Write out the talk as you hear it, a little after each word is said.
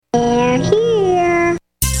They're here.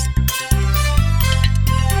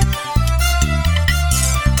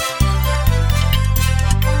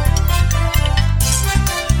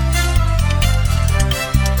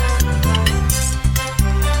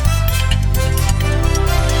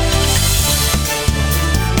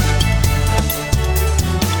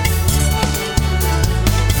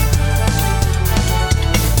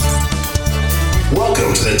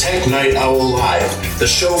 Welcome to the Tech Night Owl Live, the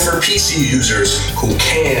show for PC users who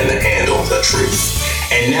can handle the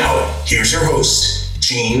truth. And now, here's your host,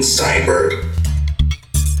 Gene Steinberg.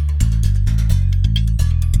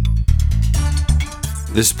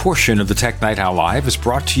 This portion of the Tech Night Owl Live is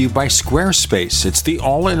brought to you by Squarespace. It's the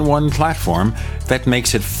all-in-one platform that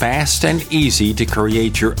makes it fast and easy to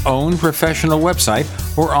create your own professional website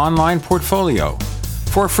or online portfolio.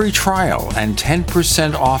 For a free trial and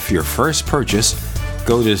 10% off your first purchase,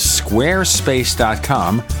 go to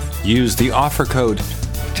squarespace.com. Use the offer code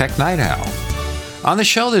TechNightOwl. On the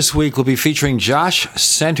show this week, we'll be featuring Josh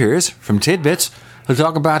Centers from Tidbits, who'll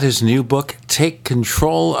talk about his new book, Take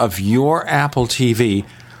Control of Your Apple TV.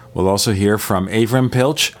 We'll also hear from Avram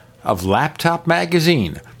Pilch of Laptop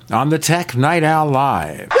Magazine on the Tech Night Owl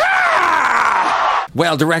Live.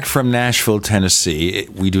 Well, direct from Nashville, Tennessee,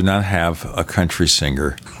 we do not have a country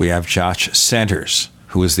singer. We have Josh Centers,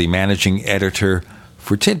 who is the managing editor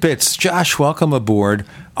for Tidbits. Josh, welcome aboard.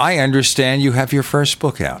 I understand you have your first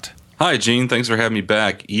book out. Hi, Gene. Thanks for having me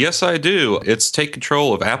back. Yes, I do. It's Take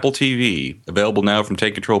Control of Apple TV, available now from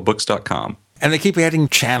TakeControlBooks.com. And they keep adding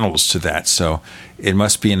channels to that, so it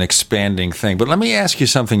must be an expanding thing. But let me ask you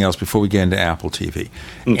something else before we get into Apple TV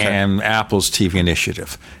and Apple's TV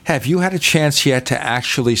initiative. Have you had a chance yet to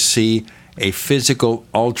actually see a physical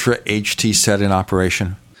Ultra HD set in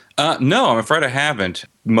operation? No, I'm afraid I haven't.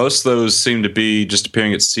 Most of those seem to be just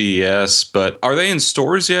appearing at CES, but are they in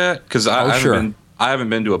stores yet? Because I haven't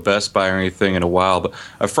been to a Best Buy or anything in a while, but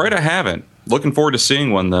afraid I haven't. Looking forward to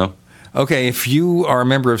seeing one, though. Okay, if you are a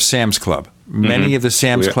member of Sam's Club, many of the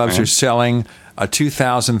Sam's Clubs are selling a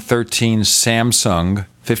 2013 Samsung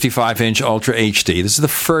 55-inch Ultra HD. This is the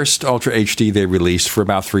first Ultra HD they released for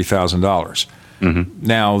about $3,000.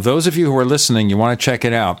 Now, those of you who are listening, you want to check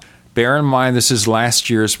it out. Bear in mind this is last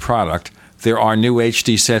year's product. There are new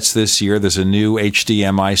HD sets this year. There's a new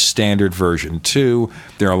HDMI standard version 2.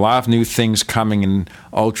 There are a lot of new things coming in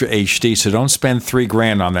Ultra HD, so don't spend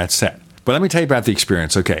 $3,000 on that set. But let me tell you about the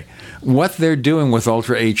experience. Okay, what they're doing with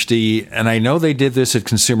Ultra HD, and I know they did this at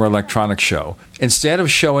Consumer Electronics Show, instead of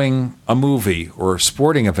showing a movie or a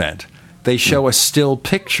sporting event, they show a still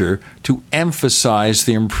picture to emphasize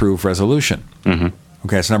the improved resolution. Okay,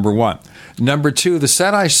 that's number one. Number two, the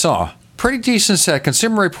set I saw, pretty decent set.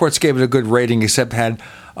 Consumer Reports gave it a good rating, except had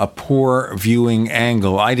a poor viewing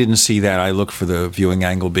angle. I didn't see that. I look for the viewing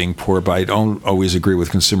angle being poor, but I don't always agree with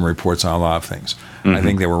Consumer Reports on a lot of things. I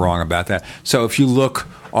think they were wrong about that. So if you look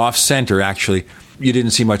off-center, actually, you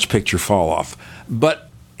didn't see much picture fall off. But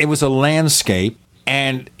it was a landscape,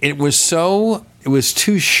 and it was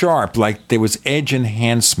too sharp, like there was edge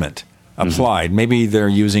enhancement applied. Maybe they're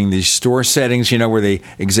using these store settings, where they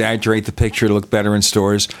exaggerate the picture to look better in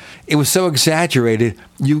stores. It was so exaggerated,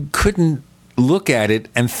 you couldn't look at it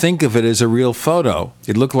and think of it as a real photo.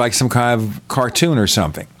 It looked like some kind of cartoon or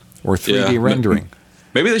something, or 3D rendering.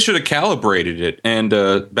 Maybe they should have calibrated it. And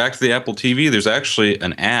back to the Apple TV, there's actually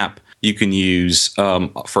an app you can use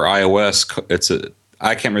for iOS.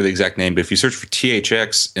 I can't remember the exact name, but if you search for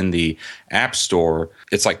THX in the App Store,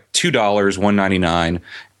 it's like $2, $1.99,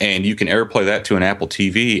 and you can AirPlay that to an Apple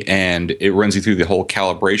TV, and it runs you through the whole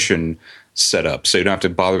calibration setup. So you don't have to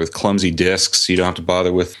bother with clumsy discs. You don't have to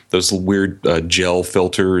bother with those weird gel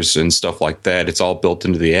filters and stuff like that. It's all built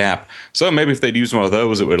into the app. So maybe if they'd used one of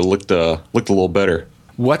those, it would have looked a little better.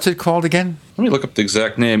 What's it called again? Let me look up the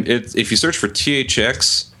exact name. If you search for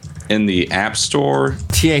THX in the App Store.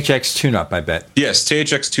 THX TuneUp, I bet. Yes,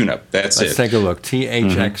 THX TuneUp. Let's take a look.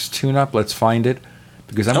 THX TuneUp. Let's find it.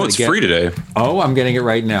 Because it's free today. Oh, I'm getting it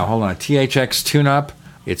right now. Hold on. THX TuneUp.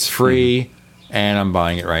 It's free, and I'm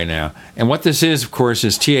buying it right now. And what this is, of course,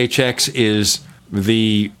 is THX is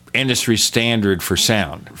the industry standard for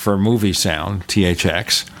sound, for movie sound,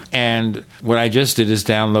 THX. And what I just did is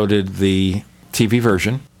downloaded the TV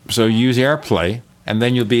version. So use AirPlay, and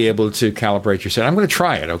then you'll be able to calibrate your set. I'm going to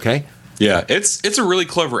try it, okay? Yeah, it's a really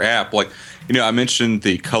clever app. Like, I mentioned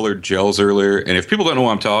the colored gels earlier, and if people don't know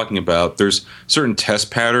what I'm talking about, there's certain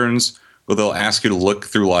test patterns where they'll ask you to look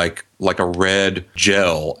through like a red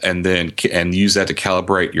gel and use that to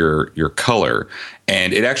calibrate your color,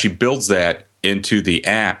 and it actually builds that into the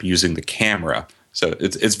app using the camera. So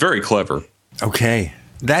it's very clever. Okay.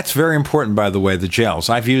 That's very important, by the way, the gels.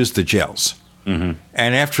 I've used the gels. And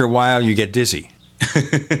after a while, you get dizzy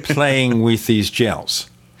playing with these gels.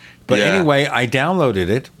 But anyway, I downloaded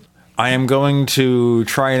it. I am going to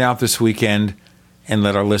try it out this weekend and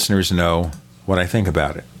let our listeners know what I think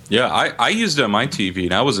about it. Yeah, I used it on my TV,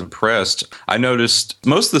 and I was impressed. I noticed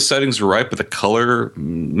most of the settings were right, but the color,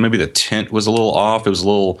 maybe the tint was a little off. It was a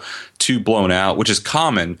little too blown out, which is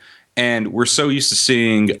common. And we're so used to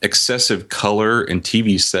seeing excessive color in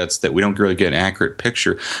TV sets that we don't really get an accurate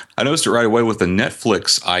picture. I noticed it right away with the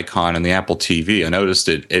Netflix icon in the Apple TV. I noticed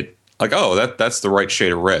it like, oh, that's the right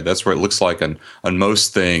shade of red. That's what it looks like on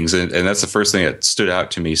most things. And that's the first thing that stood out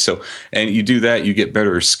to me. So, and you do that, you get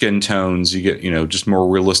better skin tones. You get, just more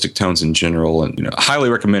realistic tones in general. And, highly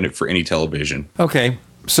recommend it for any television. Okay.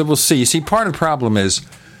 So we'll see. You see, part of the problem is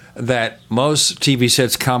that most TV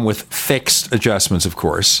sets come with fixed adjustments, of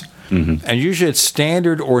course. And usually it's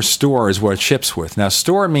standard or store is what it ships with. Now,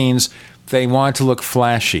 store means they want to look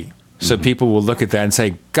flashy. So people will look at that and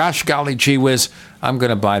say, gosh, golly, gee whiz, I'm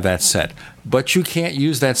going to buy that set. But you can't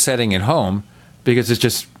use that setting at home because it's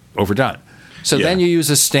just overdone. So then you use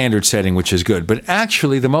a standard setting, which is good. But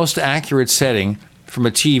actually, the most accurate setting from a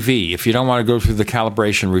TV, if you don't want to go through the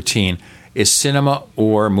calibration routine, is cinema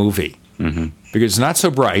or movie. Because it's not so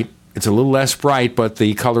bright. It's a little less bright, but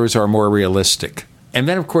the colors are more realistic. And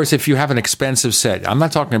then, of course, if you have an expensive set, I'm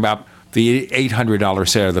not talking about the $800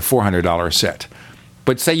 set or the $400 set.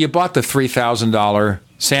 But say you bought the $3,000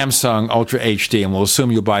 Samsung Ultra HD, and we'll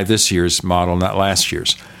assume you'll buy this year's model, not last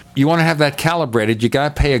year's. You want to have that calibrated, you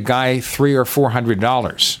got to pay a guy $300 or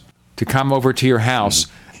 $400 to come over to your house,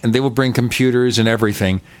 and they will bring computers and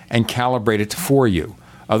everything and calibrate it for you.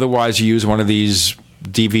 Otherwise, you use one of these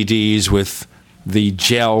DVDs with the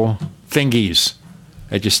gel thingies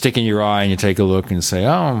that you stick in your eye, and you take a look and say,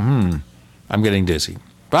 I'm getting dizzy.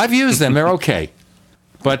 But I've used them. They're okay.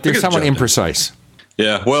 But they're somewhat imprecise.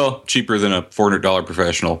 Yeah, well, cheaper than a $400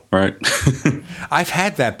 professional, right? I've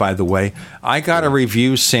had that, by the way. I got a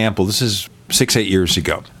review sample. This is 6-8 years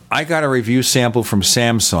ago. I got a review sample from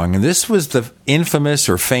Samsung, and this was the infamous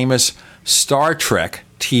or famous Star Trek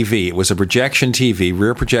TV. It was a projection TV,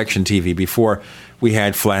 rear projection TV, before we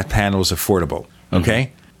had flat panels affordable,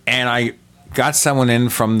 okay? And I got someone in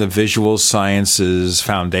from the Visual Sciences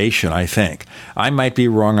Foundation, I think. I might be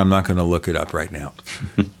wrong. I'm not going to look it up right now.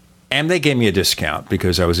 And they gave me a discount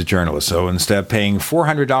because I was a journalist. So instead of paying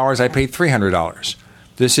 $400, I paid $300.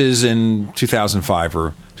 This is in 2005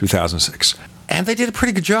 or 2006. And they did a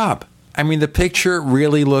pretty good job. I mean, the picture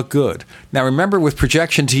really looked good. Now, remember, with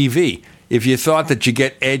projection TV, if you thought that you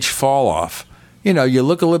get edge fall off, you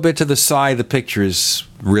look a little bit to the side, the picture is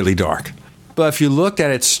really dark. But if you looked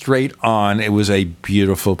at it straight on, it was a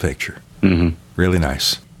beautiful picture. Really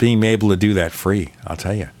nice. Being able to do that free, I'll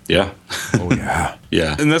tell you. Yeah. Oh, yeah.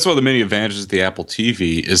 Yeah. And that's one of the many advantages of the Apple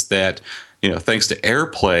TV is that, thanks to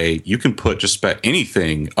AirPlay, you can put just about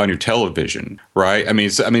anything on your television, right? I mean,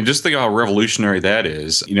 just think how revolutionary that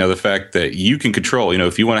is. The fact that you can control,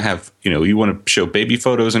 if you want to have, you want to show baby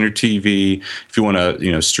photos on your TV, if you want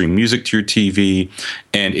to, stream music to your TV,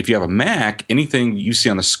 and if you have a Mac, anything you see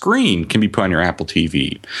on the screen can be put on your Apple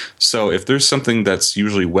TV. So if there's something that's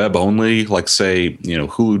usually web only, like say,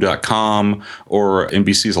 Hulu.com or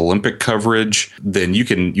NBC's Olympic coverage, then you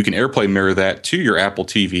can AirPlay mirror that to your Apple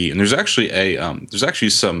TV. And there's actually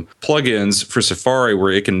some plugins for Safari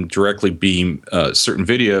where it can directly beam certain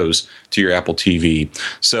videos to your Apple TV.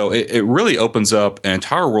 So it really opens up an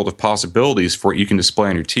entire world of possibilities for what you can display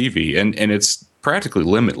on your TV, and it's practically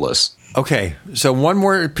limitless. Okay, so one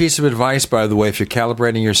more piece of advice, by the way, if you're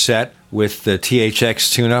calibrating your set with the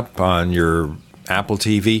THX tune-up on your Apple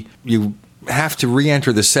TV, you have to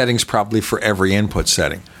re-enter the settings probably for every input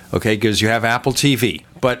setting, okay, because you have Apple TV.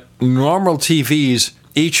 But normal TVs,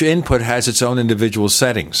 each input has its own individual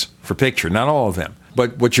settings for picture, not all of them.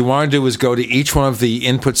 But what you want to do is go to each one of the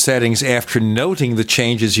input settings after noting the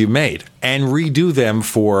changes you made and redo them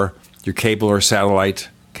for your cable or satellite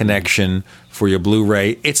connection, for your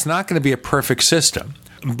Blu-ray. It's not going to be a perfect system,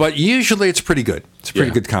 but usually it's pretty good. It's a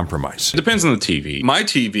pretty good compromise. It depends on the TV. My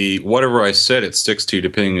TV, whatever I set, it sticks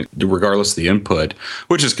to regardless of the input,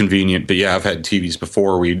 which is convenient. But yeah, I've had TVs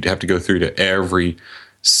before where you'd have to go through to every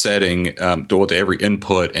setting, to every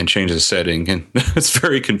input and change the setting, and it's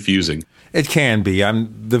very confusing. It can be.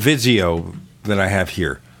 The Vizio that I have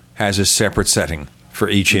here has a separate setting for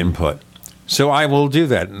each input. So I will do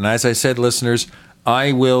that. And as I said, listeners,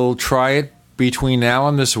 I will try it between now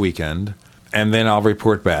and this weekend, and then I'll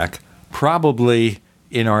report back, probably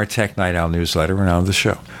in our Tech Night Owl newsletter and on the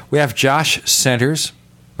show. We have Josh Centers,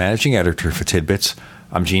 managing editor for Tidbits.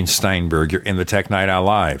 I'm Gene Steinberg. You're in the Tech Night Owl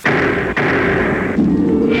Live.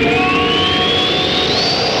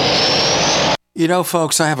 You know,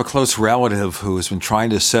 folks, I have a close relative who has been trying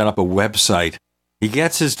to set up a website. He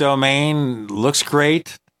gets his domain, looks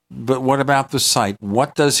great, but what about the site?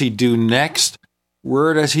 What does he do next?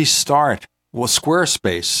 Where does he start? Well,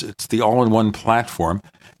 Squarespace, it's the all-in-one platform,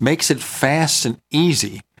 makes it fast and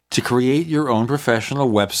easy to create your own professional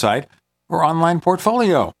website or online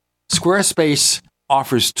portfolio. Squarespace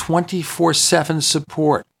offers 24/7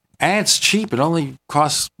 support, and it's cheap. It only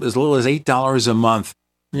costs as little as $8 a month.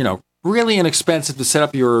 You know, really inexpensive to set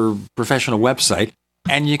up your professional website,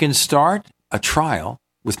 and you can start a trial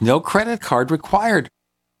with no credit card required.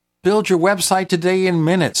 Build your website today in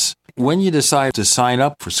minutes. When you decide to sign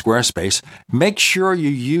up for Squarespace, make sure you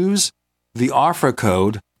use the offer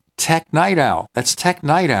code TechNightOwl. That's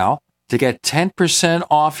TechNightOwl to get 10%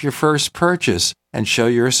 off your first purchase and show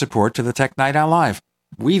your support to the Tech Night Owl Live.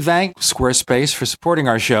 We thank Squarespace for supporting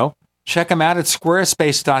our show. Check them out at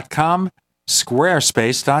squarespace.com,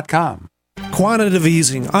 squarespace.com. Quantitative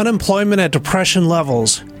easing, unemployment at depression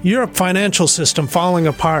levels, Europe financial system falling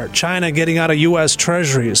apart, China getting out of U.S.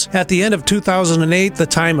 treasuries. At the end of 2008, the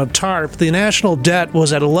time of TARP, the national debt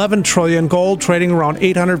was at $11 trillion, gold trading around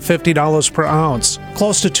 $850 per ounce.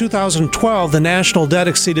 Close to 2012, the national debt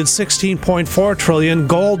exceeded $16.4 trillion,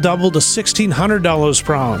 gold doubled to $1,600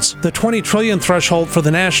 per ounce. The $20 trillion threshold for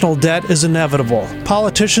the national debt is inevitable.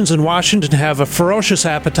 Politicians in Washington have a ferocious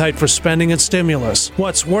appetite for spending and stimulus.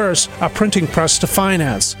 What's worse, a printing press to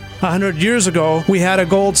finance. 100 years ago, we had a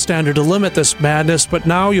gold standard to limit this madness, but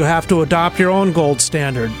now you have to adopt your own gold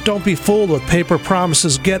standard. Don't be fooled with paper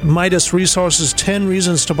promises. Get Midas Resources 10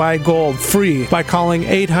 Reasons to Buy Gold free by calling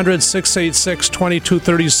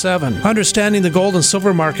 800-686-2237. Understanding the gold and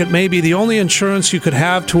silver market may be the only insurance you could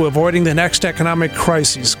have to avoiding the next economic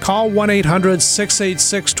crisis. Call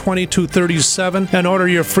 1-800-686-2237 and order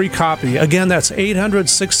your free copy. Again, that's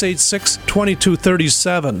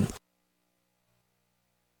 800-686-2237.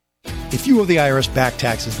 If you owe the IRS back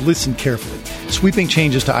taxes, listen carefully. Sweeping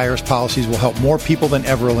changes to IRS policies will help more people than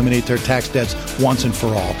ever eliminate their tax debts once and for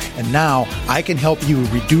all. And now, I can help you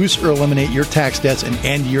reduce or eliminate your tax debts and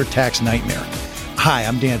end your tax nightmare. Hi,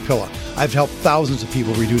 I'm Dan Pilla. I've helped thousands of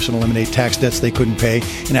people reduce and eliminate tax debts they couldn't pay,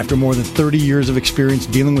 and after more than 30 years of experience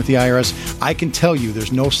dealing with the IRS, I can tell you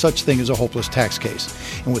there's no such thing as a hopeless tax case.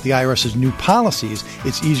 And with the IRS's new policies,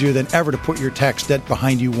 it's easier than ever to put your tax debt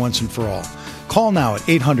behind you once and for all. Call now at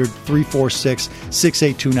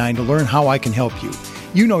 800-346-6829 to learn how I can help you.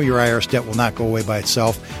 You know your IRS debt will not go away by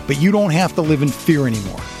itself, but you don't have to live in fear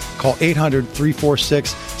anymore. Call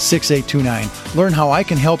 800-346-6829. Learn how I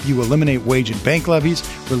can help you eliminate wage and bank levies,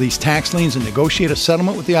 release tax liens, and negotiate a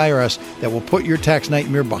settlement with the IRS that will put your tax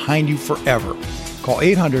nightmare behind you forever. Call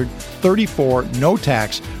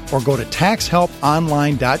 800-34-NO-TAX or go to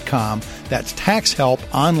taxhelponline.com. That's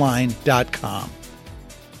taxhelponline.com.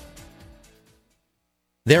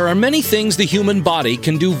 There are many things the human body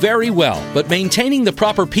can do very well, but maintaining the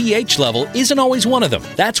proper pH level isn't always one of them.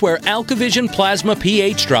 That's where AlkaVision Plasma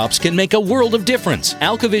pH Drops can make a world of difference.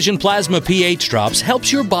 AlkaVision Plasma pH Drops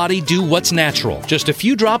helps your body do what's natural. Just a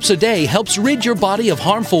few drops a day helps rid your body of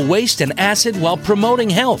harmful waste and acid while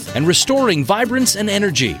promoting health and restoring vibrance and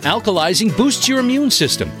energy. Alkalizing boosts your immune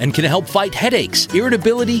system and can help fight headaches,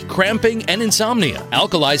 irritability, cramping, and insomnia.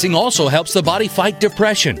 Alkalizing also helps the body fight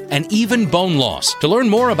depression and even bone loss. To learn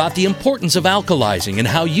more about the importance of alkalizing and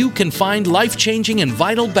how you can find life-changing and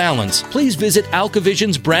vital balance, please visit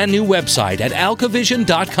AlkaVision's brand new website at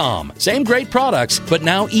alkavision.com. Same great products, but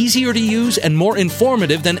now easier to use and more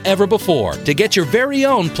informative than ever before. To get your very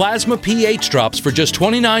own Plasma pH Drops for just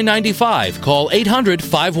 $29.95, call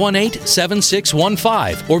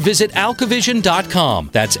 800-518-7615 or visit alkavision.com.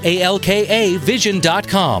 That's ALKA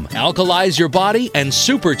Vision.com. Alkalize your body and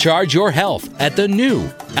supercharge your health at the new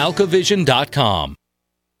alkavision.com.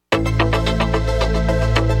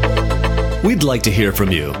 We'd like to hear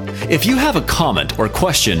from you. If you have a comment or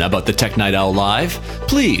question about the Tech Night Owl Live,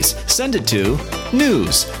 please send it to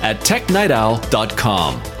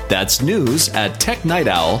news@technightowl.com. That's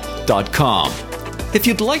news@technightowl.com. If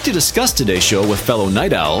you'd like to discuss today's show with fellow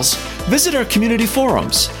night owls, visit our community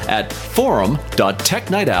forums at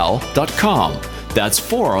forum.technightowl.com. That's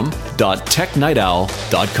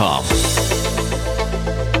forum.technightowl.com.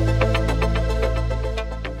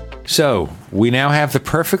 So, we now have the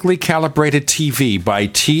perfectly calibrated TV by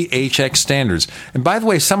THX standards. And by the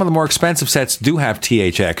way, some of the more expensive sets do have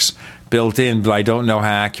THX built in, but I don't know how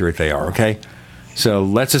accurate they are, okay? So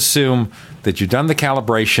let's assume that you've done the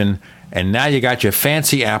calibration, and now you got your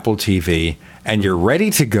fancy Apple TV, and you're ready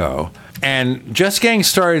to go. And just getting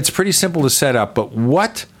started, it's pretty simple to set up, but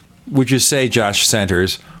what would you say, Josh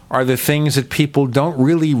Centers, are the things that people don't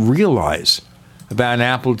really realize about an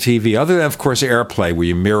Apple TV, other than, of course, AirPlay, where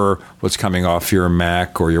you mirror what's coming off your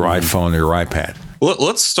Mac or your iPhone or your iPad? Well,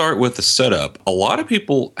 let's start with the setup. A lot of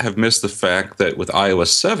people have missed the fact that with iOS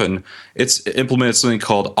 7, it's implemented something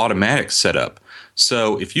called automatic setup.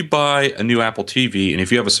 So if you buy a new Apple TV and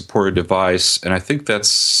if you have a supported device, and I think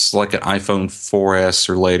that's like an iPhone 4S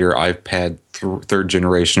or later, iPad third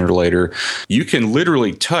generation or later, you can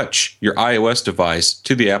literally touch your iOS device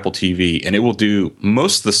to the Apple TV and it will do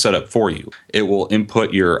most of the setup for you. It will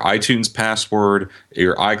input your iTunes password,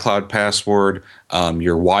 your iCloud password,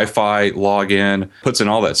 your Wi-Fi login, puts in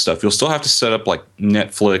all that stuff. You'll still have to set up like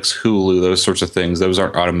Netflix, Hulu, those sorts of things. Those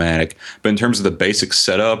aren't automatic. But in terms of the basic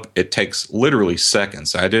setup, it takes literally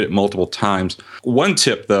seconds. I did it multiple times. One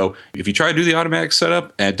tip, though, if you try to do the automatic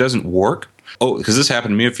setup and it doesn't work, because this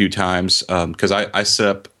happened to me a few times, because I set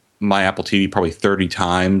up my Apple TV probably 30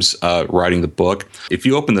 times writing the book. If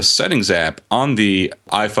you open the settings app on the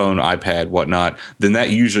iPhone, iPad, whatnot, then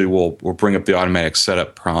that usually will bring up the automatic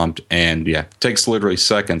setup prompt. And yeah, it takes literally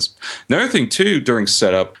seconds. Another thing too, during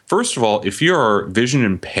setup, first of all, if you are vision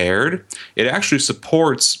impaired, it actually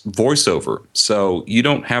supports VoiceOver. So you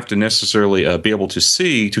don't have to necessarily be able to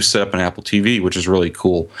see to set up an Apple TV, which is really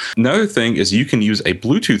cool. Another thing is you can use a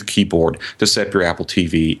Bluetooth keyboard to set up your Apple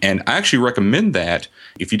TV. And I actually recommend that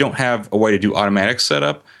if you don't have a way to do automatic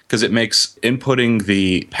setup, because it makes inputting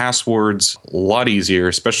the passwords a lot easier,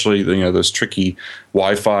 especially those tricky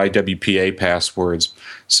Wi-Fi WPA passwords.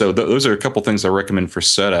 So those are a couple things I recommend for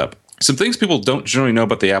setup. Some things people don't generally know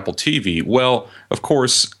about the Apple TV. Well, of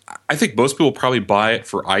course, I think most people probably buy it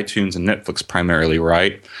for iTunes and Netflix primarily,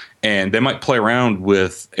 right? And they might play around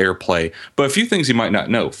with AirPlay. But a few things you might not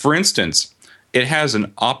know. For instance, it has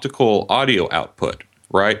an optical audio output.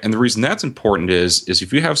 Right. And the reason that's important is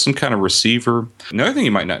if you have some kind of receiver, another thing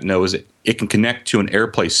you might not know is it can connect to an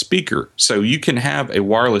AirPlay speaker. So you can have a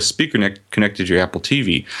wireless speaker connected to your Apple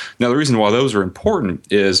TV. Now, the reason why those are important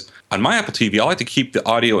is on my Apple TV, I like to keep the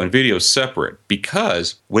audio and video separate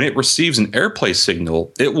because when it receives an AirPlay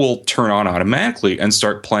signal, it will turn on automatically and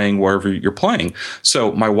start playing wherever you're playing.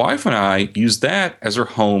 So my wife and I use that as our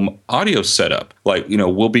home audio setup. Like,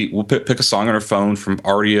 we'll pick a song on our phone from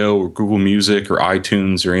Rdio or Google Music or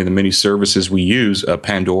iTunes or any of the many services we use.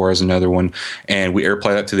 Pandora is another one. And we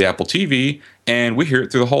AirPlay that to the Apple TV and we hear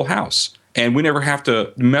it through the whole house. And we never have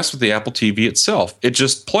to mess with the Apple TV itself. It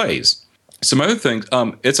just plays. Some other things,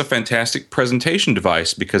 it's a fantastic presentation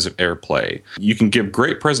device because of AirPlay. You can give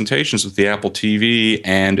great presentations with the Apple TV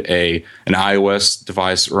and an iOS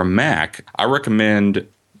device or a Mac. I recommend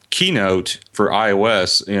Keynote for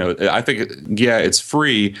iOS. I think, it's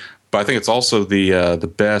free, but I think it's also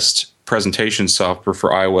the best presentation software for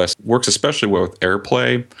iOS. Works especially well with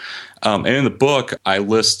AirPlay. And in the book, I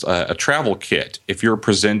list a travel kit. If you're a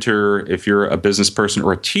presenter, if you're a business person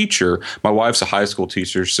or a teacher, my wife's a high school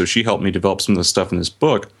teacher, so she helped me develop some of the stuff in this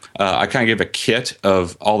book. I kind of give a kit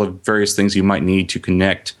of all the various things you might need to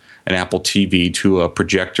connect an Apple TV to a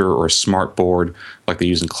projector or a smart board like they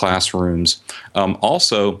use in classrooms.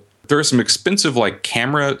 Also, there are some expensive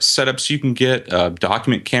camera setups you can get,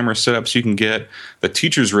 document camera setups you can get that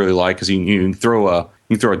teachers really like because you can throw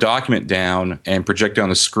a document down and project it on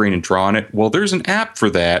the screen and draw on it. Well, there's an app for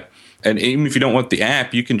that. And even if you don't want the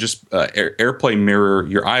app, you can just AirPlay mirror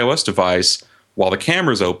your iOS device while the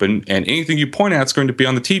camera's open, and anything you point at is going to be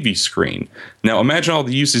on the TV screen. Now, imagine all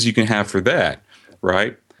the uses you can have for that,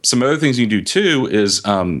 right? Some other things you can do, too, is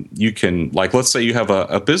you can, let's say you have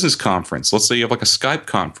a business conference. Let's say you have a Skype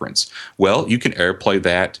conference. Well, you can AirPlay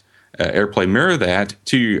that, AirPlay mirror that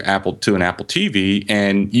to an Apple TV,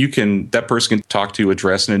 and that person can talk to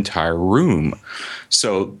address an entire room.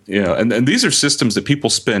 So, and these are systems that people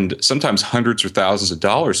spend sometimes hundreds or thousands of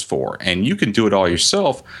dollars for, and you can do it all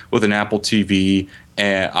yourself with an Apple TV,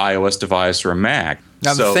 an iOS device, or a Mac.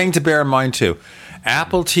 Now, the thing to bear in mind, too,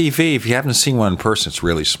 Apple TV, if you haven't seen one in person, it's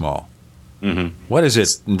really small. Mm-hmm. What is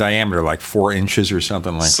it in diameter, 4 inches or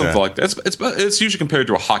something like that? Something like that. It's usually compared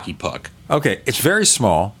to a hockey puck. Okay, it's very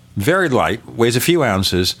small, very light, weighs a few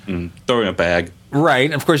ounces. Throw in a bag.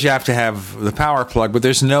 Right. Of course, you have to have the power plug, but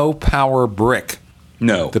there's no power brick.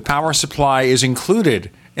 No. The power supply is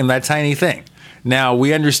included in that tiny thing. Now,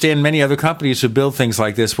 we understand many other companies who build things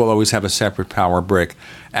like this will always have a separate power brick.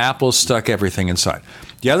 Apple stuck everything inside.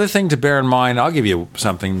 The other thing to bear in mind, I'll give you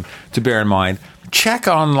something to bear in mind. Check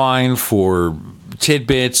online for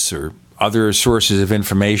tidbits or other sources of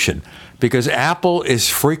information because Apple is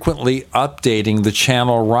frequently updating the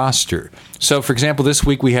channel roster. So, for example, this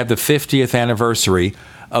week we had the 50th anniversary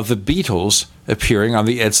of the Beatles appearing on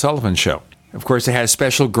The Ed Sullivan Show. Of course, they had a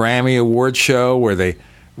special Grammy Award show where they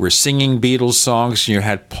were singing Beatles songs. You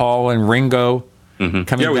had Paul and Ringo coming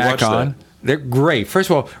back on. They're great. First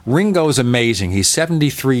of all, Ringo's amazing. He's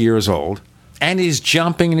 73 years old, and he's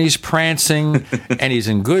jumping and he's prancing, and he's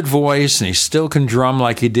in good voice, and he still can drum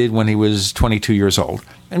like he did when he was 22 years old.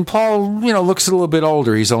 And Paul, looks a little bit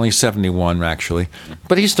older. He's only 71, actually.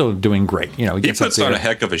 But he's still doing great. He puts on a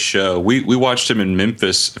heck of a show. We watched him in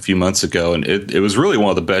Memphis a few months ago, and it was really one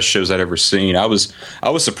of the best shows I'd ever seen. I was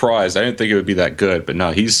surprised. I didn't think it would be that good. But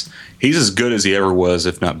no, he's as good as he ever was,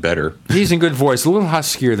 if not better. He's in good voice. A little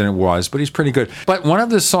huskier than it was, but he's pretty good. But one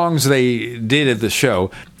of the songs they did at the show,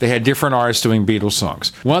 they had different artists doing Beatles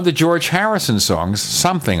songs. One of the George Harrison songs,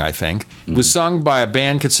 Something, I think, was sung by a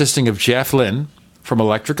band consisting of Jeff Lynne from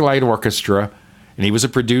Electric Light Orchestra, and he was a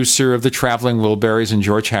producer of the Traveling Wilburys and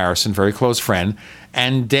George Harrison, very close friend,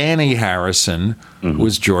 and Danny Harrison, who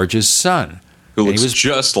was George's son. Who looks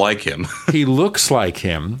just like him. He looks like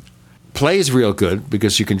him, plays real good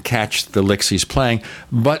because you can catch the licks he's playing,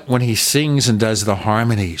 but when he sings and does the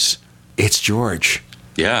harmonies, it's George.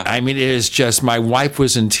 Yeah. I mean, it is just, my wife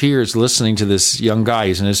was in tears listening to this young guy.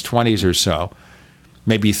 He's in his 20s or so,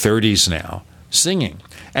 maybe 30s now, singing.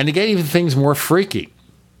 And to get even things more freaky,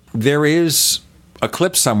 there is a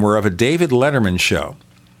clip somewhere of a David Letterman show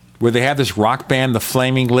where they have this rock band, the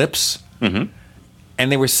Flaming Lips, and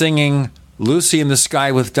they were singing Lucy in the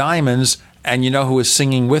Sky with Diamonds, and you know who was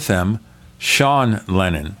singing with them? Sean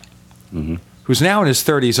Lennon, who's now in his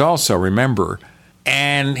 30s also, remember.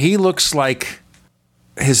 And he looks like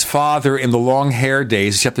his father in the long hair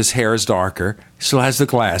days, except his hair is darker. He still has the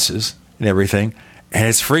glasses and everything, and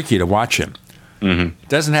it's freaky to watch him.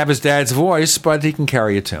 Doesn't have his dad's voice, but he can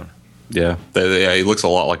carry a tune. Yeah, he looks a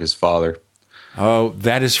lot like his father. Oh,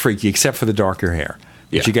 that is freaky, except for the darker hair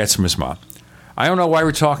that he gets from his mom. I don't know why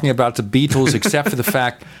we're talking about the Beatles, except for the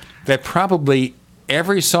fact that probably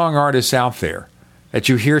every song artist out there that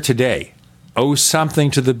you hear today owes something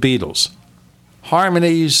to the Beatles.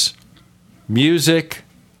 Harmonies, music,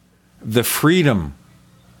 the freedom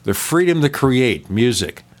to create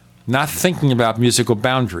music, not thinking about musical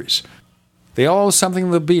boundaries. They all owe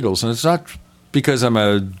something to the Beatles, and it's not because I'm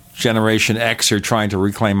a Generation Xer trying to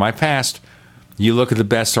reclaim my past. You look at the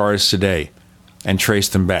best artists today and trace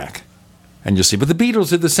them back, and you'll see. But the Beatles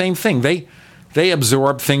did the same thing. They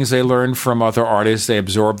absorbed things they learned from other artists. They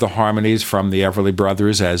absorbed the harmonies from the Everly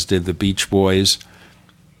Brothers, as did the Beach Boys.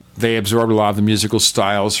 They absorbed a lot of the musical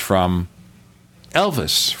styles from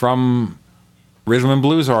Elvis, from rhythm and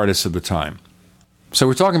blues artists of the time. So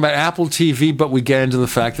we're talking about Apple TV, but we get into the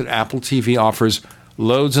fact that Apple TV offers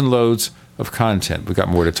loads and loads of content. We've got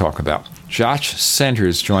more to talk about. Josh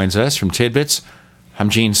Centers joins us from Tidbits. I'm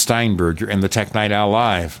Gene Steinberg. You're in the Tech Night Owl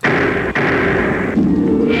Live.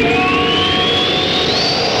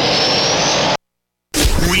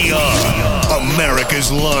 We are America's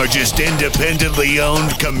largest independently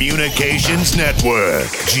owned communications network,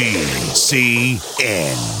 GCN.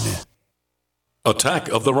 Attack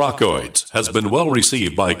of the Rockoids has been well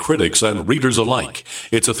received by critics and readers alike.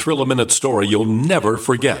 It's a thrill-a-minute story you'll never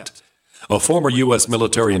forget. A former U.S.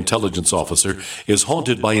 military intelligence officer is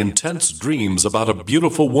haunted by intense dreams about a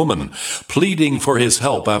beautiful woman pleading for his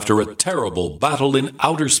help after a terrible battle in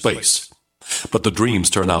outer space. But the dreams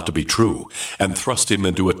turn out to be true and thrust him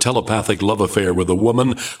into a telepathic love affair with a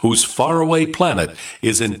woman whose faraway planet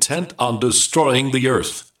is intent on destroying the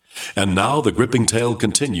Earth. And now the gripping tale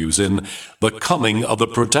continues in The Coming of the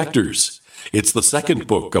Protectors. It's the second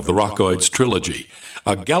book of the Rockoids trilogy,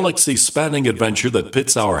 a galaxy-spanning adventure that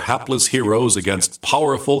pits our hapless heroes against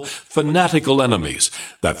powerful, fanatical enemies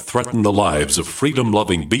that threaten the lives of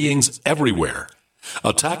freedom-loving beings everywhere.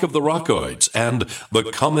 Attack of the Rockoids and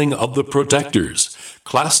The Coming of the Protectors.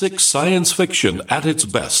 Classic science fiction at its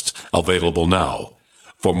best, available now.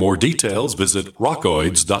 For more details, visit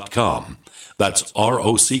rockoids.com. That's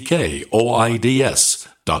ROCKOIDS.com.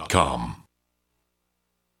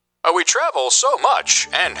 We travel so much,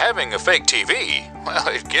 and having a fake TV, well,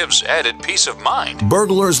 it gives added peace of mind.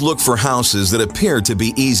 Burglars look for houses that appear to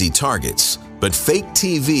be easy targets. But fake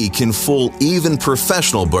TV can fool even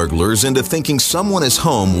professional burglars into thinking someone is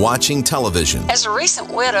home watching television. As a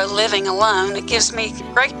recent widow living alone, it gives me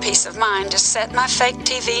great peace of mind to set my fake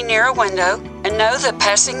TV near a window and know that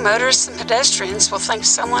passing motorists and pedestrians will think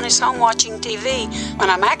someone is home watching TV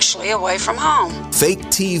when I'm actually away from home.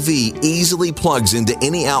 Fake TV easily plugs into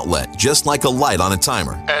any outlet, just like a light on a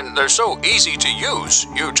timer. And they're so easy to use.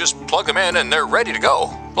 You just plug them in and they're ready to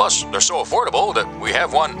go. Plus, they're so affordable that we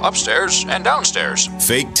have one upstairs and downstairs.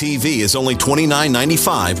 Fake TV is only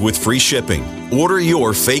 $29.95 with free shipping. Order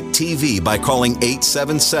your Fake TV by calling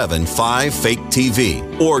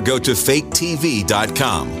 877-5-FAKE-TV or go to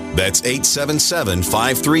faketv.com. That's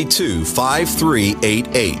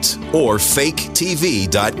 877-532-5388 or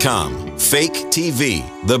faketv.com. Fake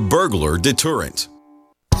TV, the burglar deterrent.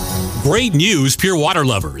 Great news, pure water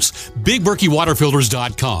lovers.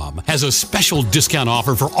 BigBerkeyWaterFilters.com has a special discount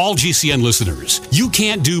offer for all GCN listeners. You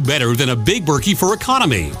can't do better than a Big Berkey for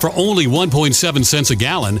economy. For only 1.7 cents a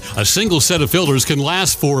gallon, a single set of filters can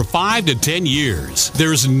last for 5 to 10 years.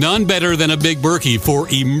 There's none better than a Big Berkey for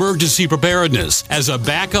emergency preparedness as a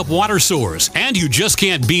backup water source. And you just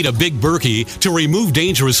can't beat a Big Berkey to remove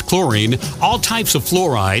dangerous chlorine, all types of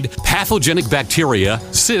fluoride, pathogenic bacteria,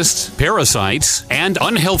 cysts, parasites, and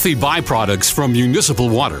unhealthy byproducts from municipal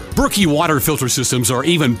water. Berkey water filter systems are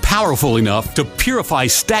even powerful enough to purify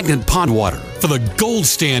stagnant pond water. For the gold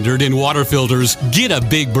standard in water filters, get a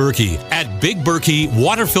Big Berkey at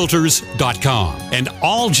BigBerkeyWaterFilters.com. And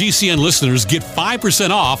all GCN listeners get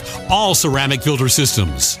 5% off all ceramic filter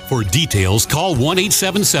systems. For details, call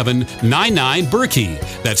 1-877-99-BERKEY.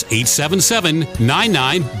 That's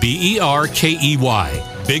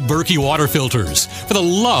 877-99-BERKEY. Big Berkey Water Filters, for the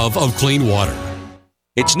love of clean water.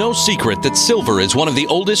 It's no secret that silver is one of the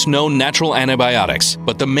oldest known natural antibiotics,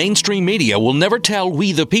 but the mainstream media will never tell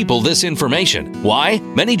we the people this information. Why?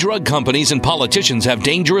 Many drug companies and politicians have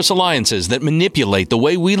dangerous alliances that manipulate the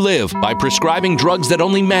way we live by prescribing drugs that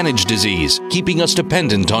only manage disease, keeping us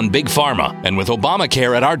dependent on big pharma. And with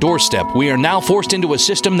Obamacare at our doorstep, we are now forced into a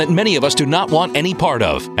system that many of us do not want any part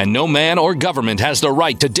of. And no man or government has the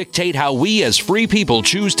right to dictate how we as free people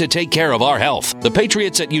choose to take care of our health. The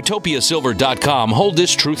patriots at utopiasilver.com hold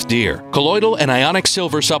this truth dear. Colloidal and ionic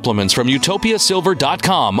silver supplements from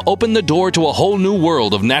utopiasilver.com open the door to a whole new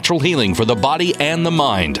world of natural healing for the body and the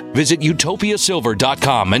mind. Visit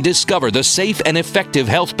utopiasilver.com and discover the safe and effective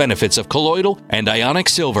health benefits of colloidal and ionic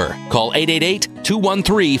silver. Call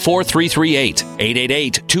 888-213-4338,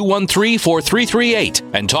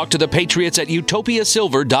 888-213-4338, and talk to the patriots at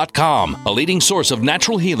utopiasilver.com, a leading source of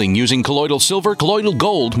natural healing using colloidal silver, colloidal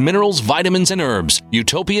gold, minerals, vitamins, and herbs.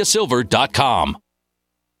 utopiasilver.com.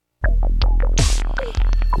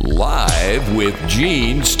 Live with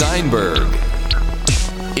Gene Steinberg.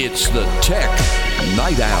 It's the Tech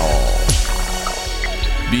Night Owl.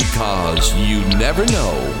 Because you never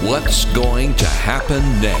know what's going to happen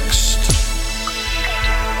next.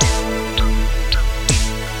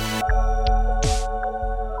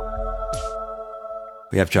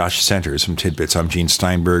 We have Josh Centers from Tidbits. I'm Gene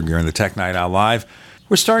Steinberg. You're in the Tech Night Owl Live.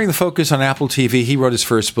 We're starting the focus on Apple TV. He wrote his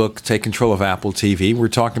first book, Take Control of Apple TV. We're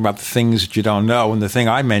talking about the things that you don't know. And the thing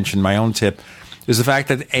I mentioned, my own tip, is the fact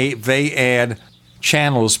that they add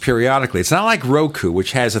channels periodically. It's not like Roku,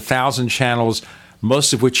 which has 1,000 channels,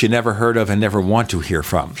 most of which you never heard of and never want to hear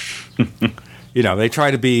from. They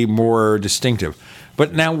try to be more distinctive.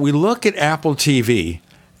 But now we look at Apple TV,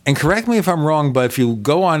 and correct me if I'm wrong, but if you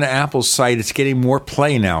go on Apple's site, it's getting more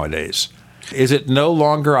play nowadays. Is it no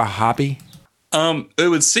longer a hobby? It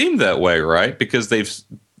would seem that way, right? Because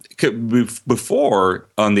before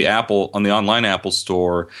on the online Apple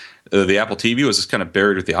store, the Apple TV was just kind of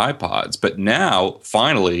buried with the iPods, but now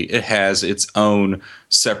finally it has its own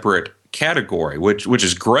separate category, which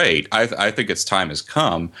is great. I think its time has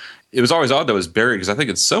come. It was always odd that it was buried because I think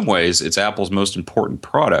in some ways it's Apple's most important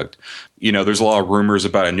product. There's a lot of rumors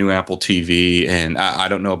about a new Apple TV, and I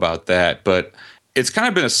don't know about that, but it's kind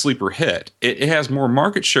of been a sleeper hit. It has more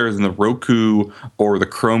market share than the Roku or the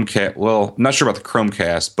Chromecast. Well, I'm not sure about the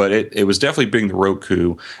Chromecast, but it was definitely beating the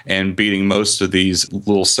Roku and beating most of these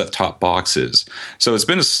little set-top boxes. So it's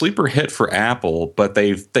been a sleeper hit for Apple, but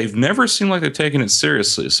they've never seemed like they've taken it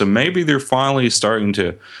seriously. So maybe they're finally starting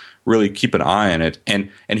to really keep an eye on it. And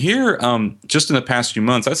here, just in the past few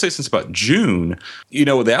months, I'd say since about June,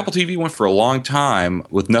 the Apple TV went for a long time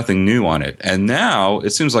with nothing new on it. And now it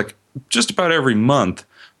seems like just about every month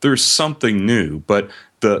there's something new, but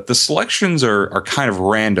the selections are kind of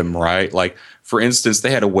random, right? Like, for instance,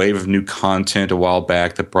 they had a wave of new content a while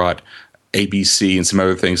back that brought ABC and some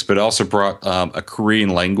other things, but also brought a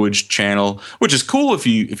Korean language channel, which is cool if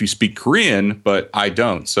you speak Korean, but I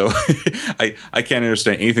don't, so I can't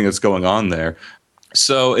understand anything that's going on there.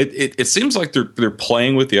 So it seems like they're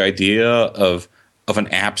playing with the idea of an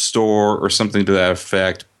app store or something to that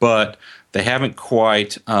effect, but they haven't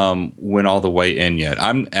quite went all the way in yet.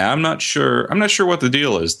 I'm not sure. I'm not sure what the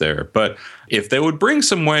deal is there. But if they would bring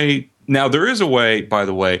some Now, there is a way, by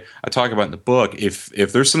the way, I talk about in the book, if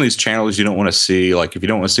there's some of these channels you don't want to see, like if you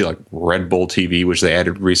don't want to see like Red Bull TV, which they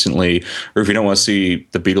added recently, or if you don't want to see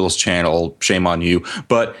the Beatles channel, shame on you.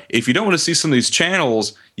 But if you don't want to see some of these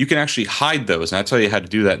channels, you can actually hide those. And I tell you how to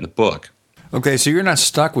do that in the book. Okay, so you're not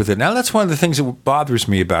stuck with it. Now, that's one of the things that bothers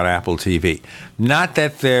me about Apple TV. Not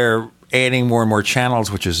that they're adding more and more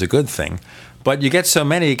channels, which is a good thing, but you get so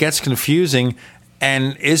many, it gets confusing.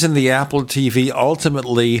 And isn't the Apple TV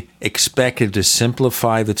ultimately expected to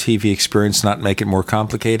simplify the TV experience, not make it more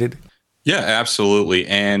complicated? Yeah, absolutely.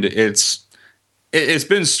 And it's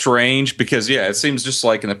been strange because, it seems just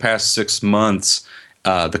like in the past 6 months,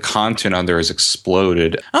 the content on there has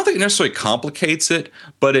exploded. I don't think it necessarily complicates it,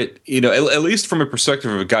 but it, at least from a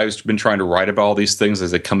perspective of a guy who's been trying to write about all these things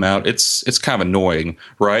as they come out, it's kind of annoying,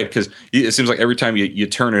 right? Because it seems like every time you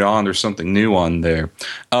turn it on, there's something new on there.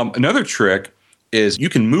 Another trick is you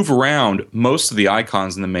can move around most of the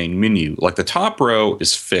icons in the main menu. Like the top row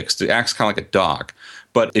is fixed. It acts kind of like a dock.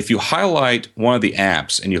 But if you highlight one of the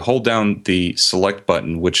apps and you hold down the select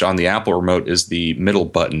button, which on the Apple remote is the middle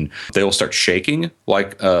button, they will start shaking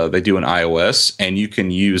like they do in iOS, and you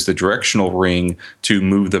can use the directional ring to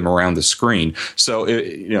move them around the screen. So,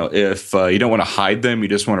 if you don't want to hide them, you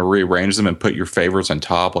just want to rearrange them and put your favorites on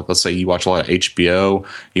top. Like let's say you watch a lot of HBO,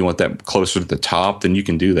 you want that closer to the top, then you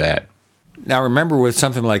can do that. Now, remember, with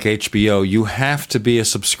something like HBO, you have to be a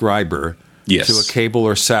subscriber to a cable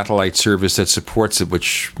or satellite service that supports it,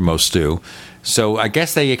 which most do. So I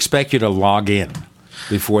guess they expect you to log in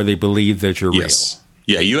before they believe that you're real.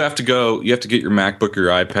 Yeah, you have to get your MacBook or your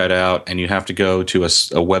iPad out, and you have to go to a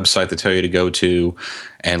website they tell you to go to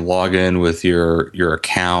and log in with your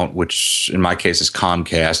account, which in my case is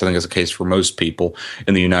Comcast. I think that's the case for most people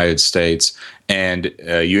in the United States. And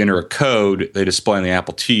you enter a code they display on the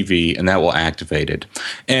Apple TV, and that will activate it.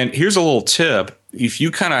 And here's a little tip. If you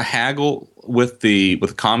kind of haggle with the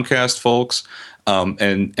Comcast folks,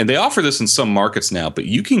 and they offer this in some markets now, but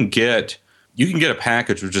you can get a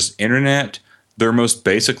package with just internet, their most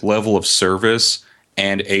basic level of service,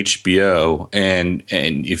 and HBO. And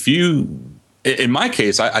if you, in my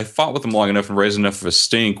case, I fought with them long enough and raised enough of a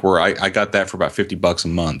stink where I got that for about $50 a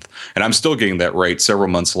month, and I'm still getting that rate several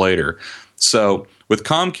months later. So with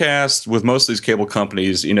Comcast, with most of these cable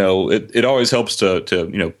companies, it always helps to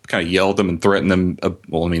kind of yell at them and threaten them.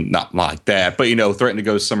 Well, I mean, not like that, but threaten to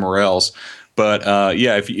go somewhere else. But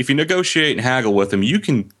if you negotiate and haggle with them, you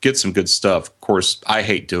can get some good stuff. Of course, I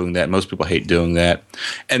hate doing that. Most people hate doing that,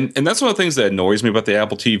 and that's one of the things that annoys me about the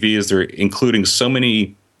Apple TV is they're including so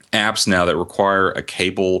many apps now that require a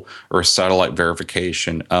cable or a satellite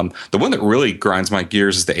verification. The one that really grinds my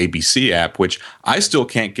gears is the ABC app, which I still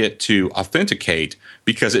can't get to authenticate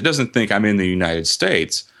because it doesn't think I'm in the United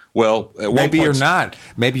States. Well, maybe you're not.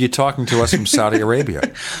 Maybe you're talking to us from Saudi Arabia.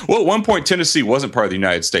 Well, at one point, Tennessee wasn't part of the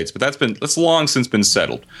United States, but that's long since been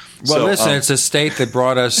settled. Well, so, listen, it's a state that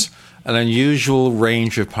brought us an unusual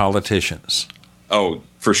range of politicians. Oh,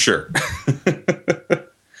 for sure.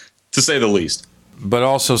 To say the least. But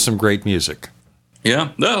also some great music.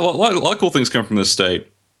 Yeah, a lot of cool things come from this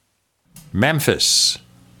state. Memphis,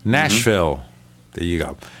 Nashville. Mm-hmm. There you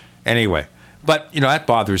go. Anyway, but, that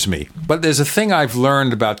bothers me. But there's a thing I've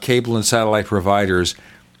learned about cable and satellite providers.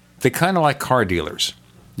 They're kind of like car dealers.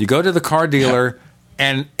 You go to the car dealer,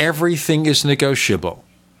 and everything is negotiable.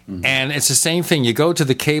 Mm-hmm. And it's the same thing. You go to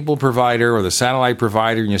the cable provider or the satellite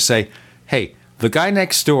provider, and you say, hey, the guy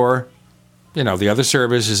next door, the other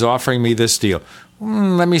service is offering me this deal.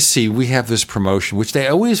 Let me see. We have this promotion, which they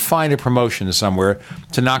always find a promotion somewhere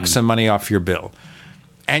to knock some money off your bill.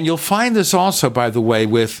 And you'll find this also, by the way,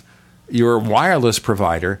 with your wireless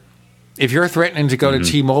provider. If you're threatening to go to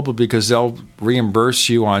T-Mobile because they'll reimburse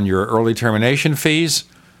you on your early termination fees,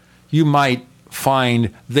 you might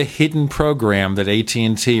find the hidden program that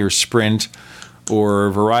AT&T or Sprint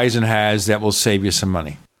or Verizon has that will save you some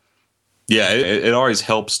money. Yeah, it always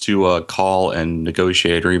helps to call and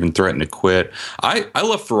negotiate or even threaten to quit. I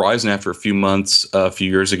left Verizon after a few months a few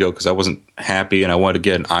years ago because I wasn't happy and I wanted to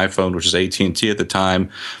get an iPhone, which was AT&T at the time.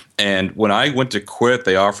 And when I went to quit,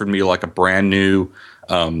 they offered me like a brand new,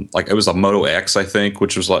 it was a Moto X, I think,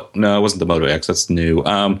 which was like, no, it wasn't the Moto X, that's new.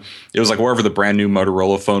 It was like wherever the brand new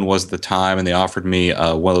Motorola phone was at the time, and they offered me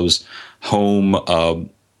one of those home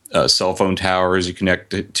cell phone towers you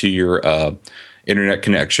connect it to your internet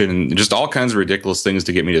connection and just all kinds of ridiculous things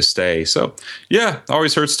to get me to stay. So yeah, it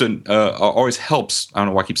always helps. I don't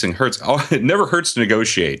know why I keep saying hurts. It never hurts to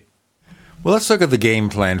negotiate. Well, let's look at the game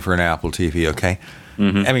plan for an Apple TV, okay?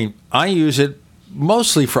 Mm-hmm. I mean, I use it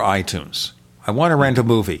mostly for iTunes. I want to rent a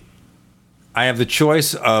movie. I have the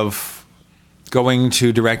choice of going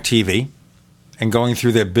to DirecTV and going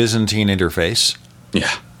through their Byzantine interface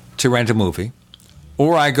to rent a movie,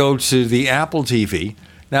 or I go to the Apple TV.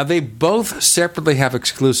 Now, they both separately have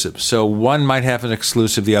exclusives. So one might have an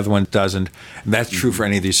exclusive, the other one doesn't. And that's true for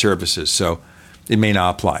any of these services. So it may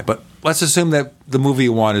not apply. But let's assume that the movie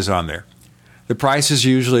you want is on there. The price is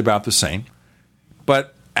usually about the same.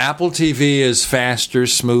 But Apple TV is faster,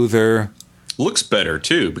 smoother. Looks better,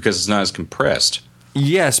 too, because it's not as compressed.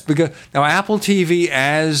 Yes, because now Apple TV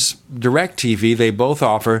as DirecTV, they both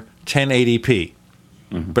offer 1080p.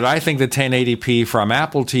 But I think the 1080p from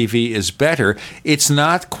Apple TV is better. It's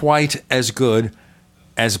not quite as good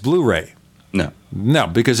as Blu-ray. No,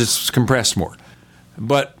 because it's compressed more.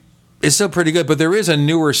 But it's still pretty good. But there is a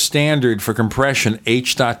newer standard for compression,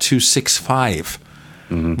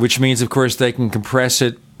 H.265, which means, of course, they can compress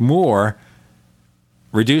it more,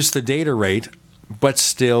 reduce the data rate, but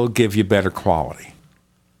still give you better quality.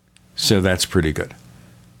 So that's pretty good.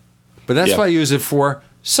 But that's why I use it for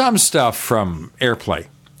some stuff from AirPlay.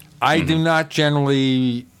 I do not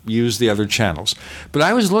generally use the other channels. But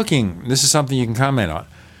I was looking, this is something you can comment on.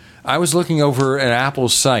 I was looking over at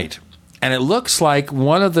Apple's site, and it looks like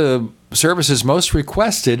one of the services most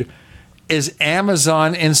requested is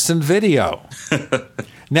Amazon Instant Video.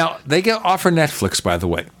 Now, they offer Netflix, by the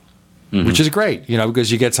way, which is great,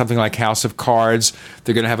 because you get something like House of Cards.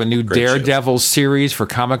 They're going to have a new Daredevil series for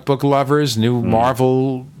comic book lovers, new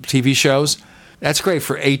Marvel TV shows. That's great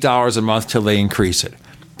for $8 a month till they increase it.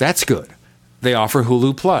 That's good. They offer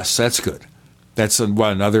Hulu Plus. That's good. That's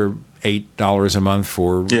another $8 a month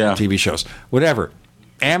for TV shows. Whatever.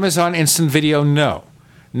 Amazon Instant Video, no.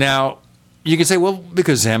 Now, you can say, well,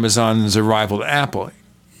 because Amazon's a rival to Apple.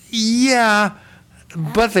 Yeah,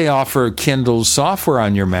 but they offer Kindle software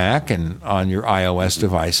on your Mac and on your iOS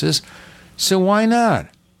devices. So why not?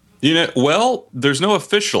 There's no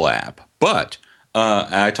official app, but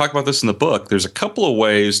I talk about this in the book. There's a couple of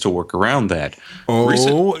ways to work around that.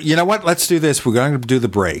 You know what? Let's do this. We're going to do the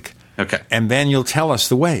break. Okay. And then you'll tell us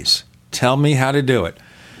the ways. Tell me how to do it.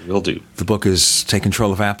 Will do. The book is Take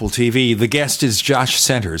Control of Apple TV. The guest is Josh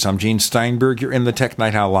Centers. I'm Gene Steinberg. You're in the Tech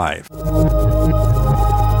Night Owl Live.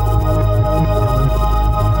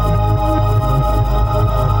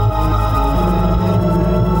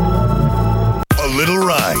 A little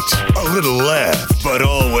right, a little left, but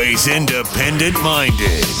always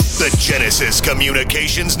independent-minded. The Genesis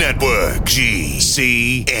Communications Network,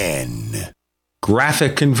 GCN.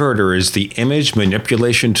 Graphic Converter is the image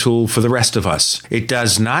manipulation tool for the rest of us. It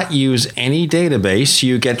does not use any database.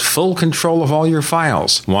 You get full control of all your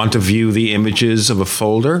files. Want to view the images of a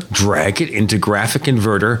folder? Drag it into Graphic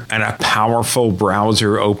Converter, and a powerful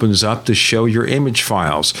browser opens up to show your image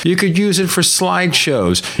files. You could use it for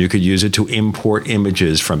slideshows. You could use it to import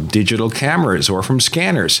images from digital cameras or from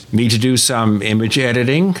scanners. Need to do some image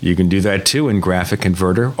editing? You can do that too in Graphic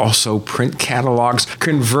Converter. Also print catalogs.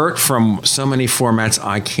 Convert from so many formats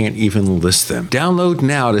I can't even list them. Download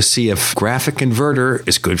now to see if Graphic Converter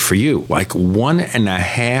is good for you, like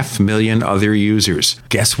 1.5 million other users.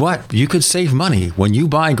 Guess what? You could save money when you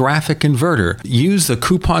buy Graphic Converter. Use the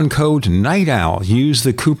coupon code Night Owl. Use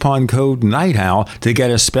the coupon code Night Owl to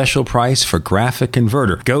get a special price for Graphic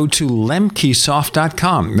Converter. Go to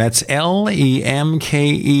lemkesoft.com. That's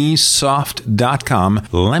LEMKE soft.com.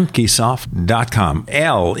 lemkesoft.com.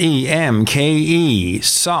 LEMKE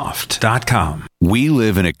soft.com. We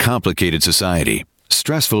live in a complicated society.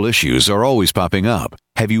 Stressful issues are always popping up.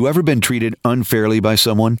 Have you ever been treated unfairly by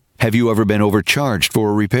someone? Have you ever been overcharged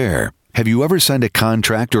for a repair? Have you ever signed a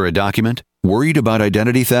contract or a document? Worried about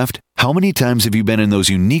identity theft? How many times have you been in those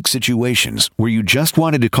unique situations where you just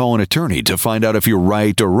wanted to call an attorney to find out if you're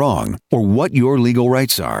right or wrong, or what your legal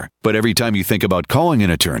rights are? But every time you think about calling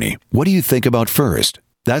an attorney, what do you think about first?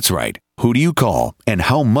 That's right. Who do you call, and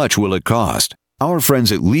how much will it cost? Our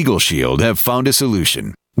friends at Legal Shield have found a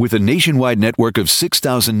solution. With a nationwide network of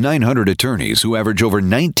 6,900 attorneys who average over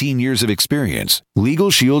 19 years of experience, Legal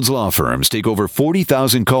Shield's law firms take over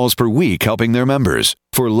 40,000 calls per week helping their members.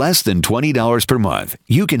 For less than $20 per month,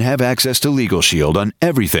 you can have access to Legal Shield on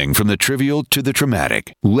everything from the trivial to the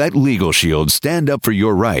traumatic. Let Legal Shield stand up for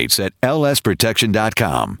your rights at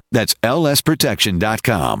lsprotection.com. That's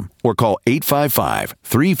lsprotection.com. Or call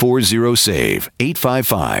 855-340-SAVE.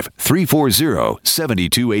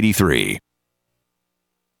 855-340-7283.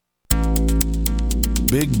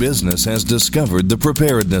 big business has discovered the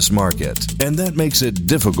preparedness market, and that makes it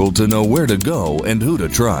difficult to know where to go and who to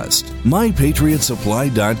trust.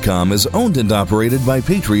 MyPatriotSupply.com is owned and operated by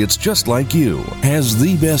patriots just like you, has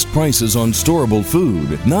the best prices on storable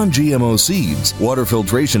food, non-GMO seeds, water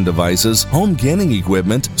filtration devices, home canning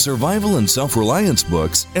equipment, survival and self-reliance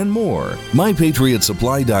books, and more.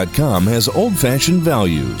 MyPatriotSupply.com has old-fashioned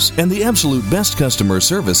values and the absolute best customer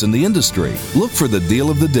service in the industry. Look for the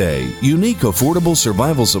deal of the day, unique, affordable survival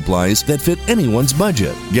supplies that fit anyone's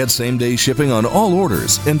budget. Get same-day shipping on all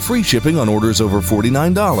orders and free shipping on orders over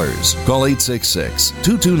 $49. Call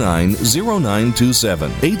 866-229-0927,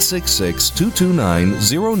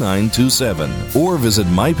 866-229-0927, or visit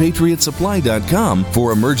MyPatriotSupply.com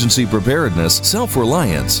for emergency preparedness,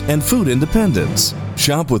 self-reliance, and food independence.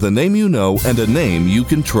 Shop with a name you know and a name you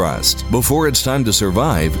can trust. Before it's time to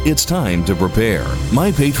survive, it's time to prepare.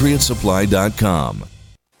 MyPatriotSupply.com.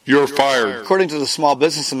 You're fired. According to the Small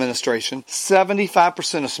Business Administration,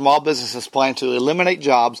 75% of small businesses plan to eliminate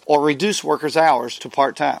jobs or reduce workers' hours to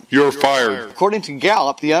part-time. You're fired. According to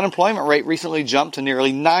Gallup, the unemployment rate recently jumped to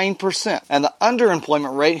nearly 9%, and the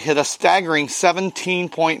underemployment rate hit a staggering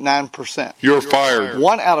 17.9%. You're fired.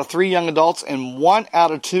 1 out of 3 young adults and 1 out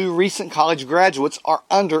of 2 recent college graduates are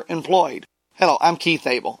underemployed. Hello, I'm Keith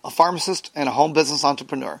Abel, a pharmacist and a home business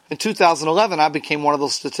entrepreneur. In 2011, I became one of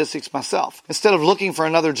those statistics myself. Instead of looking for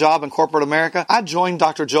another job in corporate America, I joined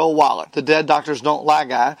Dr. Joel Wallach, the Dead Doctors Don't Lie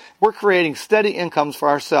guy. We're creating steady incomes for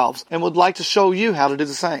ourselves and would like to show you how to do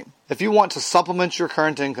the same. If you want to supplement your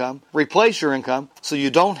current income, replace your income, so you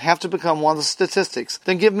don't have to become one of the statistics,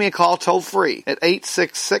 then give me a call toll-free at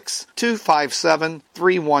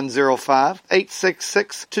 866-257-3105,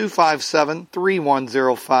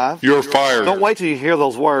 866-257-3105. You're fired. Don't wait till you hear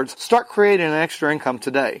those words. Start creating an extra income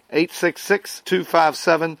today.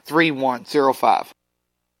 866-257-3105.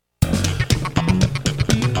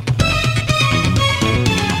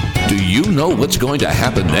 Do you know what's going to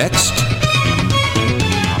happen next?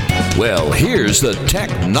 Well, here's the Tech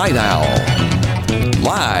Night Owl,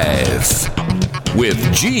 live with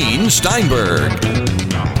Gene Steinberg.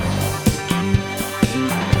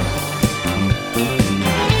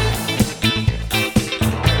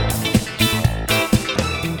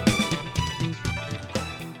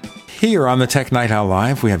 Here on the Tech Night Owl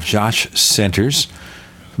Live, we have Josh Centers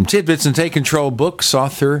from Tidbits and Take Control Books,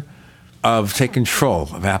 author of Take Control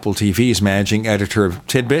of Apple TV's managing editor of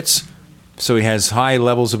Tidbits. So he has high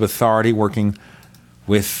levels of authority working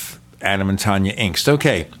with Adam and Tanya Inkst.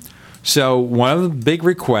 Okay, so one of the big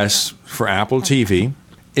requests for Apple TV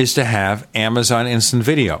is to have Amazon Instant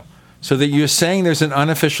Video. So that you're saying there's an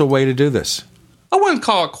unofficial way to do this. I wouldn't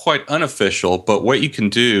call it quite unofficial, but what you can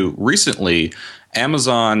do recently,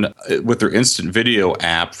 Amazon, with their Instant Video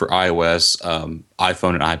app for iOS,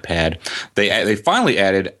 iPhone, and iPad, they finally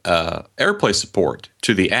added AirPlay support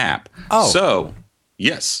to the app. Oh. So,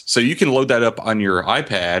 yes. So you can load that up on your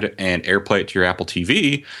iPad and AirPlay it to your Apple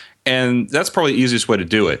TV, and that's probably the easiest way to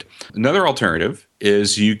do it. Another alternative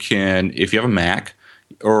is you can, if you have a Mac,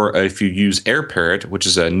 or if you use AirParrot, which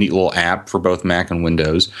is a neat little app for both Mac and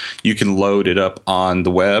Windows, you can load it up on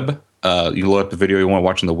the web. You load up the video you want to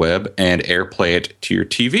watch on the web and AirPlay it to your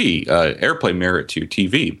TV, AirPlay mirror it to your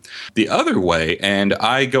TV. The other way, and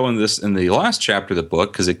I go into this in the last chapter of the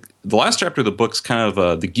book, because the last chapter of the book is kind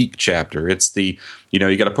of the geek chapter. It's the,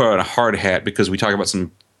 you got to put on a hard hat because we talk about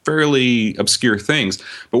some fairly obscure things.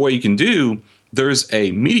 But what you can do, there's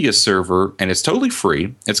a media server, and it's totally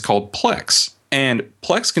free. It's called Plex. And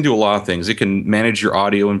Plex can do a lot of things. It can manage your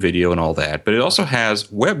audio and video and all that, but it also has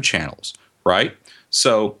web channels, right?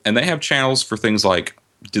 So, and they have channels for things like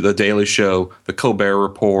The Daily Show, The Colbert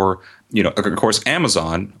Report, of course,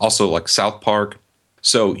 Amazon, also like South Park.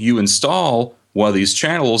 So you install one of these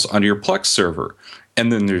channels onto your Plex server. And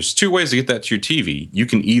then there's two ways to get that to your TV. You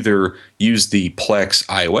can either use the Plex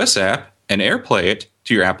iOS app and AirPlay it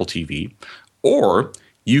to your Apple TV, or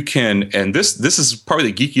you can, and this is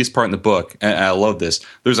probably the geekiest part in the book, and I love this,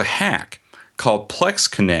 there's a hack called Plex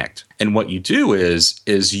Connect. And what you do is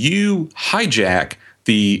you hijack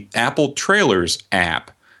the Apple Trailers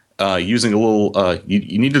app using a little,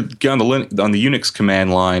 you need to get on the Unix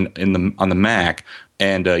command line on the Mac,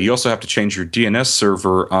 and you also have to change your DNS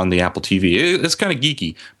server on the Apple TV. It's kind of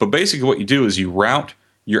geeky, but basically what you do is you route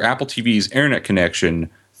your Apple TV's internet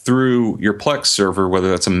connection through your Plex server, whether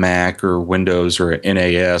that's a Mac or Windows or an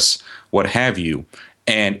NAS, what have you.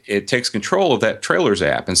 and it takes control of that Trailers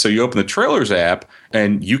app. And so you open the Trailers app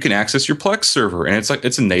and you can access your Plex server, and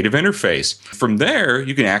it's a native interface. From there,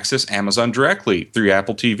 you can access Amazon directly through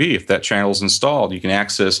Apple TV. If that channel is installed, you can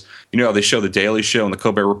access, they show the Daily Show and the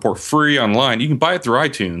Colbert Report free online. You can buy it through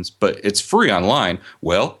iTunes, but it's free online.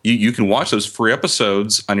 Well, you can watch those free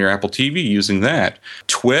episodes on your Apple TV using that.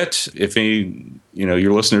 Twit, if any,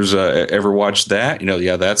 your listeners ever watched that,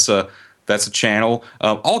 that's a channel.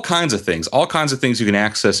 All kinds of things you can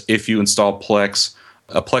access if you install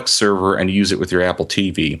a Plex server and use it with your Apple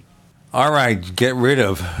TV. All right, get rid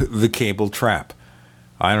of the cable trap.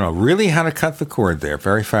 I don't know really how to cut the cord there.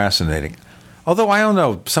 Very fascinating. Although I don't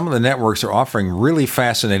know, some of the networks are offering really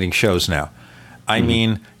fascinating shows now. I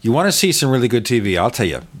mean, you want to see some really good TV, I'll tell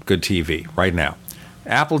you, good TV right now.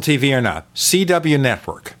 Apple TV or not, CW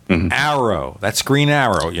Network, Arrow, that's Green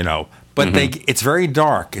Arrow, But it's very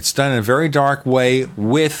dark. It's done in a very dark way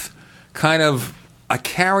with kind of a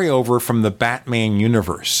carryover from the Batman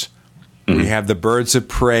universe. We have the Birds of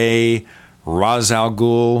Prey, Ra's al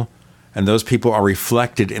Ghul, and those people are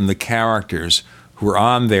reflected in the characters who are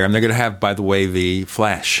on there. And they're going to have, by the way, the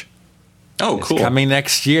Flash. Oh, cool. It's coming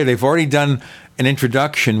next year. They've already done an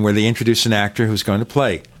introduction where they introduce an actor who's going to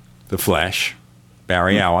play the Flash,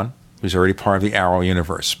 Barry Allen, who's already part of the Arrow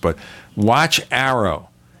universe. But watch Arrow.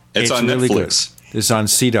 It's on really Netflix. Good. It's on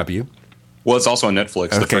CW. Well, it's also on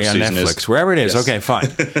Netflix. Okay, the first on season Netflix. Is. Wherever it is. Yes. Okay, fine.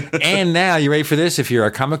 And now, you ready for this? If you're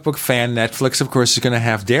a comic book fan, Netflix, of course, is going to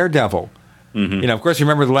have Daredevil. Of course,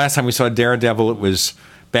 remember the last time we saw Daredevil, it was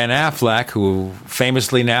Ben Affleck, who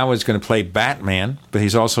famously now is going to play Batman, but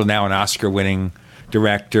he's also now an Oscar-winning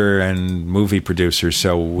director and movie producer,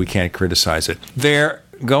 so we can't criticize it. They're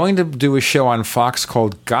going to do a show on Fox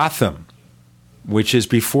called Gotham, which is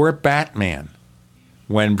before Batman.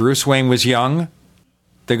 When Bruce Wayne was young,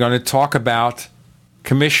 they're going to talk about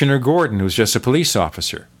Commissioner Gordon, who's just a police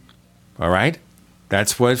officer. All right?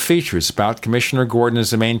 That's what it features, about Commissioner Gordon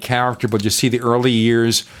as the main character, but you see the early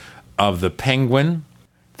years of the Penguin,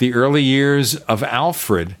 the early years of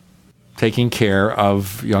Alfred taking care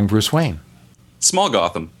of young Bruce Wayne. Small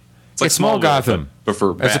Gotham. It's like small Gotham. But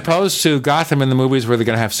for Batman. As opposed to Gotham in the movies where they're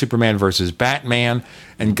going to have Superman versus Batman,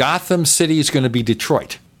 and Gotham City is going to be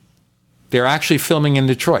Detroit. They're actually filming in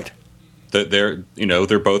Detroit. They're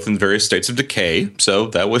both in various states of decay, so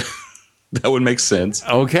that would make sense.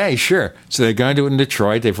 Okay, sure. So they're going to do it in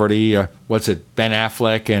Detroit. They've already, Ben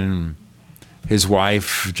Affleck and his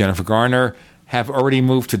wife, Jennifer Garner, have already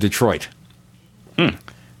moved to Detroit.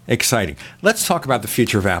 Exciting. Let's talk about the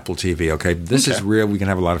future of Apple TV, okay? This is real. We can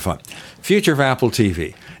have a lot of fun. Future of Apple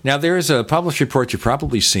TV. Now, there's a published report, you've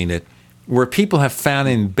probably seen it, where people have found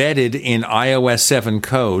embedded in iOS 7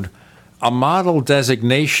 code a model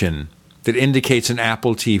designation that indicates an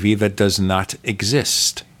Apple TV that does not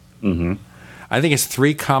exist. I think it's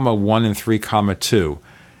 3,1 and 3,2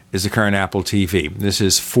 is the current Apple TV. This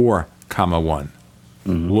is 4,1.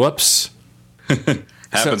 Whoops.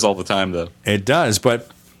 Happens all the time, though. It does,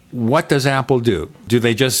 but what does Apple do? Do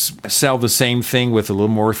they just sell the same thing with a little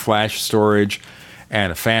more flash storage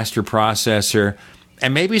and a faster processor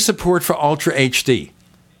and maybe support for Ultra HD?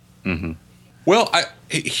 Well,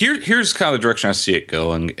 here's kind of the direction I see it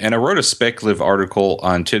going. And I wrote a speculative article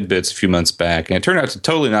on Tidbits a few months back, and it turned out to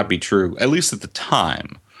totally not be true, at least at the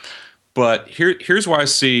time. But here's why I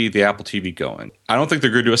see the Apple TV going. I don't think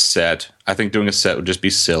they're going to do a set. I think doing a set would just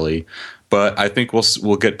be silly. But I think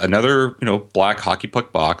we'll get another black hockey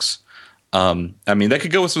puck box. I mean, that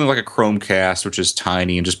could go with something like a Chromecast, which is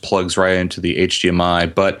tiny and just plugs right into the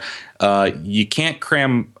HDMI. But you can't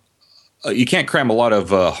cram a lot of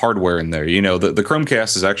hardware in there. The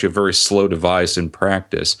Chromecast is actually a very slow device in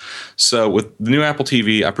practice. So with the new Apple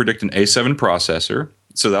TV, I predict an A7 processor.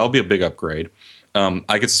 So that'll be a big upgrade.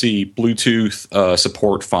 I could see Bluetooth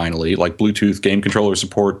support finally, like Bluetooth game controller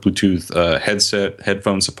support, Bluetooth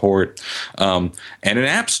headphone support, and an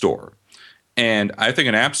app store. And I think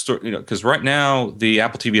an app store, because right now the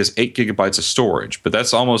Apple TV has 8 gigabytes of storage, but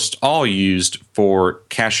that's almost all used for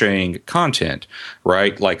caching content,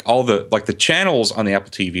 right? Like the channels on the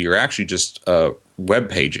Apple TV are actually just web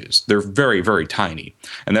pages. They're very, very tiny.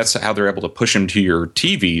 And that's how they're able to push them to your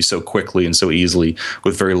TV so quickly and so easily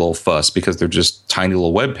with very little fuss, because they're just tiny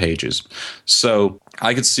little web pages. So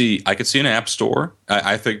I could see an app store.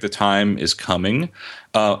 I think the time is coming.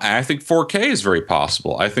 I think 4K is very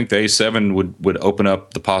possible. I think the A7 would open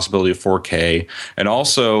up the possibility of 4K. And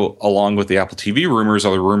also, along with the Apple TV rumors,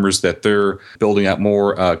 are the rumors that they're building out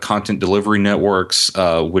more content delivery networks,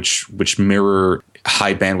 which mirror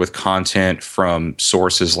high bandwidth content from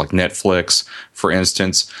sources like Netflix, for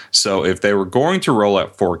instance. So if they were going to roll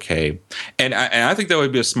out 4K, and I think that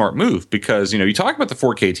would be a smart move, because, you talk about the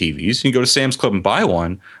 4K TVs, you can go to Sam's Club and buy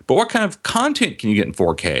one, but what kind of content can you get in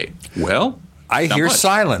 4K? Well, I hear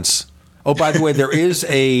silence. Oh, by the way, there is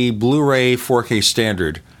a Blu-ray 4K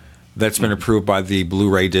standard that's been approved by the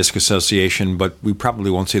Blu-ray Disc Association, but we probably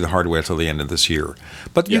won't see the hardware until the end of this year.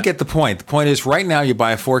 But you get the point. The point is, right now you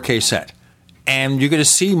buy a 4K set, and you're going to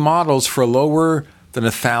see models for lower than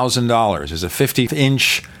 $1,000. There's a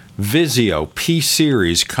 50-inch Vizio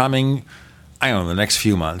P-Series coming, I don't know, the next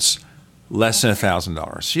few months, less than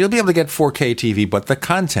 $1,000. So you'll be able to get 4K TV, but the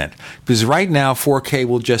content, because right now 4K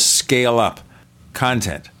will just scale up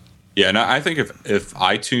content. Yeah, and I think if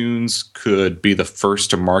iTunes could be the first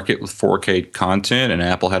to market with 4K content, and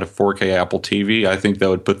Apple had a 4K Apple TV, I think that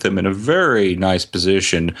would put them in a very nice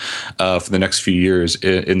position for the next few years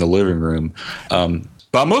in the living room.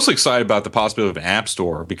 But I'm mostly excited about the possibility of an app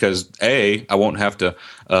store because, I won't have to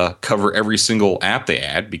cover every single app they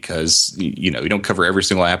add because, you don't cover every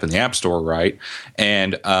single app in the App Store, right?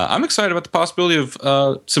 And I'm excited about the possibility of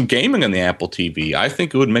some gaming on the Apple TV. I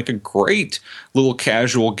think it would make a great little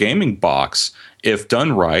casual gaming box if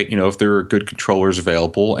done right, if there are good controllers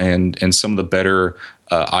available and some of the better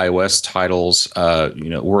iOS titles,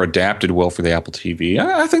 were adapted well for the Apple TV.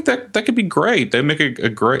 I think that could be great. They make a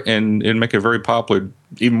great and make it very popular,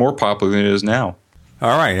 even more popular than it is now.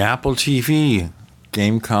 All right, Apple TV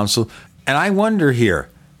game console, and I wonder here,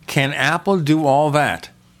 can Apple do all that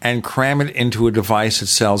and cram it into a device that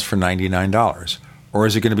sells for $99, or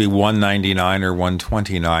is it going to be $199 or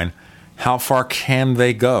 $129? How far can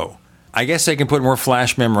they go? I guess they can put more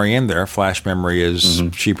flash memory in there. Flash memory is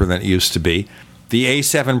cheaper than it used to be. The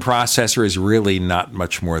A7 processor is really not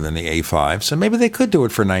much more than the A5, so maybe they could do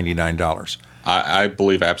it for $99. I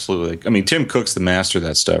believe absolutely. I mean, Tim Cook's the master of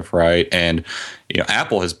that stuff, right? And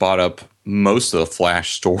Apple has bought up most of the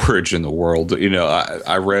flash storage in the world.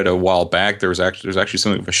 I read a while back there's actually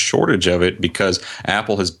something of a shortage of it because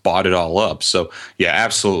Apple has bought it all up. So yeah,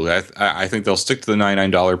 absolutely. I think they'll stick to the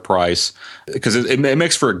 $99 price because it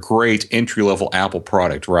makes for a great entry level Apple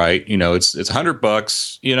product, right? It's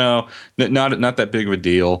 $100. Not that big of a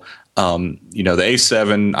deal. The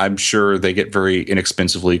A7, I'm sure they get very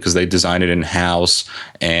inexpensively because they design it in house,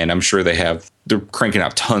 and I'm sure they're cranking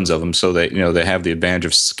out tons of them, so they have the advantage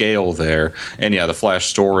of scale there. And the flash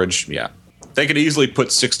storage, they could easily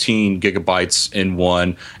put 16 gigabytes in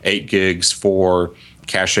one, 8 gigs for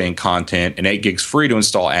caching content, and 8 gigs free to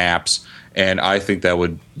install apps. And I think that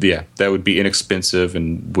would be inexpensive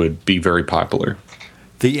and would be very popular.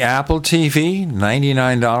 The Apple TV,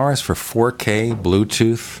 $99 for 4K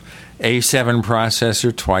Bluetooth. A7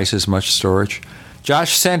 processor, twice as much storage.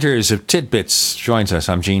 Josh Centers of Tidbits joins us.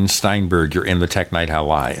 I'm Gene Steinberg. You're in the Tech Night Owl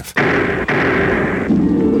Live.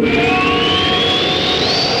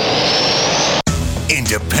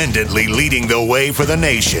 Independently leading the way for the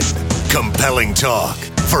nation. Compelling talk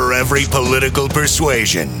for every political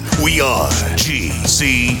persuasion. We are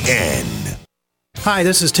GCN. Hi,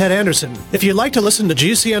 this is Ted Anderson. If you'd like to listen to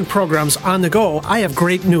GCN programs on the go, I have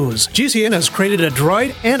great news. GCN has created a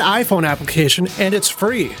Droid and iPhone application, and it's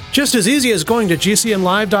free. Just as easy as going to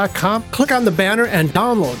GCNlive.com, click on the banner, and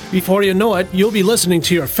download. Before you know it, you'll be listening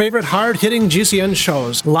to your favorite hard-hitting GCN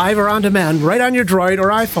shows, live or on demand, right on your Droid or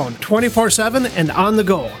iPhone, 24/7 and on the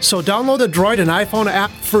go. So download the Droid and iPhone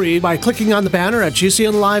app free by clicking on the banner at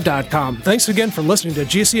GCNlive.com. Thanks again for listening to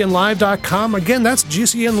GCNlive.com. Again, that's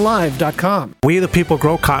GCNlive.com. We the people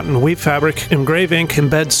grow cotton, weave fabric, engrave ink,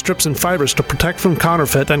 embed strips and fibers to protect from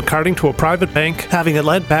counterfeit and carting to a private bank, having it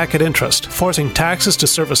lent back at interest, forcing taxes to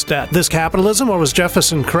service debt. This capitalism, or was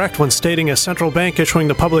Jefferson correct when stating a central bank issuing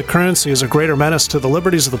the public currency is a greater menace to the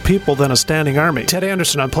liberties of the people than a standing army? Ted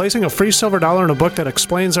Anderson, I'm placing a free silver dollar in a book that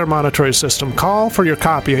explains our monetary system. Call for your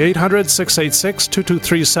copy,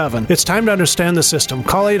 800-686-2237. It's time to understand the system.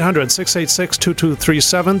 Call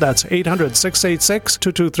 800-686-2237. That's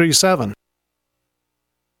 800-686-2237.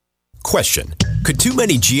 Question: could too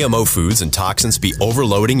many GMO foods and toxins be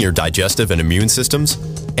overloading your digestive and immune systems?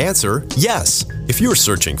 Answer: yes. If you're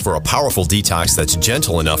searching for a powerful detox that's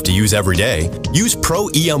gentle enough to use every day, use Pro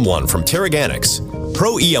EM1 from Terraganics.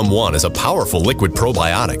 Pro EM1 is a powerful liquid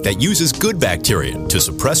probiotic that uses good bacteria to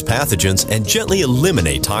suppress pathogens and gently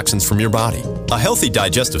eliminate toxins from your body. A healthy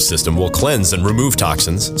digestive system will cleanse and remove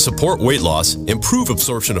toxins, support weight loss, improve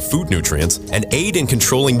absorption of food nutrients, and aid in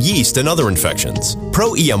controlling yeast and other infections.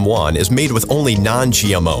 Pro EM1 is made with only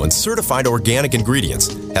non-GMO and certified organic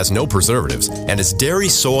ingredients, has no preservatives, and is dairy,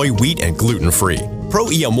 soy, wheat, and gluten-free. Pro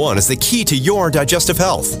EM1 is the key to your digestive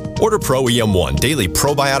health. Order Pro EM1 Daily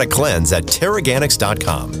Probiotic Cleanse at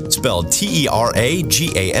Teraganix.com, spelled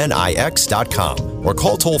Teraganix.com, or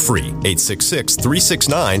call toll-free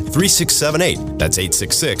 866-369-3678. That's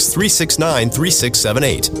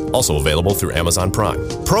 866-369-3678. Also available through Amazon Prime.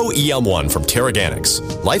 Pro EM1 from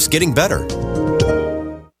Teraganix. Life's getting better.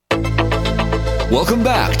 Welcome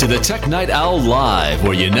back to the Tech Night Owl Live,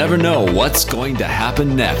 where you never know what's going to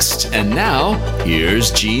happen next. And now,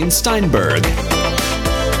 here's Gene Steinberg.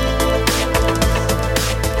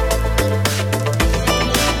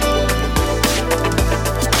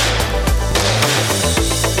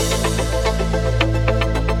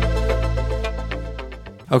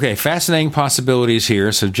 Okay, fascinating possibilities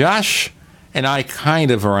here. So Josh and I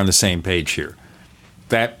kind of are on the same page here.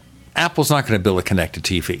 That Apple's not going to build a connected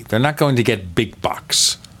TV. They're not going to get big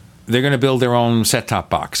box. They're going to build their own set-top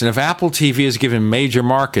box. And if Apple TV is given major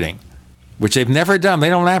marketing, which they've never done, they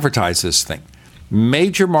don't advertise this thing.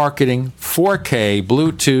 Major marketing, 4K,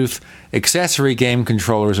 Bluetooth, accessory game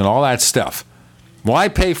controllers, and all that stuff. Why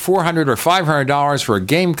pay $400 or $500 for a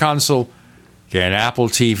game console? Get an Apple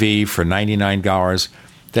TV for $99.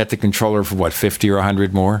 That the controller for what, 50 or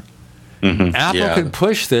 100 more? Mm-hmm. Apple could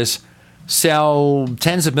push this, sell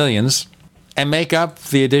tens of millions, and make up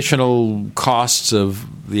the additional costs of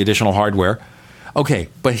the additional hardware. Okay,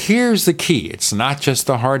 but here's the key. It's not just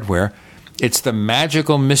the hardware. It's the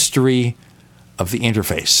magical mystery of the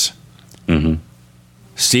interface. Mm-hmm.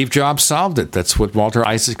 Steve Jobs solved it. That's what Walter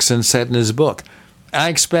Isaacson said in his book. I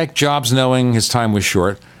expect Jobs, knowing his time was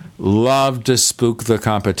short, loved to spook the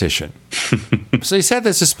competition. So he said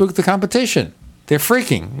this to spook the competition. They're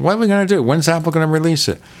freaking. What are we going to do? When's Apple going to release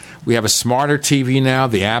it? We have a smarter TV now.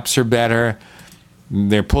 The apps are better.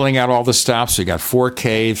 They're pulling out all the stops. So you got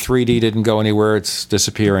 4K. 3D didn't go anywhere. It's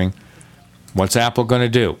disappearing. What's Apple going to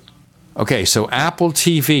do? Okay, so Apple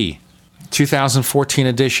TV, 2014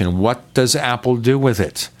 edition. What does Apple do with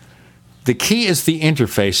it? The key is the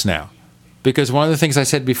interface now. Because one of the things I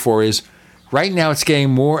said before is, right now it's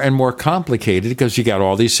getting more and more complicated because you got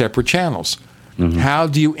all these separate channels. Mm-hmm. How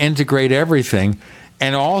do you integrate everything?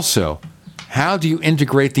 And also, how do you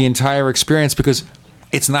integrate the entire experience? Because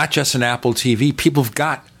it's not just an Apple TV. People have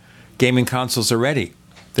got gaming consoles already.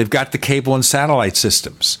 They've got the cable and satellite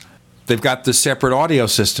systems. They've got the separate audio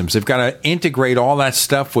systems. They've got to integrate all that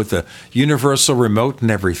stuff with the universal remote and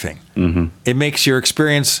everything. Mm-hmm. It makes your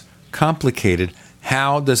experience complicated.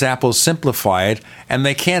 How does Apple simplify it? And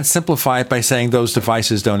they can't simplify it by saying those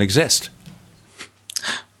devices don't exist.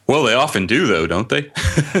 Well, they often do, though, don't they?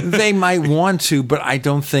 They might want to, but I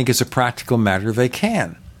don't think as a practical matter they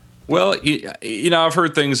can. Well, you know, I've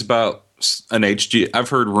heard things about an HDMI. I've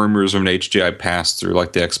heard rumors of an HDMI pass through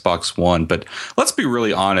like the Xbox One, but let's be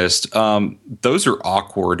really honest. Those are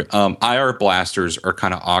awkward. IR blasters are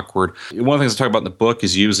kind of awkward. One of the things I talk about in the book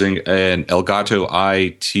is using an Elgato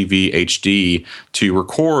iTV HD to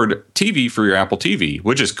record TV for your Apple TV,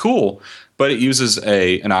 which is cool. But it uses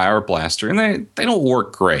an IR blaster, and they don't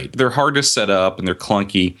work great. They're hard to set up, and they're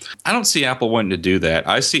clunky. I don't see Apple wanting to do that.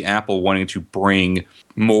 I see Apple wanting to bring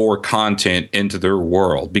more content into their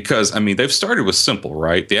world because, I mean, they've started with simple,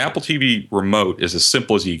 right? The Apple TV remote is as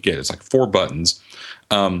simple as you get. It's like 4 buttons.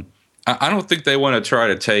 I don't think they want to try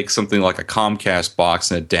to take something like a Comcast box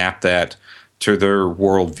and adapt that to their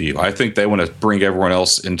worldview. I think they want to bring everyone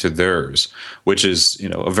else into theirs, which is, you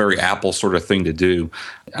know, a very Apple sort of thing to do.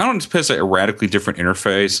 I don't anticipate a radically different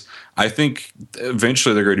interface. I think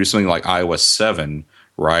eventually they're going to do something like iOS 7,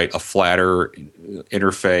 right? A flatter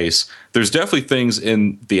interface. There's definitely things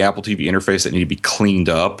in the Apple TV interface that need to be cleaned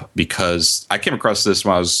up because I came across this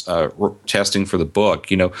when I was testing for the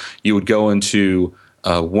book. You know, you would go into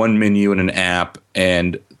one menu in an app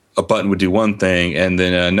and a button would do one thing and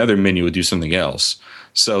then another menu would do something else.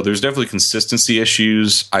 So there's definitely consistency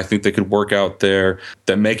issues I think they could work out there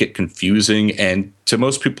that make it confusing. And to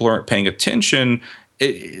most people who aren't paying attention,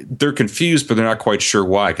 they're confused, but they're not quite sure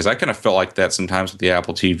why. Because I kind of felt like that sometimes with the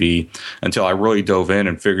Apple TV until I really dove in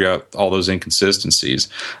and figured out all those inconsistencies.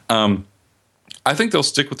 I think they'll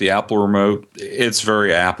stick with the Apple remote. It's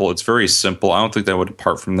very Apple. It's very simple. I don't think they would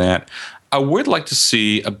depart from that. I would like to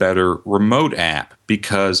see a better remote app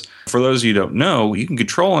because for those of you who don't know, you can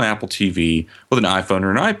control an Apple TV with an iPhone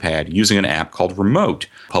or an iPad using an app called Remote,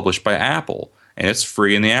 published by Apple, and it's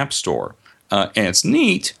free in the App Store. And it's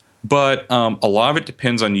neat, but a lot of it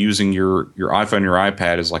depends on using your iPhone or your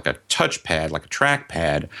iPad as like a touchpad, like a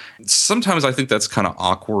trackpad. Sometimes I think that's kind of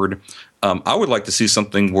awkward. I would like to see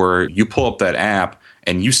something where you pull up that app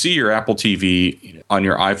and you see your Apple TV on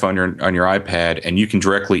your iPhone or on your iPad, and you can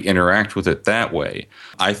directly interact with it that way.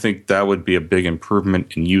 I think that would be a big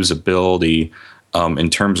improvement in usability. in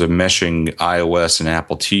terms of meshing iOS and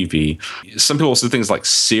Apple TV. Some people say things like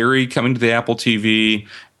Siri coming to the Apple TV,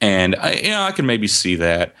 and I can maybe see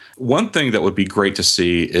that. One thing that would be great to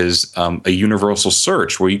see is a universal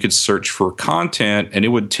search where you could search for content and it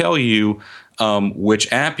would tell you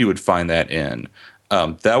which app you would find that in.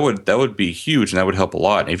 That would be huge, and that would help a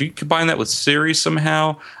lot. And if you combine that with Siri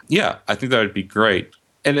somehow, yeah, I think that would be great.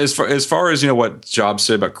 And as far as what Jobs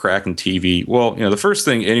said about cracking TV, well, the first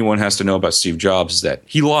thing anyone has to know about Steve Jobs is that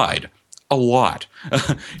he lied a lot.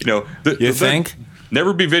 You think?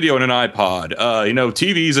 Never be video in an iPod.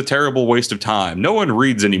 TV is a terrible waste of time. No one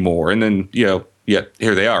reads anymore. And then here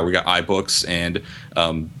they are. We got iBooks and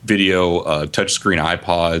video touchscreen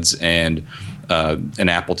iPods and an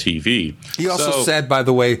Apple TV. He also said, by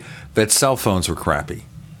the way, that cell phones were crappy.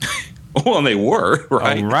 Well, and they were,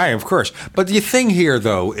 right? Oh, right, of course. But the thing here,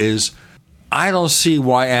 though, is I don't see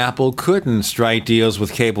why Apple couldn't strike deals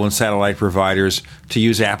with cable and satellite providers to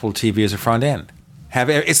use Apple TV as a front end.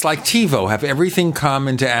 It's like TiVo. Have everything come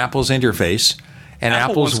into Apple's interface and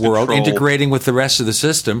Apple's world, integrating with the rest of the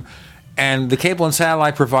system. And the cable and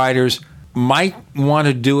satellite providers might want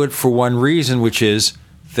to do it for one reason, which is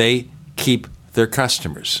they keep their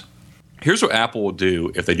customers. Here's what Apple will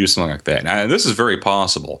do if they do something like that. Now, this is very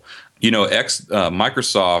possible.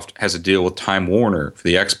 Microsoft has a deal with Time Warner for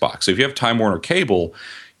the Xbox. So if you have Time Warner cable,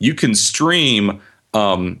 you can stream,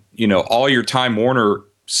 all your Time Warner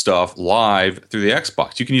stuff live through the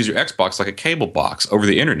Xbox. You can use your Xbox like a cable box over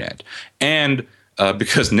the internet. And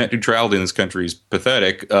because net neutrality in this country is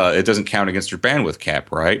pathetic, it doesn't count against your bandwidth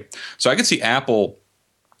cap, right? So I could see Apple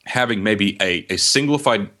having maybe a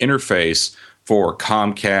simplified interface for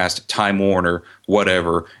Comcast, Time Warner,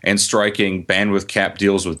 whatever, and striking bandwidth cap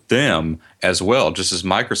deals with them as well, just as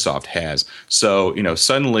Microsoft has. So,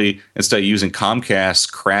 suddenly, instead of using Comcast's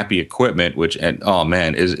crappy equipment,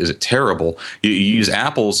 is it terrible, you use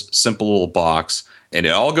Apple's simple little box, and it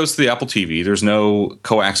all goes to the Apple TV. There's no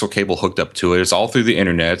coaxial cable hooked up to it. It's all through the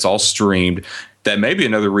internet. It's all streamed. That may be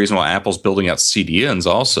another reason why Apple's building out CDNs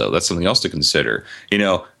also. That's something else to consider.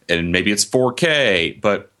 And maybe it's 4K,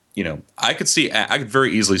 but I could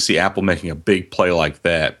very easily see Apple making a big play like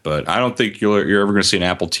that, but I don't think you're ever going to see an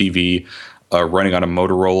Apple TV running on a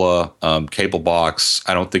Motorola cable box.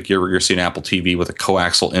 I don't think you're going to see an Apple TV with a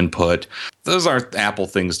coaxial input. Those aren't Apple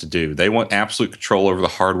things to do. They want absolute control over the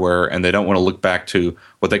hardware, and they don't want to look back to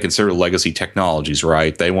what they consider legacy technologies,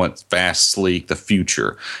 right? They want fast, sleek, the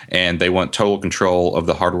future, and they want total control of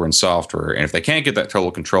the hardware and software. And if they can't get that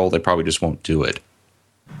total control, they probably just won't do it.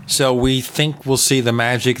 So we think we'll see the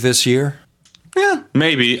magic this year? Yeah,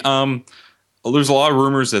 maybe. There's a lot of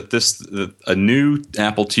rumors that a new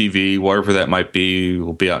Apple TV, whatever that might be,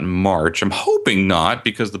 will be out in March. I'm hoping not,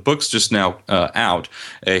 because the book's just now out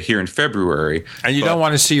here in February. And you don't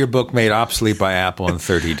want to see your book made obsolete by Apple in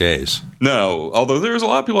 30 days. No, although there's a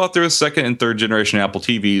lot of people out there with second and third generation Apple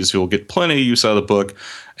TVs who will get plenty of use out of the book.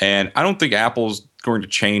 And I don't think Apple's going to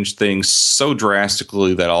change things so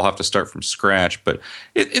drastically that I'll have to start from scratch. But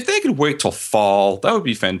if they could wait till fall, that would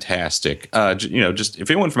be fantastic. Just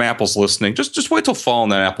if anyone from Apple's listening, just wait till fall on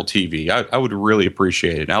that Apple TV. I would really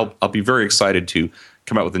appreciate it. And I'll be very excited to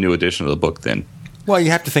come out with a new edition of the book then. Well,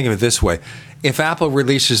 you have to think of it this way. If Apple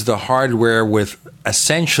releases the hardware with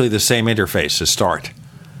essentially the same interface to start,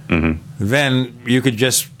 then you could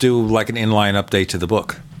just do like an inline update to the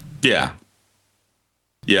book. Yeah.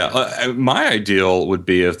 Yeah, my ideal would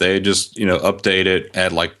be if they just update it,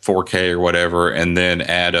 add like 4K or whatever, and then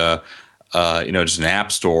add just an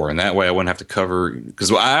app store, and that way I wouldn't have to cover,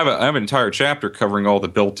 because I have an entire chapter covering all the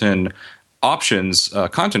built-in options,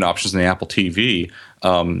 content options in the Apple TV,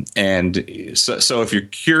 and so if you're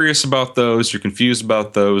curious about those, you're confused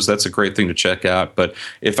about those, that's a great thing to check out. But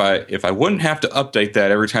if I wouldn't have to update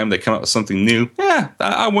that every time they come out with something new,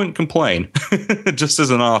 I wouldn't complain, just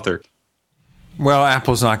as an author. Well,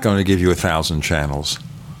 Apple's not going to give you 1,000 channels.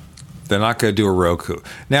 They're not going to do a Roku.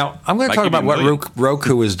 Now, I'm going to talk about what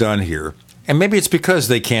Roku has done here, and maybe it's because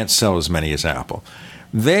they can't sell as many as Apple.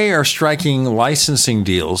 They are striking licensing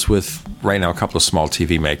deals with, right now, a couple of small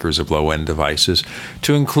TV makers of low-end devices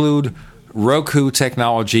to include Roku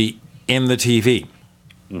technology in the TV.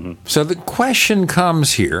 So the question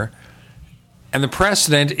comes here, and the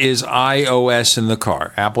precedent is iOS in the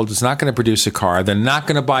car. Apple is not going to produce a car. They're not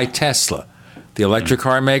going to buy Tesla, the electric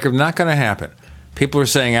car maker. Not going to happen. People are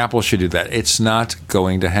saying Apple should do that. It's not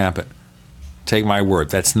going to happen. Take my word.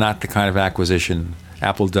 That's not the kind of acquisition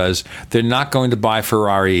Apple does. They're not going to buy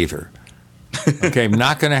Ferrari either. Okay,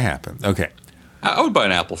 not going to happen. Okay. I would buy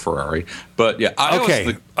an Apple Ferrari, but yeah.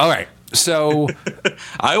 iOS all right. So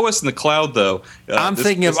iOS in the cloud, though. I'm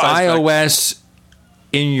thinking of iOS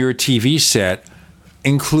in your TV set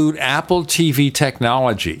include Apple TV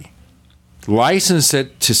technology. License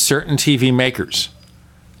it to certain TV makers.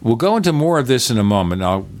 We'll go into more of this in a moment.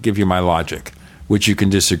 I'll give you my logic, which you can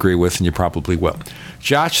disagree with, and you probably will.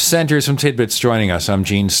 Josh Centers from Tidbits joining us. I'm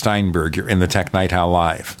Gene Steinberg. You're in the Tech Night Owl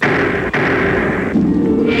Live.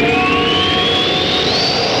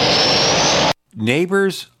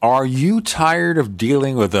 Neighbors, are you tired of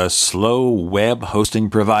dealing with a slow web hosting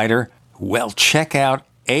provider? Well, check out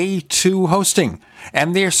A2 Hosting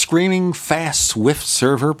and their screaming fast Swift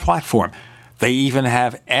server platform. They even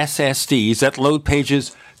have SSDs that load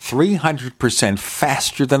pages 300%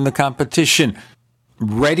 faster than the competition.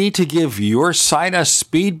 Ready to give your site a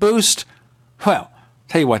speed boost? Well,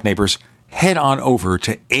 tell you what, neighbors, head on over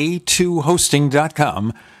to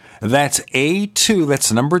a2hosting.com. That's A2,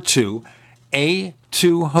 that's number 2,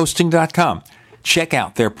 a2hosting.com. Check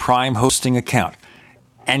out their Prime hosting account.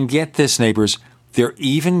 And get this, neighbors, they're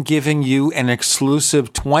even giving you an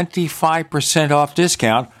exclusive 25% off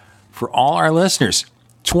discount for all our listeners.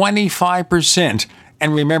 25%.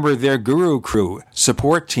 And remember, their Guru Crew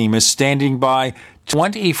support team is standing by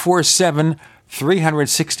 24/7,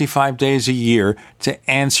 365 days a year to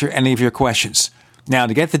answer any of your questions. Now,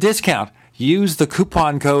 to get the discount, use the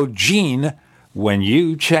coupon code GENE when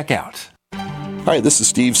you check out. Hi, this is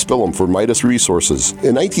Steve Spillum for Midas Resources.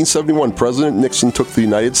 In 1971, President Nixon took the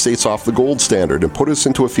United States off the gold standard and put us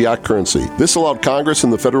into a fiat currency. This allowed Congress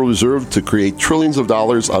and the Federal Reserve to create trillions of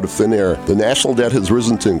dollars out of thin air. The national debt has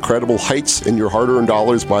risen to incredible heights, and your hard-earned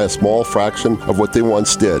dollars by a small fraction of what they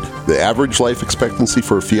once did. The average life expectancy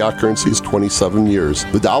for a fiat currency is 27 years.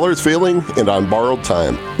 The dollar is failing and on borrowed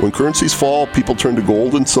time. When currencies fall, people turn to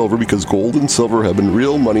gold and silver because gold and silver have been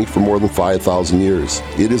real money for more than 5,000 years.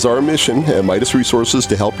 It is our mission at Midas Resources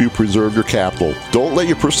to help you preserve your capital. Don't let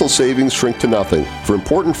your personal savings shrink to nothing. For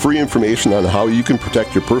important free information on how you can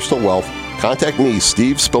protect your personal wealth, contact me,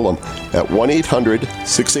 Steve Spillum, at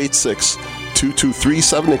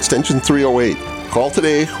 1-800-686-2237, extension 308. Call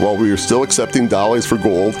today while we are still accepting dollars for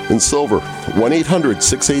gold and silver.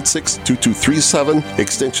 1-800-686-2237,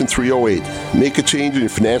 extension 308. Make a change in your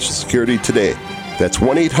financial security today. That's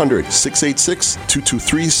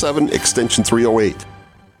 1-800-686-2237, extension 308.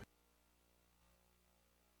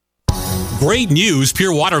 Great news,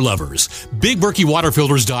 pure water lovers.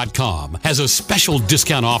 BigBerkeyWaterFilters.com has a special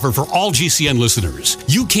discount offer for all GCN listeners.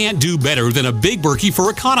 You can't do better than a Big Berkey for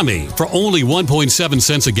economy. For only 1.7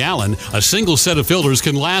 cents a gallon, a single set of filters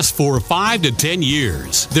can last for 5 to 10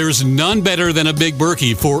 years. There's none better than a Big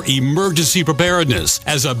Berkey for emergency preparedness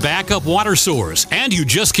as a backup water source. And you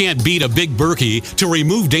just can't beat a Big Berkey to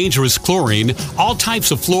remove dangerous chlorine, all types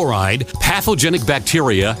of fluoride, pathogenic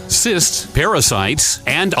bacteria, cysts, parasites,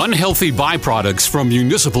 and unhealthy byproducts from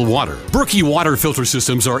municipal water. Berkey water filter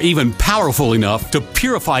systems are even powerful enough to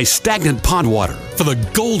purify stagnant pond water. For the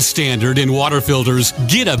gold standard in water filters,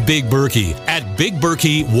 get a Big Berkey at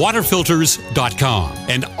BigBerkeyWaterFilters.com.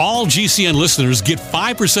 And all GCN listeners get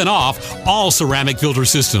 5% off all ceramic filter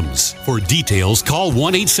systems. For details, call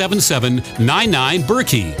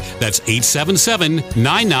 1-877-99-BERKEY. That's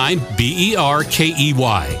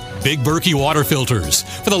 877-99-BERKEY. Big Berkey Water Filters,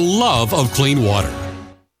 for the love of clean water.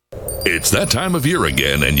 It's that time of year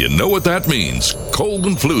again, and you know what that means. Cold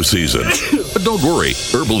and flu season. But don't worry,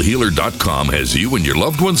 HerbalHealer.com has you and your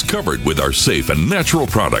loved ones covered with our safe and natural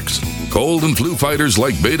products. Cold and flu fighters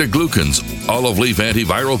like beta-glucans, olive leaf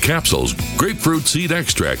antiviral capsules, grapefruit seed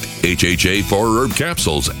extract, HHA 4-herb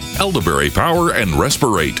capsules, elderberry power, and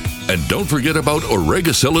respirate. And don't forget about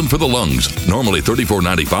Oregacillin for the lungs, normally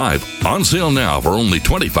 $34.95, on sale now for only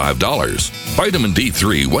 $25. Vitamin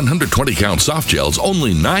D3 120-count soft gels,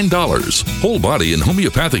 only $9. Whole body and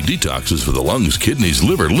homeopathic detoxes for the lungs, kidneys,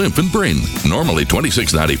 liver, lymph, and brain, normally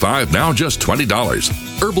 $26.95, now just $20.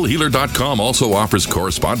 HerbalHealer.com also offers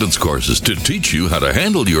correspondence courses to teach you how to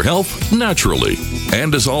handle your health naturally.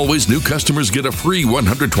 And as always, new customers get a free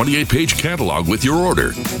 128-page catalog with your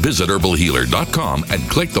order. Visit HerbalHealer.com and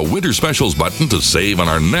click the Winter Specials button to save on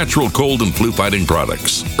our natural cold and flu fighting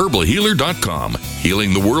products. HerbalHealer.com,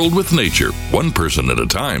 healing the world with nature, one person at a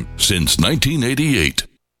time, since 1988.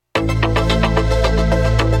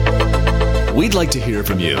 We'd like to hear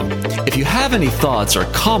from you. If you have any thoughts or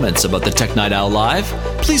comments about the Tech Night Owl Live,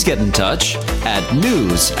 please get in touch at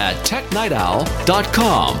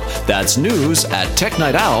news@technightowl.com. That's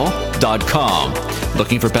news@technightowl.com.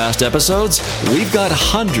 Looking for past episodes? We've got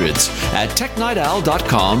hundreds at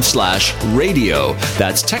technightowl.com/radio.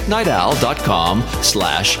 That's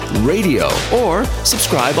technightowl.com/radio. Or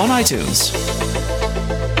subscribe on iTunes.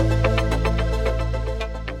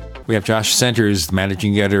 We have Josh Centers,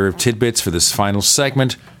 managing editor of Tidbits, for this final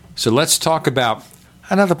segment. So let's talk about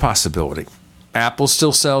another possibility. Apple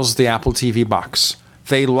still sells the Apple TV box.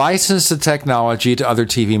 They license the technology to other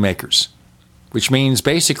TV makers, which means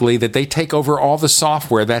basically that they take over all the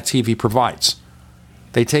software that TV provides.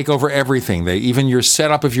 They take over everything. Even your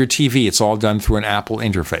setup of your TV, it's all done through an Apple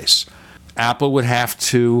interface. Apple would have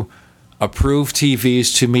to approve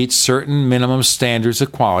TVs to meet certain minimum standards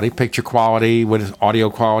of quality, picture quality, audio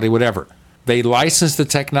quality, whatever. They license the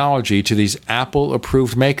technology to these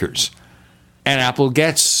Apple-approved makers. And Apple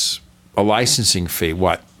gets a licensing fee,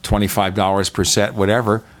 $25 per set,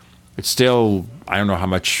 whatever. It's still, I don't know how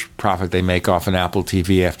much profit they make off an Apple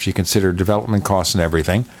TV after you consider development costs and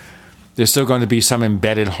everything. There's still going to be some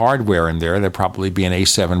embedded hardware in there. There'll probably be an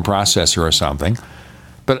A7 processor or something.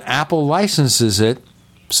 But Apple licenses it,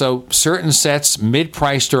 so certain sets,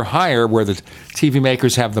 mid-priced or higher, where the TV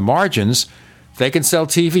makers have the margins, they can sell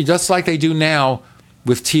TV just like they do now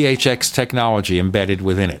with THX technology embedded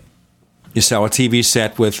within it. You sell a TV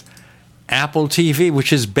set with Apple TV,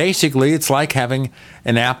 which is basically, it's like having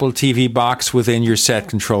an Apple TV box within your set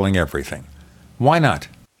controlling everything. Why not?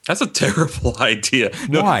 That's a terrible idea.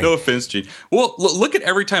 Why? No offense, Gene. Well, look at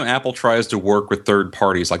every time Apple tries to work with third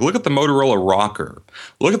parties. Like, look at the Motorola Rocker.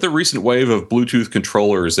 Look at the recent wave of Bluetooth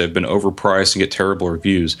controllers that have been overpriced and get terrible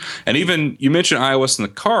reviews. And even, you mentioned iOS in the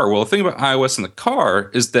car. Well, the thing about iOS in the car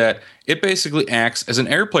is that it basically acts as an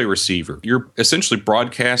AirPlay receiver. You're essentially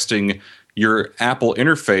broadcasting your Apple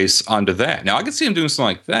interface onto that. Now, I could see them doing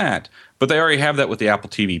something like that, but they already have that with the Apple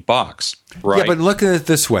TV box, right? Yeah, but look at it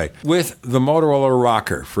this way. With the Motorola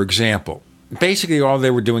Rocker, for example, basically all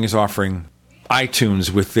they were doing is offering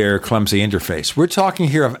iTunes with their clumsy interface. We're talking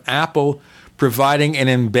here of Apple providing an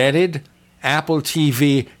embedded Apple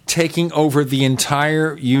TV taking over the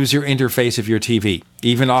entire user interface of your TV,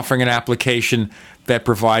 even offering an application that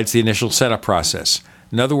provides the initial setup process.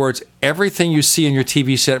 In other words, everything you see in your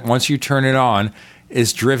TV set once you turn it on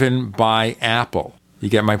is driven by Apple. You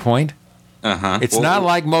get my point? Uh-huh. It's not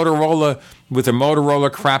like Motorola with a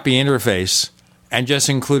Motorola crappy interface and just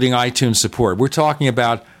including iTunes support. We're talking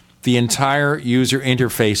about the entire user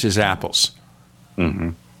interface is Apple's. Mm-hmm.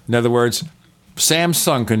 In other words,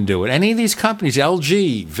 Samsung can do it. Any of these companies,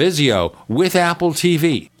 LG, Vizio, with Apple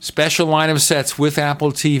TV. Special line of sets with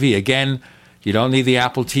Apple TV. Again, you don't need the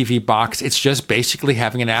Apple TV box. It's just basically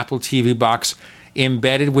having an Apple TV box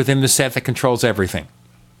embedded within the set that controls everything.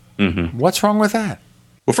 Mm-hmm. What's wrong with that?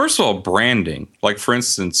 Well, first of all, branding. Like, for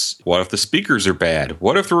instance, what if the speakers are bad?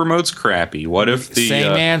 What if the remote's crappy? What if the...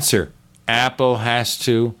 Same answer. Apple has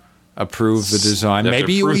to approve the design.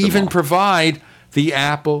 Maybe you even provide the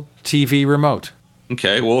Apple TV remote.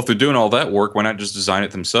 Okay, well, if they're doing all that work, why not just design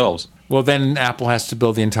it themselves? Well, then Apple has to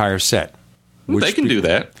build the entire set. They can do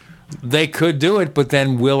that. They could do it, but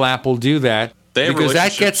then will Apple do that? Because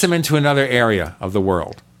that gets them into another area of the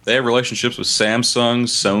world. They have relationships with Samsung,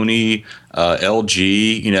 Sony,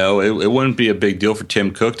 LG. You know, it wouldn't be a big deal for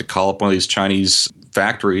Tim Cook to call up one of these Chinese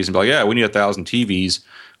factories and be like, yeah, we need 1,000 TVs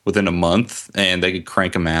within a month, and they could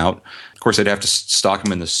crank them out. Of course, they'd have to stock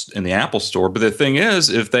them in the Apple store. But the thing is,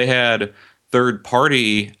 if they had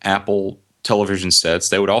third-party Apple television sets,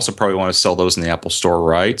 they would also probably want to sell those in the Apple store,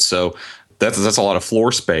 right? So that's a lot of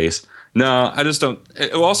floor space. No, I just don't.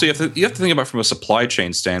 Also, you have to think about it from a supply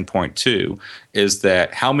chain standpoint too. Is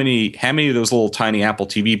that how many of those little tiny Apple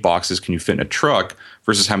TV boxes can you fit in a truck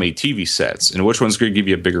versus how many TV sets, and which one's going to give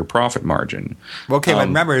you a bigger profit margin? Okay, but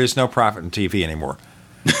remember, there's no profit in TV anymore.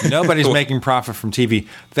 Nobody's making profit from TV.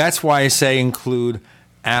 That's why I say include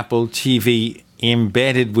Apple TV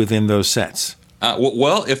embedded within those sets.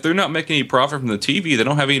 Well, if they're not making any profit from the TV, they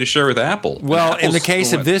don't have any to share with Apple. Well, in the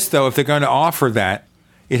case of this, though, if they're going to offer that,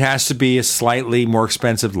 it has to be a slightly more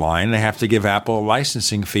expensive line. They have to give Apple a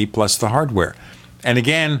licensing fee plus the hardware. And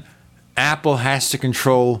again, Apple has to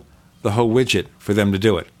control the whole widget for them to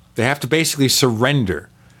do it. They have to basically surrender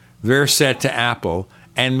their set to Apple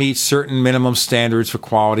and meet certain minimum standards for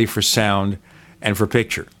quality, for sound, and for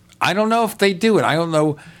picture. I don't know if they do it. I don't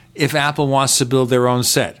know if Apple wants to build their own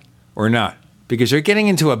set or not, because they're getting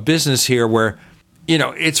into a business here where, you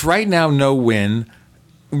know, it's right now no-win.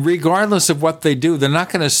 Regardless of what they do, they're not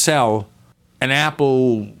going to sell an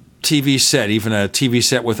Apple TV set, even a TV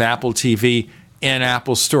set with Apple TV in an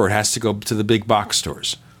Apple store. It has to go to the big box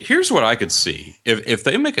stores. Here's what I could see. If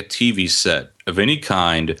they make a TV set of any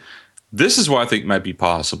kind, this is what I think might be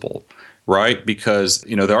possible, right? Because,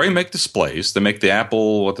 you know, they already make displays. They make the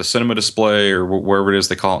Apple, the Cinema display or wherever it is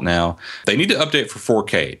they call it now. They need to update for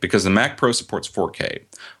 4K because the Mac Pro supports 4K.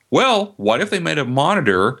 Well, what if they made a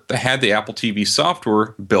monitor that had the Apple TV software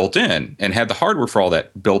built in and had the hardware for all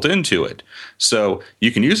that built into it? So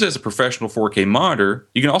you can use it as a professional 4K monitor.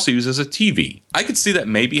 You can also use it as a TV. I could see that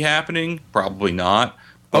maybe happening, probably not.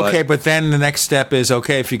 Okay, but then the next step is,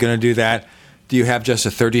 okay, if you're going to do that, do you have just a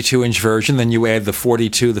 32-inch version? Then you add the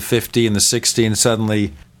 42, the 50, and the 60, and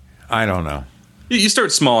suddenly, I don't know. You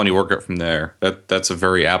start small and you work up from there. That's a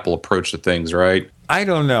very Apple approach to things, right? I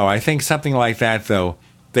don't know. I think something like that, though,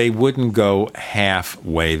 they wouldn't go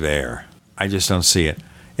halfway there. I just don't see it.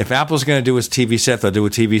 If Apple's going to do its TV set, they'll do a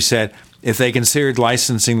TV set. If they considered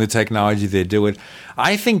licensing the technology, they'd do it.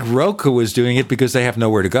 I think Roku is doing it because they have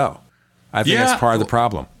nowhere to go. I think that's part of the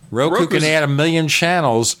problem. Roku can add 1 million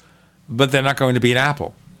channels, but they're not going to beat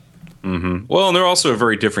Apple. Mm-hmm. Well, and they're also a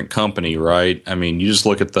very different company, right? I mean, you just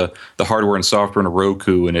look at the hardware and software in a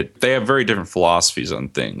Roku, and they have very different philosophies on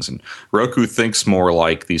things. And Roku thinks more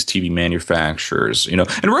like these TV manufacturers, And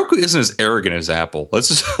Roku isn't as arrogant as Apple.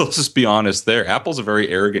 Let's just be honest there. Apple's a very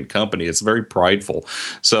arrogant company. It's very prideful.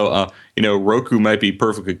 So, Roku might be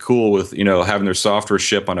perfectly cool with, having their software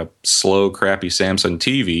ship on a slow, crappy Samsung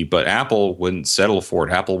TV, but Apple wouldn't settle for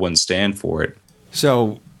it. Apple wouldn't stand for it.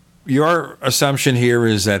 So your assumption here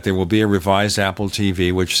is that there will be a revised Apple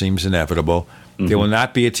TV, which seems inevitable. Mm-hmm. There will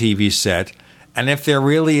not be a TV set. And if there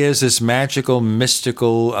really is this magical,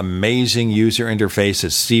 mystical, amazing user interface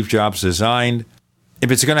that Steve Jobs designed,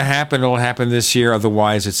 if it's going to happen, it'll happen this year.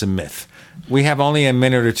 Otherwise, it's a myth. We have only a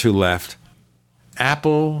minute or two left.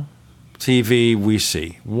 Apple TV, we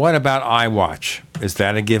see. What about iWatch? Is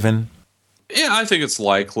that a given? Yeah, I think it's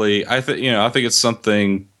likely. I think it's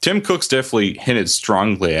something. Tim Cook's definitely hinted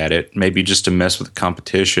strongly at it, maybe just to mess with the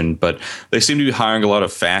competition. But they seem to be hiring a lot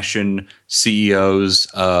of fashion CEOs.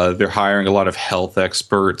 They're hiring a lot of health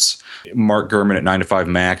experts. Mark Gurman at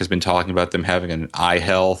 9to5Mac has been talking about them having an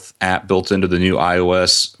iHealth app built into the new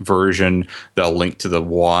iOS version. They'll link to the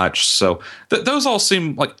watch. So those all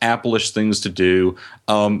seem like Apple-ish things to do.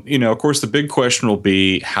 Of course, the big question will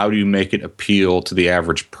be, how do you make it appeal to the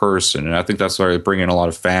average person? And I think that's why they bring in a lot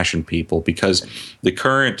of fashion people, because the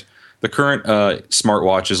current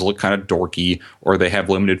smartwatches look kind of dorky, or they have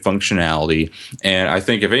limited functionality. And I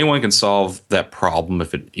think if anyone can solve that problem,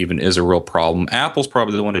 if it even is a real problem, Apple's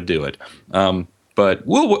probably the one to do it. But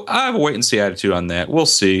I have a wait and see attitude on that. We'll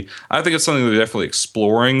see. I think it's something they're definitely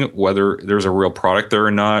exploring. Whether there's a real product there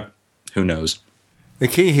or not, who knows? The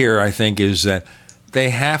key here, I think, is that they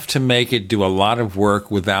have to make it do a lot of work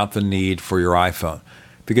without the need for your iPhone.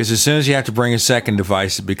 Because as soon as you have to bring a second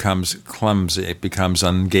device, it becomes clumsy. It becomes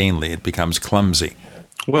ungainly. It becomes clumsy.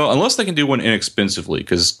 Well, unless they can do one inexpensively,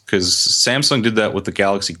 because Samsung did that with the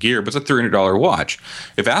Galaxy Gear, but it's a $300 watch.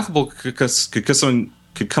 If Apple could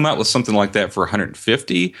come out with something like that for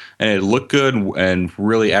 $150 and it look good and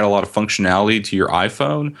really add a lot of functionality to your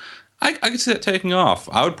iPhone, I could see that taking off.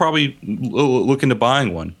 I would probably look into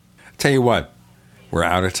buying one. Tell you what, we're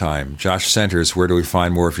out of time. Josh Centers, where do we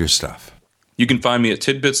find more of your stuff? You can find me at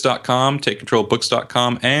tidbits.com,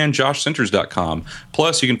 takecontrolbooks.com, and joshcenters.com.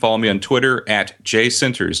 Plus, you can follow me on Twitter at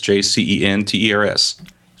jcenters, JCENTERS.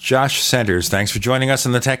 Josh Centers, thanks for joining us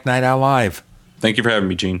on the Tech Night Owl Live. Thank you for having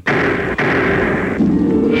me, Gene.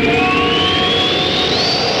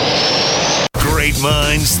 Great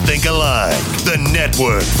minds think alike. The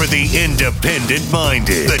network for the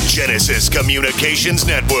independent-minded. The Genesis Communications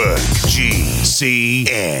Network.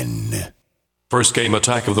 GCN. First came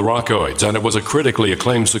Attack of the Rockoids, and it was a critically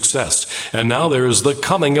acclaimed success. And now there is The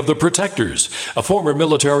Coming of the Protectors. A former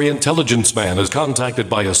military intelligence man is contacted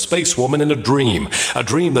by a space woman in a dream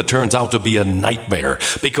that turns out to be a nightmare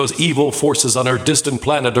because evil forces on her distant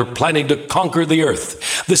planet are planning to conquer the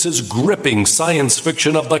Earth. This is gripping science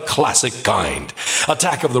fiction of the classic kind.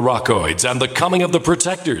 Attack of the Rockoids and The Coming of the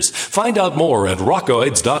Protectors. Find out more at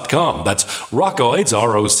rockoids.com. That's Rockoids,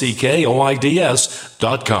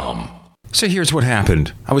 ROCKOIDS.com. So here's what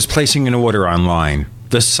happened. I was placing an order online.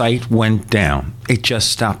 The site went down. It just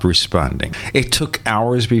stopped responding. It took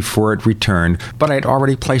hours before it returned, but I'd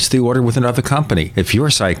already placed the order with another company. If your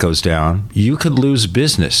site goes down, you could lose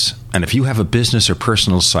business. And if you have a business or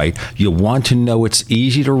personal site, you'll want to know it's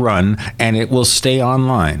easy to run and it will stay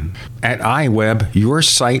online. At iWeb, your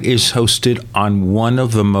site is hosted on one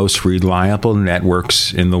of the most reliable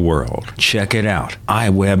networks in the world. Check it out.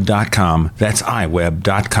 iWeb.com. That's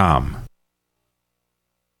iWeb.com.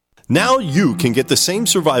 Now you can get the same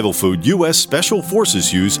survival food U.S. Special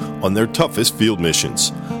Forces use on their toughest field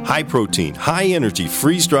missions. High-protein, high-energy,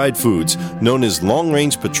 freeze-dried foods known as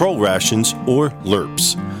long-range patrol rations or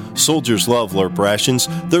LRPs. Soldiers love LRP rations.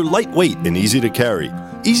 They're lightweight and easy to carry.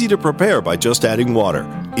 Easy to prepare by just adding water.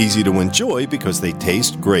 Easy to enjoy because they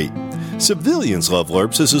taste great. Civilians love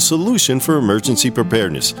LRPs as a solution for emergency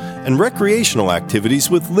preparedness and recreational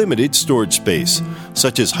activities with limited storage space,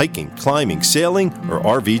 such as hiking, climbing, sailing, or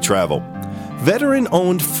RV travel.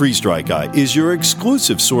 Veteran-owned Freeze Dry Guy is your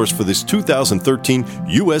exclusive source for this 2013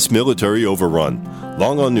 U.S. military overrun.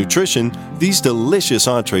 Long on nutrition, these delicious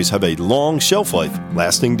entrees have a long shelf life,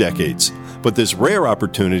 lasting decades. But this rare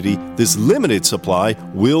opportunity, this limited supply,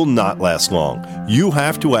 will not last long. You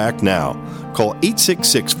have to act now. Call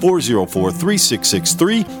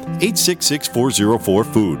 866-404-3663,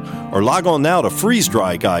 866-404-FOOD, or log on now to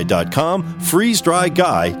freezedryguy.com,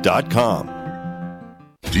 freezedryguy.com.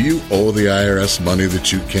 Do you owe the IRS money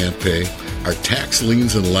that you can't pay? Are tax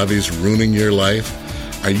liens and levies ruining your life?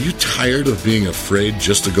 Are you tired of being afraid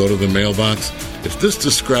just to go to the mailbox? If this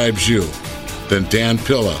describes you, then Dan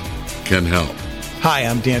Pilla can help. Hi,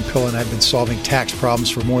 I'm Dan Pilla, and I've been solving tax problems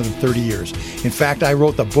for more than 30 years. In fact, I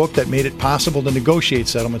wrote the book that made it possible to negotiate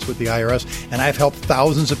settlements with the IRS, and I've helped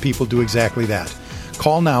thousands of people do exactly that.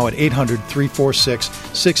 Call now at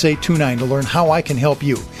 800-346-6829 to learn how I can help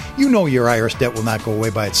you. You know your IRS debt will not go away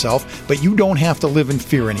by itself, but you don't have to live in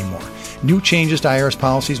fear anymore. New changes to IRS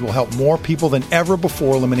policies will help more people than ever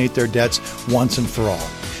before eliminate their debts once and for all.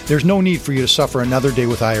 There's no need for you to suffer another day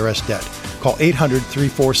with IRS debt. Call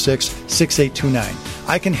 800-346-6829.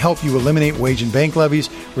 I can help you eliminate wage and bank levies,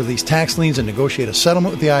 release tax liens, and negotiate a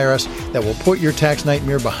settlement with the IRS that will put your tax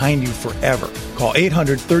nightmare behind you forever. Call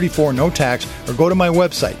 800-34-NO-TAX or go to my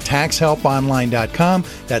website, taxhelponline.com.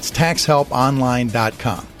 That's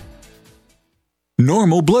taxhelponline.com.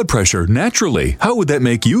 Normal blood pressure, naturally. How would that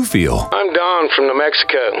make you feel? I'm Don from New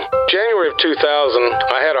Mexico. January of 2000,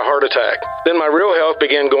 I had a heart attack. Then my real health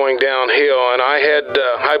began going downhill, and I had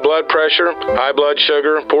high blood pressure, high blood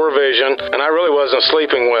sugar, poor vision, and I really wasn't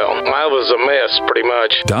sleeping well. I was a mess, pretty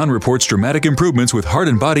much. Don reports dramatic improvements with Heart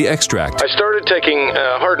and Body Extract. I started taking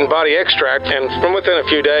Heart and Body Extract, and from within a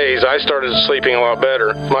few days, I started sleeping a lot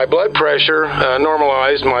better. My blood pressure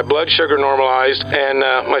normalized, my blood sugar normalized, and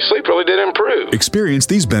my sleep really did improve. Experience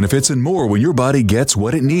these benefits and more when your body gets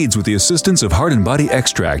what it needs with the assistance of Heart and Body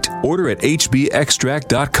Extract. Order at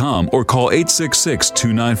hbextract.com or call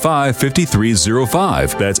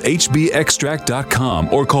 866-295-5305. That's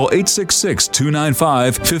hbextract.com or call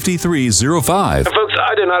 866-295-5305. And folks,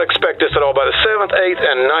 I did not expect this at all. By the 7th, 8th,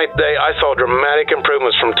 and 9th day, I saw dramatic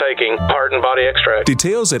improvements from taking Heart and Body Extract.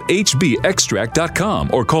 Details at hbextract.com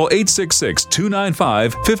or call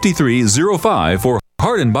 866-295-5305 for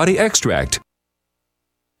Heart and Body Extract.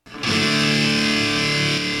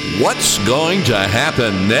 What's going to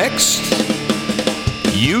happen next?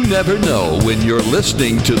 You never know when you're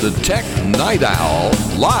listening to the Tech Night Owl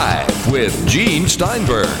live with Gene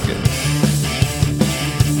Steinberg.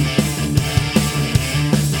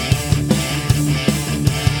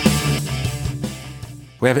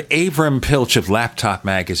 We have Avram Pilch of Laptop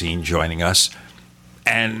Magazine joining us,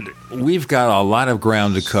 and we've got a lot of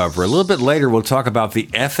ground to cover. A little bit later, we'll talk about the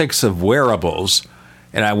ethics of wearables,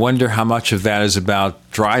 and I wonder how much of that is about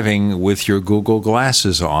driving with your Google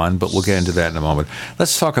glasses on, but we'll get into that in a moment.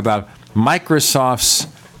 Let's talk about Microsoft's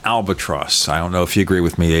Albatross. I don't know if you agree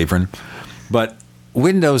with me, Avram, but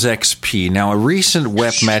Windows XP. Now, a recent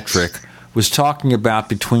webmetric was talking about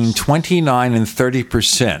between 29 and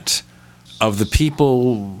 30% of the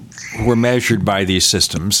people who were measured by these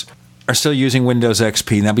systems are still using Windows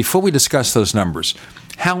XP. Now, before we discuss those numbers,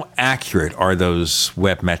 how accurate are those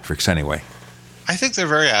web metrics anyway? I think they're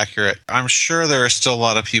very accurate. I'm sure there are still a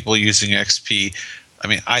lot of people using XP. I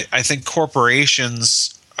mean, I think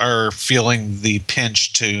corporations are feeling the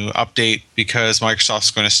pinch to update because Microsoft's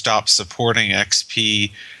going to stop supporting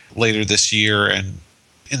XP later this year. And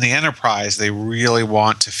in the enterprise, they really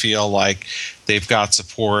want to feel like they've got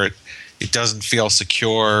support. It doesn't feel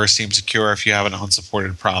secure or seem secure if you have an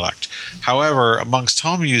unsupported product. However, amongst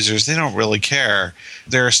home users, they don't really care.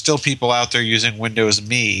 There are still people out there using Windows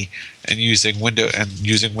Me and using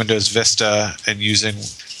Windows Vista and using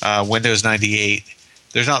Windows 98.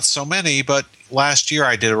 There's not so many, but last year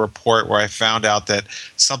I did a report where I found out that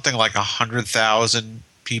something like 100,000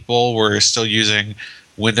 people were still using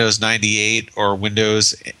Windows 98 or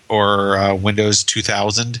Windows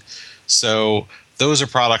 2000. So those are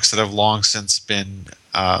products that have long since been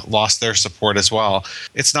lost their support as well.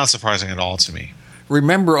 It's not surprising at all to me.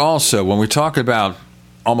 Remember also, when we talk about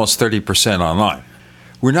almost 30% online,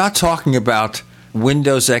 we're not talking about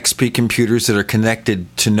Windows XP computers that are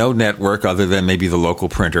connected to no network other than maybe the local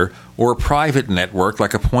printer or a private network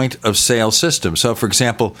like a point-of-sale system. So, for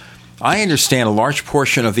example, I understand a large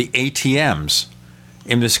portion of the ATMs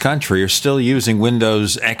in this country are still using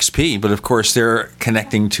Windows XP, but of course they're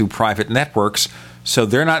connecting to private networks, so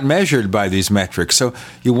they're not measured by these metrics. So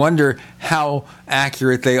you wonder how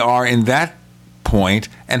accurate they are in that point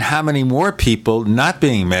and how many more people not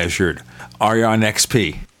being measured are on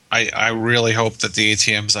XP. I really hope that the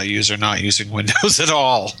ATMs I use are not using Windows at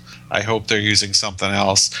all. I hope they're using something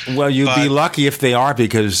else. Well, you'd be lucky if they are,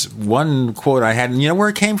 because one quote I had, and you know where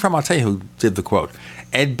it came from? I'll tell you who did the quote.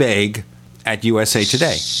 Ed Begg at USA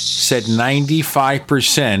Today said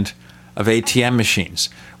 95% of ATM machines,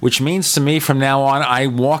 which means to me from now on, I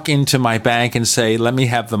walk into my bank and say, let me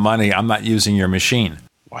have the money. I'm not using your machine.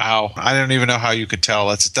 Wow. I don't even know how you could tell.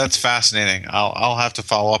 That's fascinating. I'll have to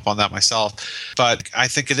follow up on that myself. But I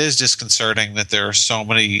think it is disconcerting that there are so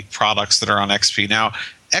many products that are on XP. Now,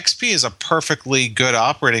 XP is a perfectly good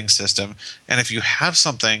operating system. And if you have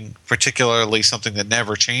something, particularly something that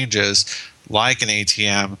never changes, like an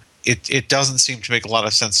ATM, it doesn't seem to make a lot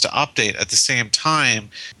of sense to update. At the same time,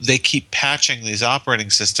 they keep patching these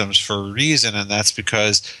operating systems for a reason, and that's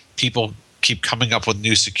because people keep coming up with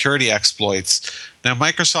new security exploits. Now,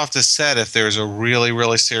 Microsoft has said if there's a really,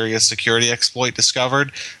 really serious security exploit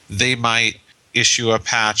discovered, they might issue a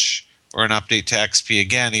patch or an update to XP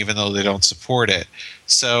again, even though they don't support it.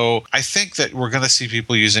 So I think that we're going to see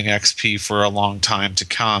people using XP for a long time to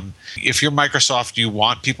come. If you're Microsoft, you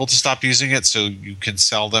want people to stop using it so you can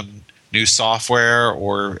sell them new software,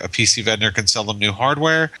 or a PC vendor can sell them new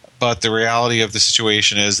hardware. But the reality of the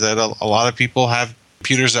situation is that a lot of people have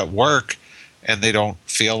computers at work and they don't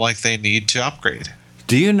feel like they need to upgrade.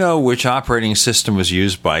 Do you know which operating system was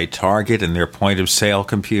used by Target in their point-of-sale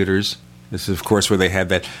computers? This is, of course, where they had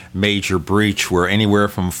that major breach where anywhere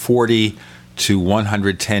from 40 to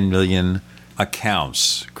 110 million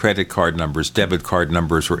accounts, credit card numbers, debit card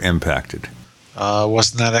numbers were impacted.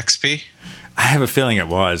 Wasn't that XP? I have a feeling it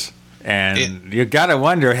was. And you got to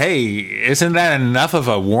wonder, hey, isn't that enough of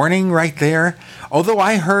a warning right there? Although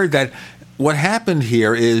I heard that what happened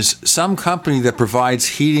here is some company that provides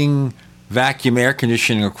heating, vacuum, air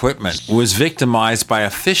conditioning equipment was victimized by a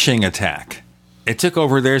phishing attack. It took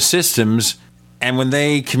over their systems, and when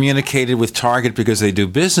they communicated with Target because they do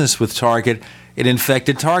business with Target, it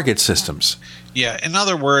infected Target systems. Yeah, in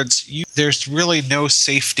other words, there's really no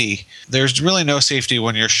safety. There's really no safety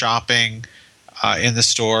when you're shopping in the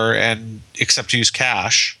store, and except to use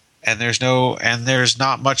cash. And there's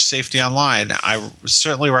not much safety online. I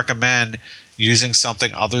certainly recommend using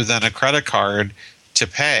something other than a credit card to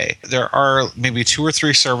pay. There are maybe 2 or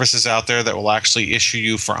 3 services out there that will actually issue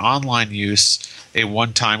you for online use a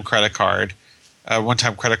one-time credit card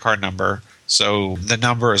number. So the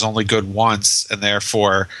number is only good once, and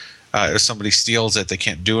therefore if somebody steals it, they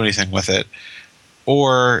can't do anything with it.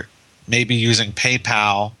 Or maybe using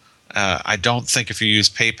PayPal. I don't think if you use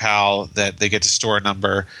PayPal that they get to store a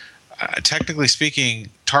number. Technically speaking,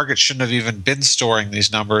 Target shouldn't have even been storing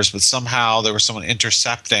these numbers, but somehow there was someone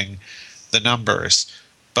intercepting the numbers.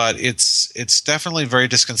 But it's definitely very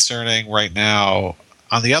disconcerting right now.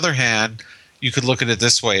 On the other hand, you could look at it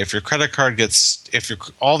this way: if your credit card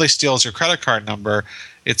all they steal is your credit card number,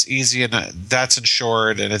 it's easy enough. That's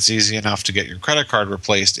insured, and it's easy enough to get your credit card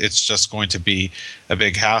replaced. It's just going to be a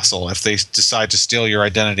big hassle. If they decide to steal your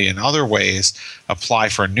identity in other ways, apply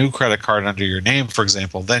for a new credit card under your name, for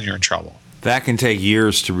example, then you're in trouble. That can take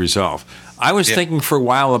years to resolve. I was thinking for a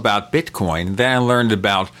while about Bitcoin. Then I learned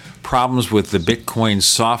about problems with the Bitcoin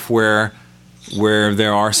software, where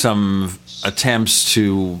there are some attempts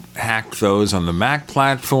to hack those on the Mac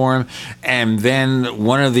platform. And then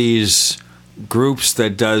one of these groups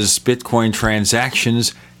that does Bitcoin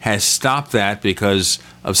transactions has stopped that because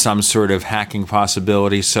of some sort of hacking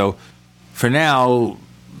possibility. So for now,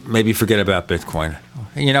 maybe forget about Bitcoin.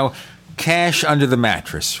 You know, cash under the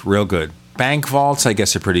mattress, real good. Bank vaults, I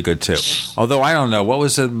guess, are pretty good too. Although I don't know, what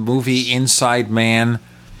was the movie Inside Man,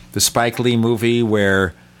 the Spike Lee movie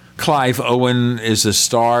where Clive Owen is a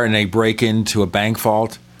star and they break into a bank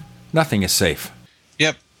vault? Nothing is safe.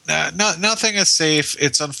 Yep. Nothing is safe.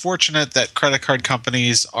 It's unfortunate that credit card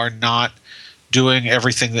companies are not doing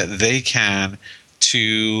everything that they can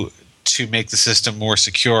to make the system more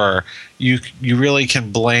secure. You really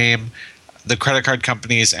can blame the credit card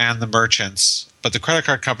companies and the merchants, but the credit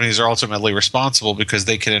card companies are ultimately responsible because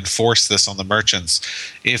they can enforce this on the merchants.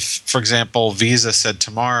 If, for example, Visa said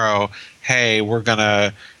tomorrow, "Hey, we're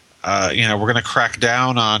gonna crack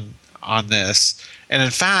down on this," and in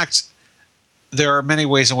fact, there are many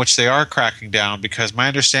ways in which they are cracking down, because my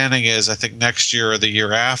understanding is, I think next year or the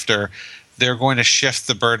year after, they're going to shift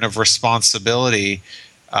the burden of responsibility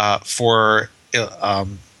for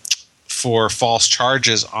false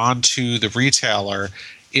charges onto the retailer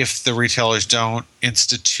if the retailers don't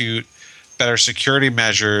institute better security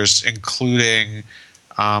measures, including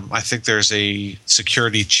I think there's a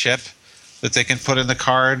security chip that they can put in the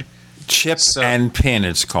card. Chip and PIN,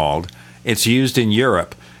 it's called. It's used in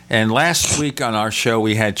Europe. And last week on our show,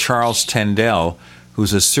 we had Charles Tendell,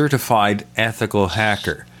 who's a certified ethical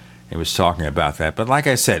hacker. He was talking about that. But like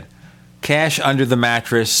I said, cash under the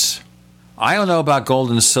mattress. I don't know about gold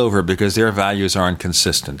and silver because their values are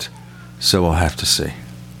inconsistent. So we'll have to see.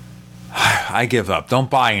 I give up. Don't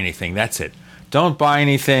buy anything. That's it. Don't buy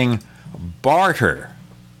anything. Barter.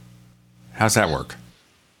 How's that work?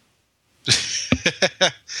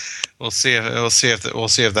 We'll see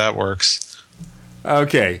if that works.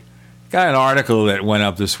 Okay. Got an article that went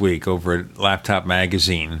up this week over at Laptop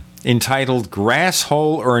Magazine entitled Grass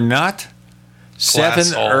Hole or Not?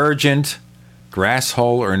 Grass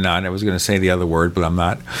hole or not. I was going to say the other word, but I'm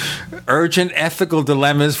not. Urgent ethical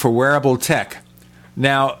dilemmas for wearable tech.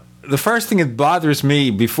 Now, the first thing that bothers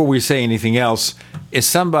me before we say anything else is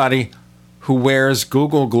somebody who wears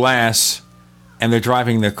Google Glass and they're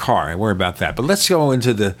driving their car. I worry about that. But let's go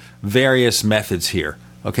into the various methods here.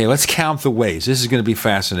 Okay, let's count the ways. This is going to be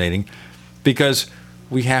fascinating because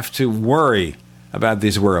we have to worry about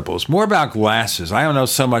these wearables. More about glasses. I don't know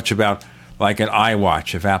so much about like an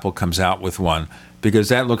iWatch if Apple comes out with one, because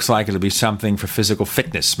that looks like it'll be something for physical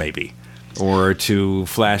fitness maybe, or to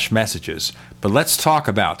flash messages. But let's talk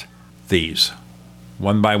about these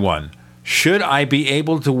one by one. Should I be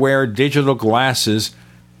able to wear digital glasses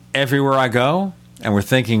everywhere I go? And we're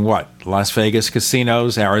thinking what? Las Vegas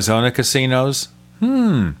casinos, Arizona casinos?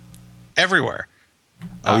 Everywhere.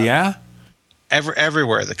 Oh, yeah?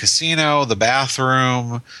 Everywhere. The casino, the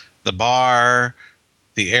bathroom, the bar,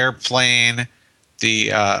 the airplane,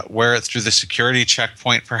 wear it through the security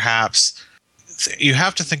checkpoint, perhaps. You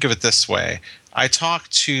have to think of it this way. I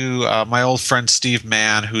talked to my old friend Steve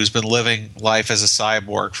Mann, who's been living life as a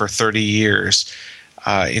cyborg for 30 years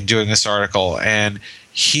in doing this article, and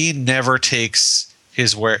he never takes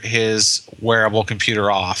his wearable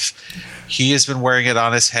computer off. He has been wearing it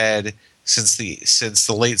on his head since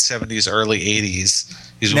the late 70s, early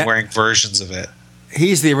 80s. He's been wearing versions of it.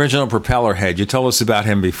 He's the original propeller head. You told us about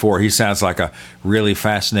him before. He sounds like a really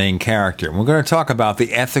fascinating character. And we're going to talk about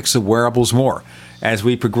the ethics of wearables more as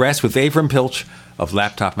we progress with Avram Pilch of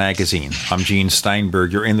Laptop Magazine. I'm Gene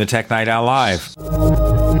Steinberg. You're in the Tech Night Owl Live.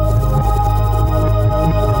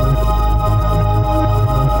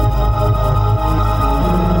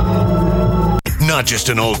 Not just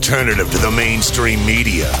an alternative to the mainstream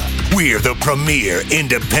media. We're the premier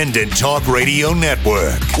independent talk radio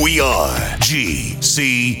network. We are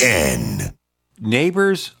GCN.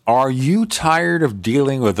 Neighbors, are you tired of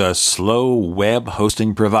dealing with a slow web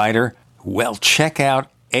hosting provider? Well, check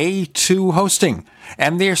out A2 Hosting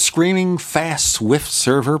and their screaming fast Swift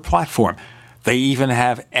server platform. They even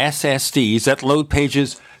have SSDs that load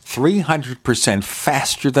pages 300%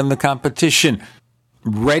 faster than the competition.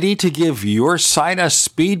 Ready to give your site a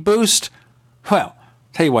speed boost? Well,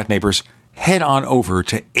 tell you what, neighbors, head on over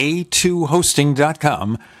to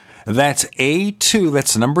a2hosting.com. That's A2,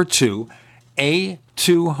 that's number 2,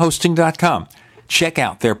 a2hosting.com. Check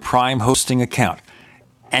out their Prime hosting account.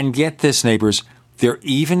 And get this, neighbors, they're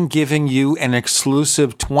even giving you an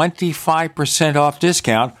exclusive 25% off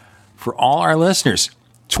discount for all our listeners.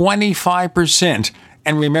 25%.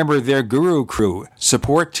 And remember, their Guru Crew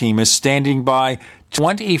support team is standing by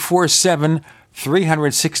 24/7,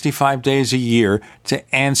 365 days a year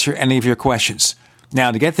to answer any of your questions.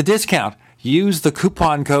 Now, to get the discount, use the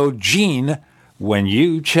coupon code GENE when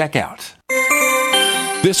you check out.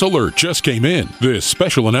 This alert just came in. This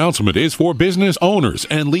special announcement is for business owners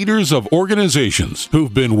and leaders of organizations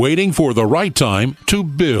who've been waiting for the right time to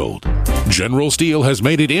build. General Steel has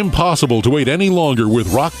made it impossible to wait any longer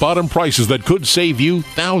with rock-bottom prices that could save you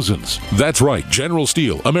thousands. That's right, General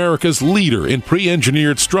Steel, America's leader in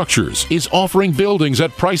pre-engineered structures, is offering buildings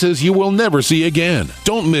at prices you will never see again.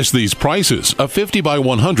 Don't miss these prices. A 50 by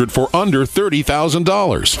 100 for under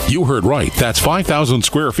 $30,000. You heard right. That's 5,000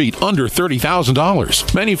 square feet under $30,000.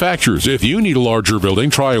 Manufacturers, if you need a larger building,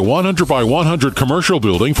 try a 100 by 100 commercial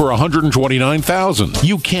building for $129,000.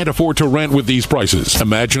 You can't afford to rent with these prices.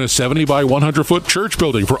 Imagine a 70 by 100-foot church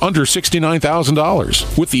building for under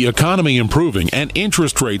 $69,000. With the economy improving and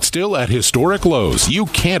interest rates still at historic lows, you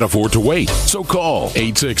can't afford to wait. So call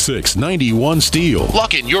 866-91-STEEL.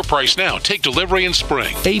 Lock in your price now. Take delivery in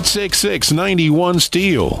spring.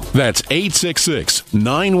 866-91-STEEL. That's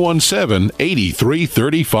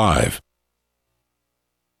 866-917-8335.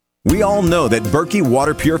 We all know that Berkey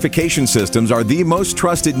Water Purification Systems are the most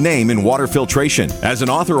trusted name in water filtration. As an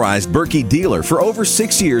authorized Berkey dealer for over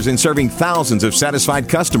 6 years and serving thousands of satisfied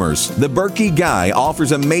customers, the Berkey Guy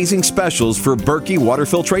offers amazing specials for Berkey Water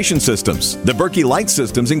Filtration Systems. The Berkey Light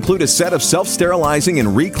Systems include a set of self-sterilizing and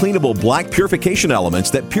recleanable black purification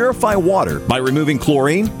elements that purify water by removing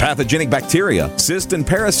chlorine, pathogenic bacteria, cysts, and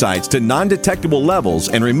parasites to non-detectable levels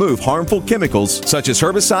and remove harmful chemicals such as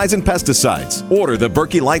herbicides and pesticides. Order the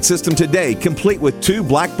Berkey Light System today, complete with 2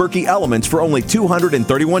 black Berkey elements for only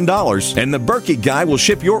 $231, and the Berkey Guy will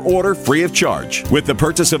ship your order free of charge. With the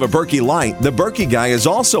purchase of a Berkey Light, the Berkey Guy is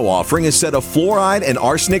also offering a set of fluoride and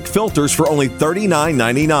arsenic filters for only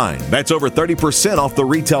 $39.99. That's over 30% off the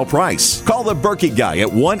retail price. Call the Berkey Guy at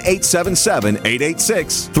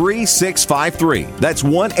 1-877-886-3653. That's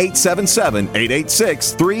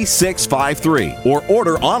 1-877-886-3653. Or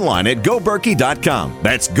order online at goberkey.com.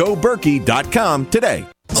 That's goberkey.com today.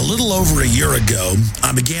 A little over a year ago,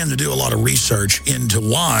 I began to do a lot of research into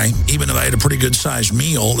why, even if I had a pretty good-sized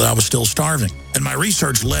meal, that I was still starving. And my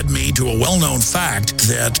research led me to a well-known fact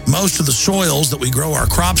that most of the soils that we grow our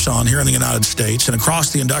crops on here in the United States and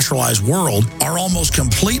across the industrialized world are almost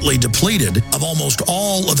completely depleted of almost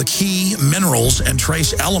all of the key minerals and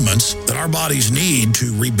trace elements that our bodies need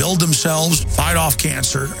to rebuild themselves, fight off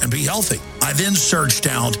cancer, and be healthy. I then searched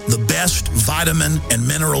out the best vitamin and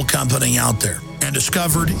mineral company out there and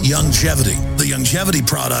discovered Youngevity. The Youngevity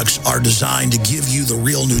products are designed to give you the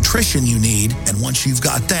real nutrition you need, and once you've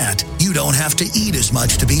got that, you don't have to eat as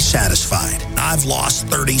much to be satisfied. I've lost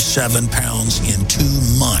 37 pounds in 2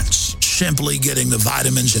 months, simply getting the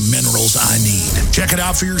vitamins and minerals I need. Check it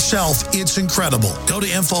out for yourself. It's incredible. Go to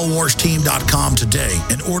InfoWarsTeam.com today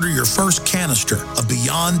and order your first canister of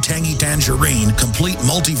Beyond Tangy Tangerine Complete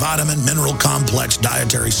Multivitamin Mineral Complex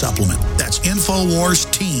Dietary Supplement. That's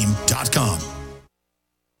InfoWarsTeam.com.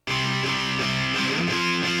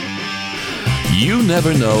 You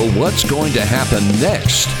never know what's going to happen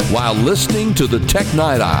next while listening to the Tech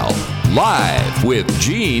Night Owl, live with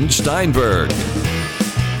Gene Steinberg.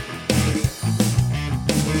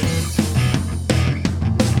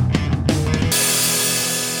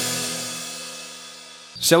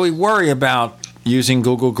 So we worry about using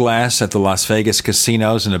Google Glass at the Las Vegas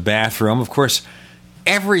casinos in a bathroom. Of course,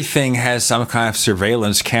 everything has some kind of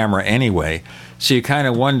surveillance camera anyway. So you kind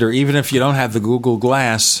of wonder, even if you don't have the Google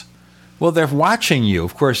Glass, well, they're watching you.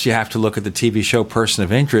 Of course, you have to look at the TV show Person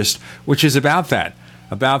of Interest, which is about that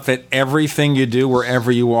everything you do,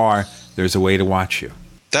 wherever you are, there's a way to watch you.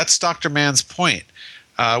 That's Dr. Mann's point,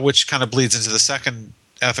 which kind of bleeds into the second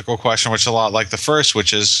ethical question, which is a lot like the first,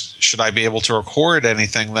 which is, should I be able to record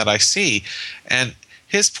anything that I see? And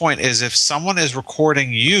his point is, if someone is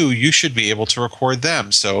recording you, you should be able to record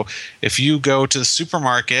them. So if you go to the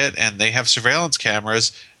supermarket and they have surveillance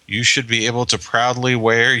cameras, you should be able to proudly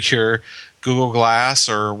wear your Google Glass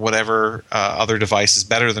or whatever other device is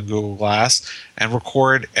better than Google Glass and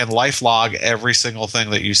record and life log every single thing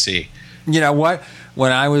that you see. You know what?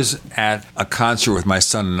 When I was at a concert with my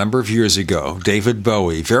son a number of years ago, David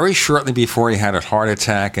Bowie, very shortly before he had a heart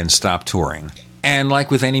attack and stopped touring. And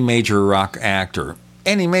like with any major rock actor,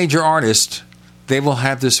 any major artist, they will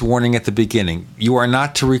have this warning at the beginning. You are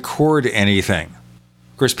not to record anything.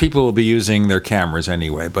 Of course, people will be using their cameras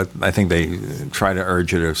anyway, but I think they try to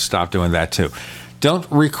urge you to stop doing that too. Don't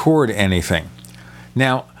record anything.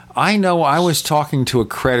 Now, I know I was talking to a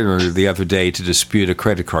creditor the other day to dispute a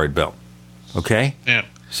credit card bill. Okay? Yeah.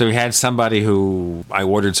 So we had somebody who I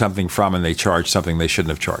ordered something from and they charged something they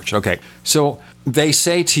shouldn't have charged. Okay. So they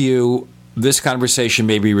say to you, this conversation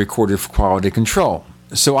may be recorded for quality control.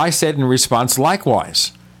 So I said in response,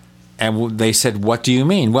 likewise. And they said, what do you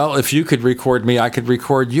mean? Well, if you could record me, I could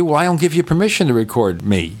record you. Well, I don't give you permission to record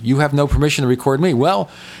me. You have no permission to record me. Well,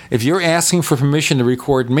 if you're asking for permission to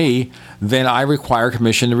record me, then I require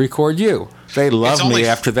permission to record you. They love me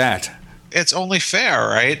after that. It's only fair,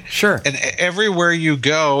 right? Sure. And everywhere you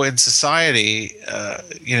go in society,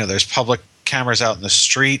 there's public cameras out in the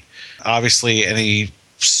street. Obviously, any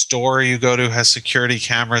store you go to has security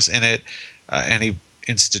cameras in it. Any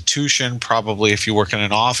institution, probably if you work in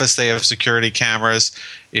an office, they have security cameras.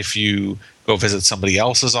 If you go visit somebody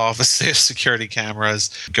else's office, they have security cameras.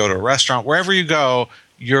 Go to a restaurant, wherever you go,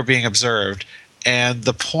 you're being observed. And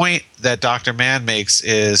the point that Dr. Mann makes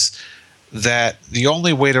is that the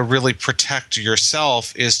only way to really protect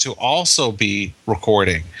yourself is to also be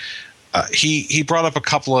recording. He brought up a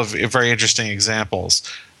couple of very interesting examples.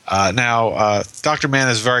 Now, Dr. Mann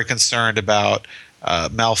is very concerned about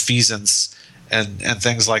malfeasance and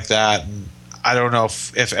things like that. And I don't know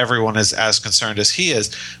if everyone is as concerned as he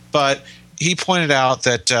is, but he pointed out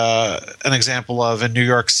that an example of in New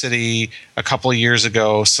York City a couple of years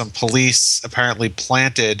ago, some police apparently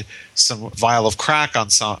planted some vial of crack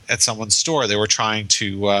at someone's store. They were trying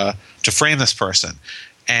to frame this person.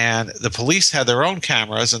 And the police had their own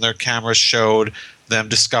cameras, and their cameras showed them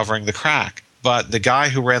discovering the crack. But the guy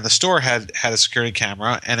who ran the store had a security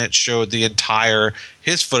camera, and it showed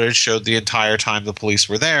his footage showed the entire time the police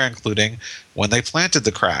were there, including when they planted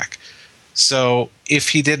the crack. So if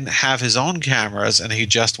he didn't have his own cameras and he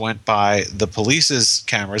just went by the police's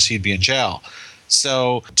cameras, he'd be in jail.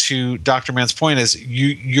 So to Dr. Mann's point is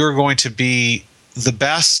you're going to be the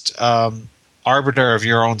best arbiter of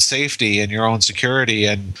your own safety and your own security,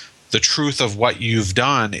 and the truth of what you've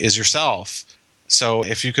done is yourself. So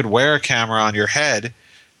if you could wear a camera on your head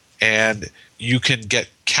and you can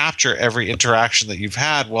capture every interaction that you've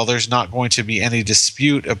had, well, there's not going to be any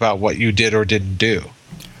dispute about what you did or didn't do.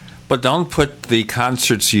 But don't put the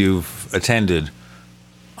concerts you've attended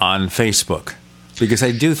on Facebook, because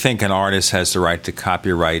I do think an artist has the right to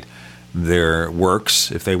copyright their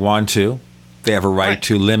works if they want to. They have a right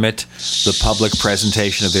to limit the public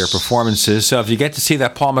presentation of their performances. So if you get to see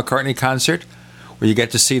that Paul McCartney concert, or you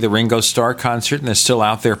get to see the Ringo Starr concert and they're still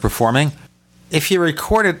out there performing, if you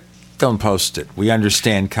record it, don't post it. We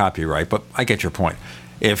understand copyright, but I get your point.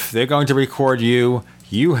 If they're going to record you,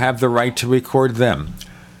 you have the right to record them.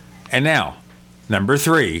 And now, number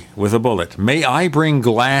 3 with a bullet. May I bring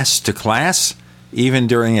glass to class, even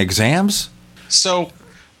during exams? So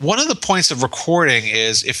one of the points of recording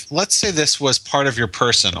is, if let's say this was part of your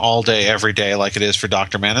person all day, every day, like it is for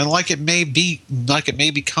Dr. Mann, and like it may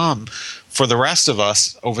become for the rest of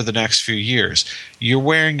us over the next few years. You're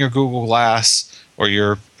wearing your Google Glass or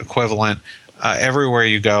your equivalent everywhere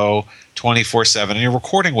you go, 24/7, and you're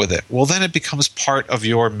recording with it. Well, then it becomes part of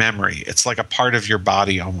your memory. It's like a part of your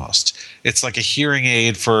body almost. It's like a hearing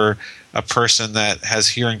aid for a person that has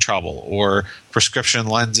hearing trouble, or prescription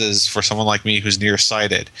lenses for someone like me who's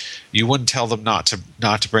nearsighted. You wouldn't tell them not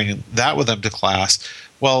to bring that with them to class.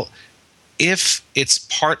 Well, if it's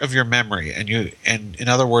part of your memory, and in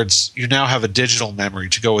other words, you now have a digital memory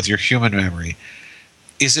to go with your human memory,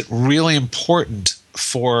 is it really important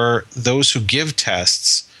for those who give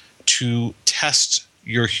tests to test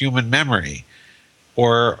your human memory,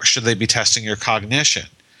 or should they be testing your cognition?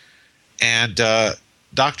 And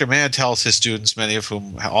Dr. Mann tells his students, many of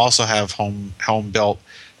whom also have home-built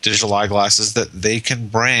digital eyeglasses, that they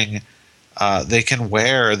can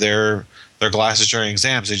wear their glasses during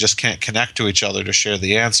exams. They just can't connect to each other to share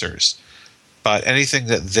the answers. But anything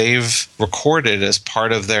that they've recorded as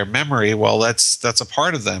part of their memory, well, that's a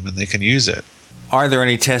part of them, and they can use it. Are there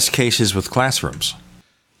any test cases with classrooms?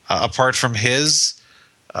 Apart from his,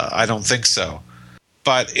 I don't think so.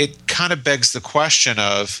 But it kind of begs the question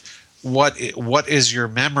of what is your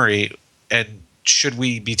memory, and should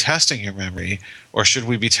we be testing your memory, or should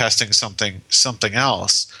we be testing something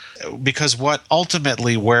else? Because what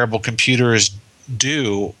ultimately wearable computers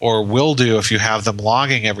do, or will do if you have them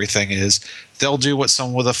logging everything, is they'll do what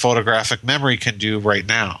someone with a photographic memory can do right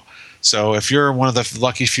now. So if you're one of the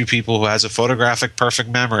lucky few people who has a photographic perfect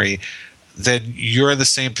memory, then you're in the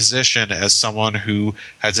same position as someone who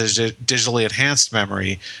has a digitally enhanced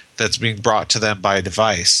memory that's being brought to them by a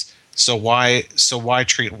device. So why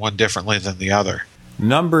treat one differently than the other?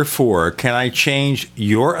 Number 4, can I change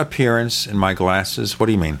your appearance in my glasses? What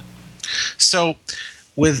do you mean? So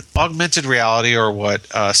with augmented reality, or what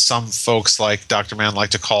some folks like Dr. Mann like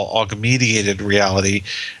to call augmediated reality,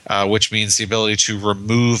 which means the ability to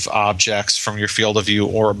remove objects from your field of view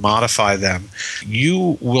or modify them,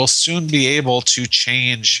 you will soon be able to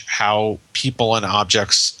change how people and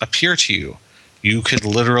objects appear to you. You could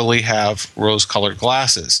literally have rose-colored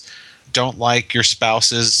glasses. Don't like your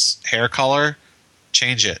spouse's hair color?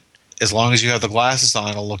 Change it. As long as you have the glasses on,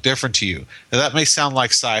 it'll look different to you. Now, that may sound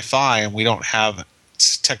like sci-fi, and we don't have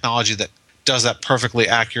technology that does that perfectly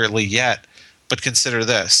accurately yet, but consider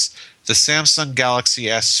this. The Samsung Galaxy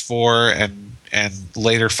S4 and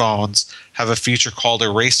later phones have a feature called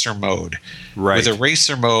eraser mode. Right. With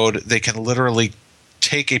eraser mode, they can literally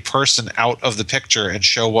take a person out of the picture and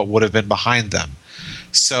show what would have been behind them.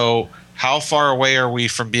 So how far away are we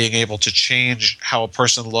from being able to change how a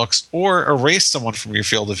person looks or erase someone from your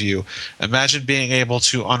field of view? Imagine being able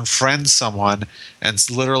to unfriend someone and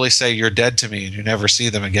literally say, you're dead to me, and you never see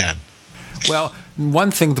them again. Well,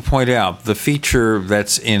 one thing to point out, the feature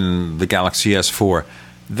that's in the Galaxy S4,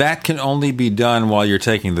 that can only be done while you're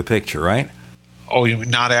taking the picture, right? Oh, you mean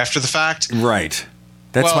not after the fact? Right.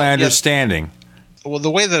 That's my understanding. Yes. Well,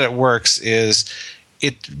 the way that it works is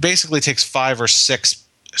it basically takes 5 or 6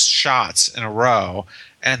 shots in a row,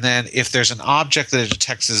 And then if there's an object that it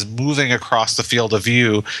detects is moving across the field of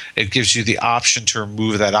view, it gives you the option to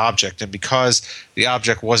remove that object. And because the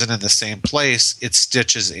object wasn't in the same place, it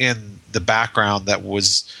stitches in the background that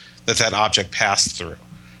object passed through.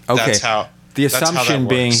 Okay. That's the how assumption that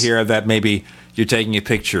being works. here that maybe you're taking a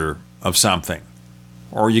picture of something,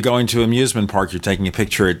 or you're going to an amusement park, you're taking a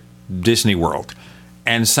picture at Disney World,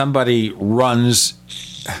 and somebody runs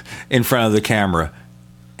in front of the camera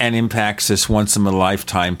and impacts this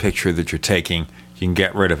once-in-a-lifetime picture that you're taking, you can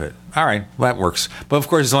get rid of it. All right, well, that works. But, of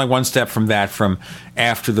course, it's only one step from that, from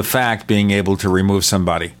after the fact being able to remove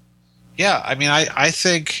somebody. Yeah, I mean, I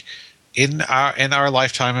think in our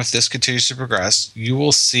lifetime, if this continues to progress, you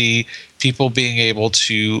will see people being able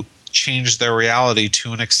to change their reality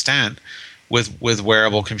to an extent with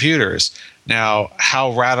wearable computers. Now,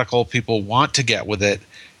 how radical people want to get with it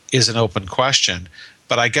is an open question.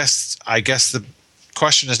 But I guess the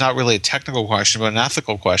question is not really a technical question, but an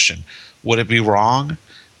ethical question. Would it be wrong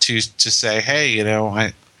to say, hey,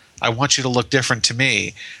 I want you to look different to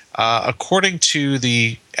me? According to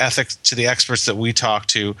the experts that we talked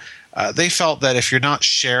to, they felt that if you're not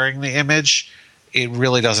sharing the image, it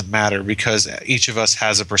really doesn't matter because each of us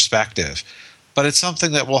has a perspective. But it's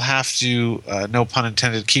something that we'll have to, no pun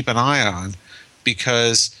intended, keep an eye on,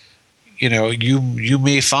 because you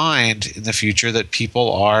may find in the future that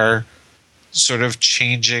people are sort of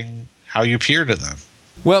changing how you appear to them.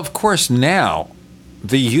 Well, of course, now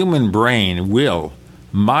the human brain will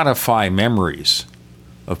modify memories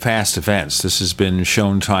of past events. This has been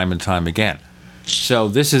shown time and time again. So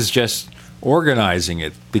this is just organizing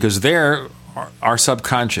it, because our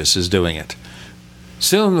subconscious is doing it.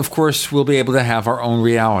 Soon, of course, we'll be able to have our own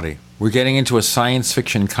reality. We're getting into a science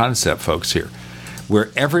fiction concept, folks, here, where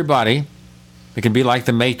everybody, it can be like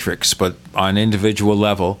the Matrix, but on an individual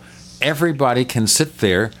level, everybody can sit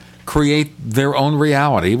there, create their own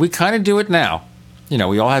reality. We kind of do it now.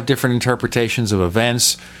 We all have different interpretations of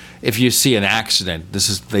events. If you see an accident,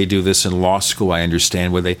 they do this in law school, I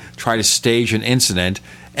understand, where they try to stage an incident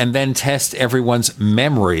and then test everyone's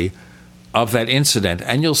memory of that incident.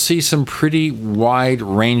 And you'll see some pretty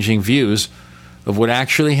wide-ranging views of what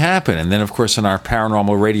actually happened. And then, of course, in our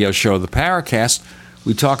paranormal radio show, The Paracast,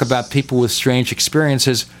 we talk about people with strange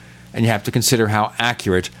experiences, and you have to consider how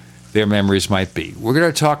accurate their memories might be. We're going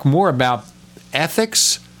to talk more about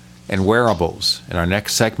ethics and wearables in our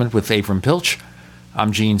next segment with Avram Pilch.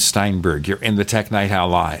 I'm Gene Steinberg. You're in the Tech Night Owl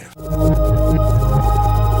Live.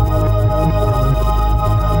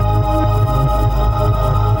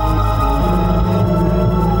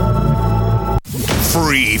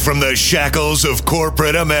 Free from the shackles of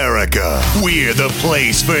corporate America, we're the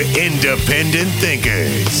place for independent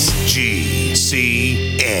thinkers.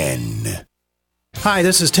 GCN. Hi,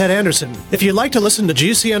 this is Ted Anderson. If you'd like to listen to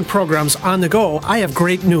GCN programs on the go, I have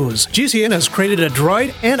great news. GCN has created a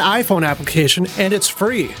Droid and iPhone application, and it's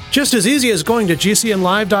free. Just as easy as going to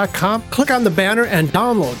GCNlive.com, click on the banner, and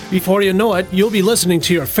download. Before you know it, you'll be listening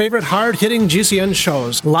to your favorite hard-hitting GCN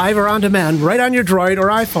shows, live or on demand, right on your Droid or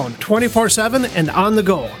iPhone, 24/7 and on the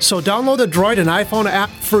go. So download the Droid and iPhone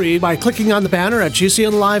app free by clicking on the banner at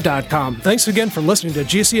GCNlive.com. Thanks again for listening to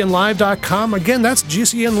GCNlive.com. Again, that's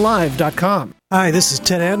GCNlive.com. Hi, this is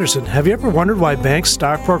Ted Anderson. Have you ever wondered why banks,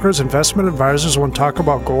 stockbrokers, investment advisors won't talk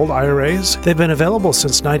about gold IRAs? They've been available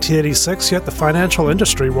since 1986, yet the financial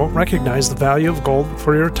industry won't recognize the value of gold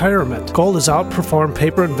for your retirement. Gold has outperformed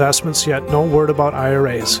paper investments, yet no word about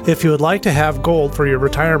IRAs. If you would like to have gold for your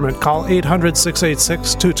retirement, call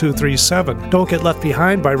 800-686-2237. Don't get left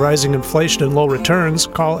behind by rising inflation and low returns.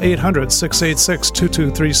 Call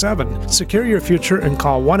 800-686-2237. Secure your future and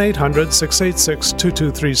call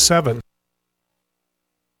 1-800-686-2237.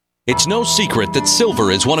 It's no secret that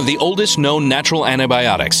silver is one of the oldest known natural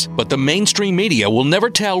antibiotics, but the mainstream media will never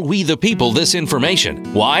tell we the people this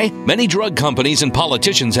information. Why? Many drug companies and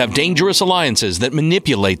politicians have dangerous alliances that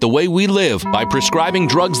manipulate the way we live by prescribing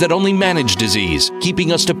drugs that only manage disease,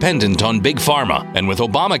 keeping us dependent on big pharma. And with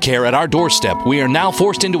Obamacare at our doorstep, we are now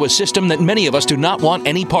forced into a system that many of us do not want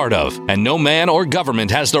any part of. And no man or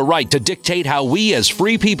government has the right to dictate how we as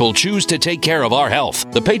free people choose to take care of our health.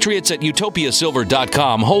 The patriots at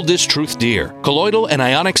utopiasilver.com hold this truth dear. Colloidal and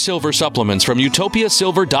ionic silver supplements from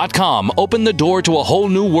utopiasilver.com open the door to a whole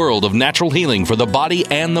new world of natural healing for the body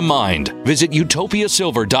and the mind. Visit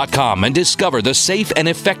utopiasilver.com and discover the safe and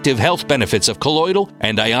effective health benefits of colloidal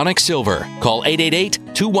and ionic silver. Call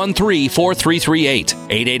 888-213-4338.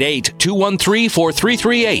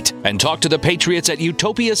 888-213-4338 and talk to the patriots at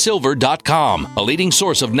utopiasilver.com, a leading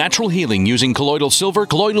source of natural healing using colloidal silver,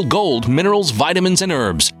 colloidal gold, minerals, vitamins, and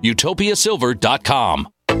herbs. utopiasilver.com.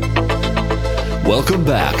 Welcome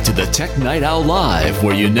back to the Tech Night Owl Live,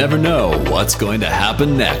 where you never know what's going to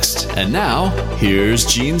happen next. And now, here's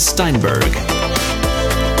Gene Steinberg.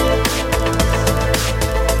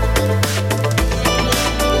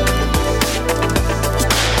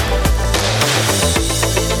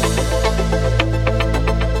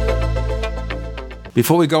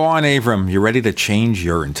 Before we go on, Avram, you ready to change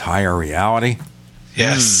your entire reality?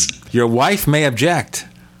 Yes. Your wife may object.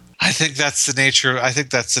 I think that's the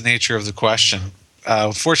nature of the question.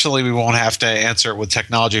 Fortunately, we won't have to answer it with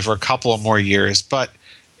technology for a couple of more years, but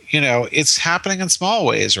it's happening in small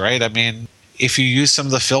ways, right? I mean, if you use some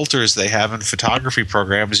of the filters they have in photography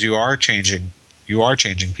programs, you are changing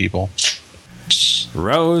people.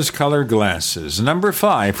 Rose-colored glasses. Number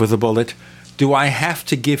 5 with a bullet. Do I have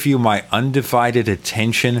to give you my undivided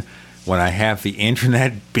attention when I have the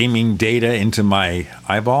internet beaming data into my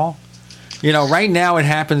eyeball? Right now it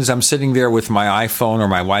happens, I'm sitting there with my iPhone or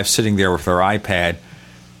my wife's sitting there with her iPad,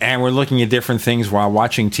 and we're looking at different things while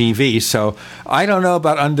watching TV. So I don't know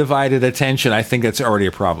about undivided attention. I think that's already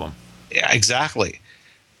a problem. Yeah, exactly.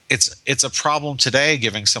 It's a problem today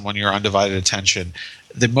giving someone your undivided attention.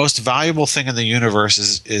 The most valuable thing in the universe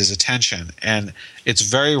is attention, and it's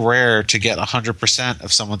very rare to get 100%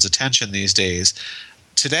 of someone's attention these days.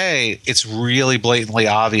 Today, it's really blatantly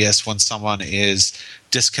obvious when someone is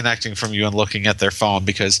disconnecting from you and looking at their phone,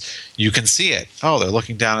 because you can see it. Oh, they're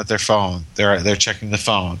looking down at their phone. They're checking the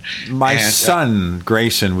phone. My son,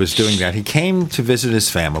 Grayson, was doing that. He came to visit his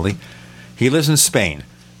family. He lives in Spain.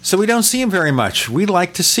 So we don't see him very much. We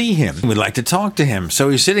like to see him. We like to talk to him. So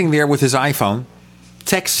he's sitting there with his iPhone,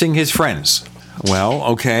 texting his friends. Well,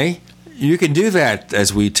 okay, you can do that,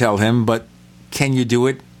 as we tell him, but can you do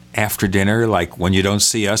it after dinner, like when you don't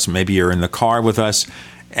see us? Maybe you're in the car with us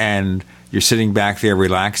and you're sitting back there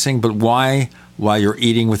relaxing, but why while you're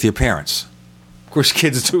eating with your parents? Of course,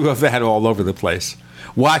 kids do have that all over the place.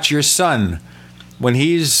 Watch your son. When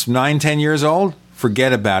he's 9, 10 years old,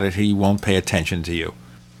 forget about it. He won't pay attention to you.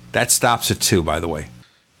 That stops at 2, by the way.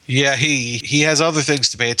 Yeah, he has other things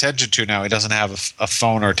to pay attention to now. He doesn't have a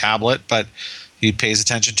phone or tablet, but he pays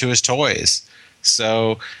attention to his toys.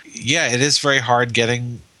 So, yeah, it is very hard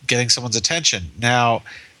getting someone's attention. Now,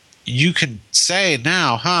 you can say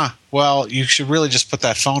now, well, you should really just put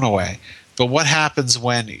that phone away. But what happens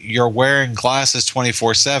when you're wearing glasses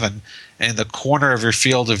 24/7 and in the corner of your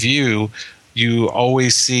field of view, you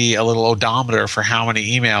always see a little odometer for how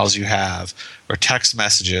many emails you have or text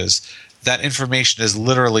messages? That information is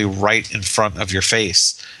literally right in front of your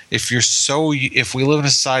face. If we live in a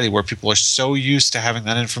society where people are so used to having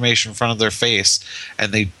that information in front of their face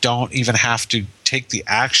and they don't even have to take the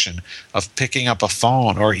action of picking up a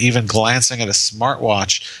phone or even glancing at a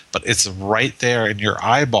smartwatch, but it's right there in your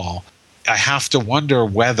eyeball, I have to wonder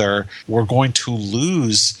whether we're going to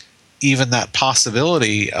lose even that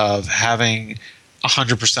possibility of having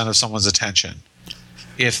 100% of someone's attention.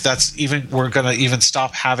 If that's even, we're going to even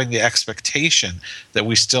stop having the expectation that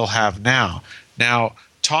we still have now. Now,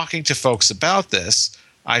 talking to folks about this,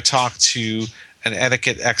 I talked to an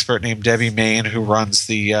etiquette expert named Debbie Main, who runs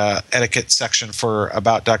the etiquette section for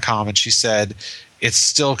About.com, and she said it's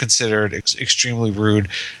still considered extremely rude.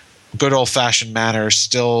 Good old-fashioned manners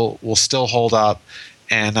will still hold up.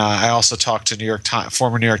 And I also talked to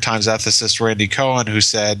former New York Times ethicist Randy Cohen, who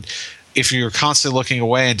said, if you're constantly looking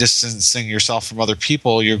away and distancing yourself from other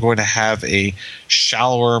people, you're going to have a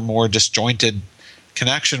shallower, more disjointed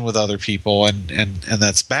connection with other people, and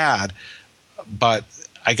that's bad. But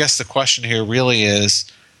I guess the question here really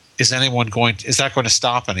is that going to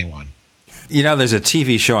stop anyone? There's a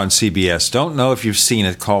TV show on CBS, don't know if you've seen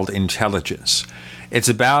it, called Intelligence. It's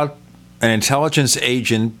about an intelligence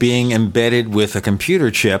agent being embedded with a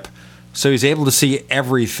computer chip, so he's able to see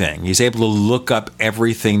everything. He's able to look up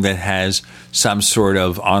everything that has some sort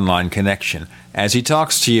of online connection. As he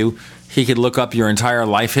talks to you, he could look up your entire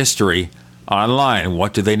life history online.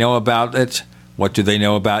 What do they know about it? What do they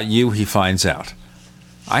know about you? He finds out.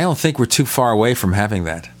 I don't think we're too far away from having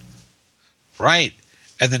that. Right.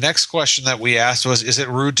 And the next question that we asked was, is it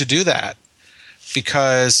rude to do that?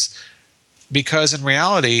 Because in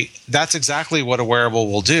reality, that's exactly what a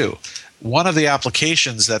wearable will do. One of the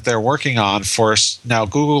applications that they're working on now,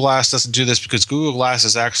 Google Glass doesn't do this because Google Glass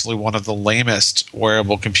is actually one of the lamest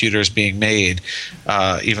wearable computers being made,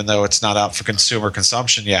 even though it's not out for consumer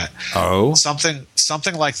consumption yet. Oh. Something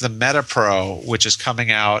something like the Meta Pro, which is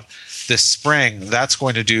coming out this spring, that's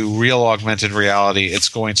going to do real augmented reality. It's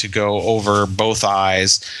going to go over both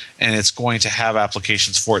eyes, and it's going to have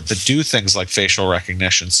applications for it that do things like facial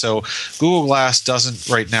recognition. So Google Glass doesn't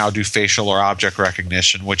right now do facial or object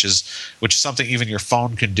recognition, which is something even your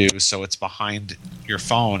phone can do. So it's behind your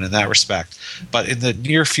phone in that respect. But in the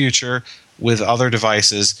near future, with other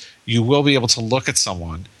devices, you will be able to look at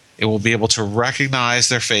someone. It will be able to recognize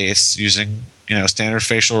their face using standard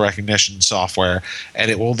facial recognition software, and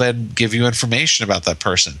it will then give you information about that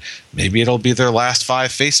person. Maybe it'll be their last 5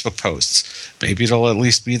 Facebook posts. Maybe it'll at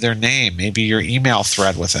least be their name. Maybe your email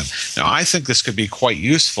thread with them. Now, I think this could be quite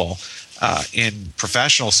useful in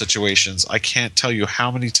professional situations. I can't tell you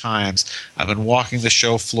how many times I've been walking the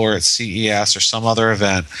show floor at CES or some other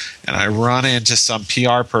event, and I run into some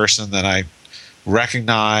PR person that I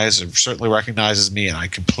recognize, or certainly recognizes me, and I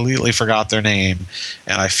completely forgot their name,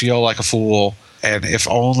 and I feel like a fool. And if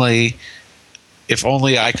only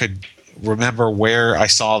I could remember where I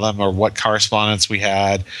saw them or what correspondence we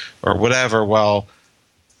had or whatever, well,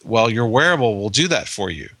 your wearable will do that for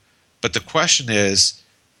you. But the question is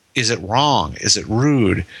it wrong? Is it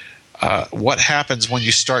rude? What happens when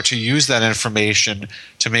you start to use that information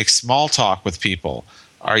to make small talk with people?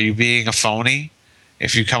 Are you being a phony?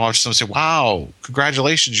 If you come up to someone and say, wow,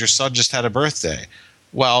 congratulations, your son just had a birthday.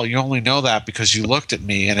 Well, you only know that because you looked at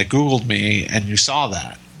me and it Googled me and you saw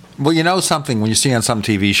that. Well, you know something when you see on some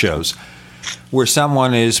TV shows where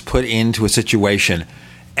someone is put into a situation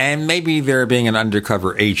and maybe they're being an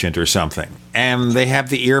undercover agent or something, and they have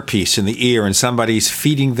the earpiece in the ear and somebody's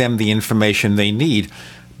feeding them the information they need.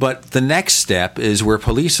 But the next step is where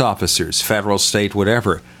police officers, federal, state,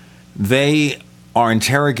 whatever, they are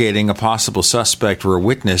interrogating a possible suspect or a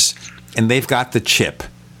witness, and they've got the chip,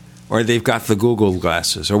 or they've got the Google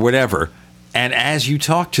glasses, or whatever. And as you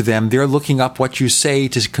talk to them, they're looking up what you say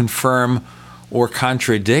to confirm or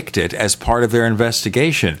contradict it as part of their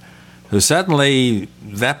investigation. So suddenly,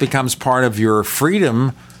 that becomes part of your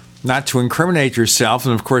freedom not to incriminate yourself.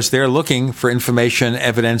 And of course, they're looking for information,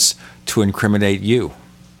 evidence to incriminate you.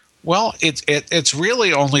 Well, it's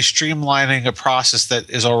really only streamlining a process that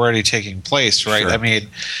is already taking place, right? Sure. I mean,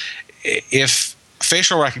 if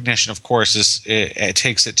facial recognition, of course, it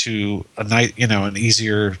takes it to an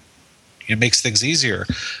easier, it makes things easier.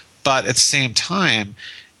 But at the same time,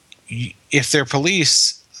 if they're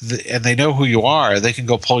police and they know who you are, they can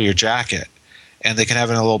go pull your jacket, and they can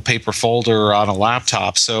have it in a little paper folder on a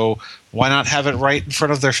laptop. So why not have it right in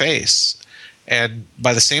front of their face? And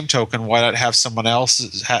by the same token, why not have someone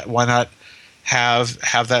else? Why not have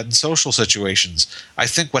that in social situations? I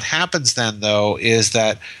think what happens then, though, is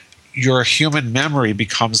that your human memory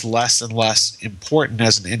becomes less and less important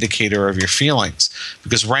as an indicator of your feelings.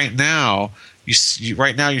 Because right now, you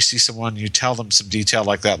see someone, you tell them some detail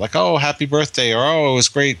like that, like, "Oh, happy birthday," or "Oh, it was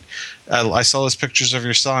great. I saw those pictures of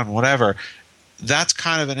your son," whatever. That's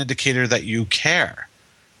kind of an indicator that you care.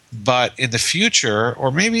 But in the future,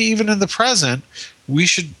 or maybe even in the present, we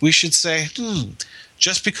should say,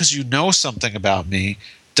 just because you know something about me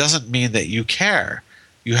doesn't mean that you care.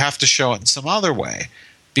 You have to show it in some other way.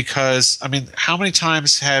 Because, I mean, how many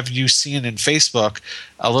times have you seen in Facebook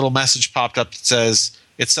a little message popped up that says,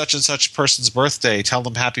 "It's such and such person's birthday, tell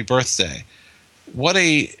them happy birthday"? What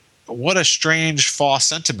a strange false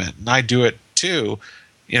sentiment. And I do it too.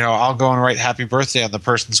 I'll go and write happy birthday on the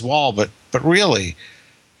person's wall, but really,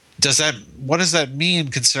 what does that mean,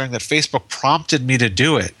 considering that Facebook prompted me to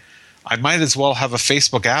do it? I might as well have a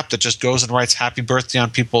Facebook app that just goes and writes happy birthday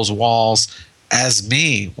on people's walls as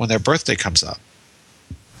me when their birthday comes up.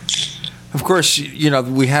 Of course,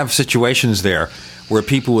 we have situations there where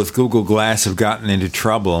people with Google Glass have gotten into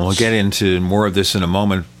trouble, and we'll get into more of this in a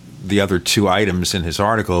moment, the other 2 items in his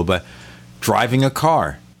article, but driving a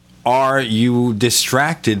car. Are you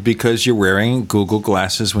distracted because you're wearing Google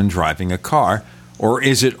glasses when driving a car? Or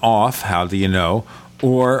is it off? How do you know?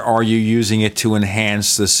 Or are you using it to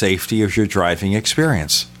enhance the safety of your driving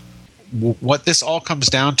experience? What this all comes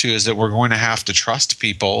down to is that we're going to have to trust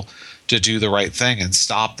people to do the right thing and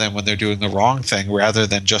stop them when they're doing the wrong thing, rather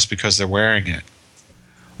than just because they're wearing it.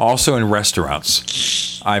 Also in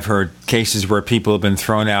restaurants, I've heard cases where people have been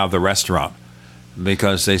thrown out of the restaurant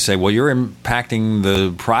because they say, well, you're impacting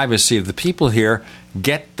the privacy of the people here.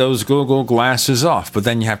 Get those Google glasses off. But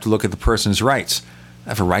then you have to look at the person's rights. I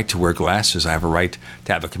have a right to wear glasses. I have a right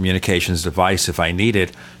to have a communications device if I need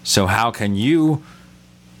it. So how can you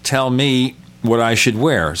tell me what I should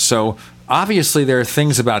wear? So obviously there are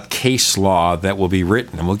things about case law that will be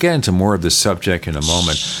written, and we'll get into more of this subject in a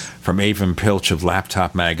moment, from Avram Pilch of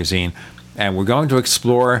Laptop Magazine. And we're going to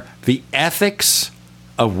explore the ethics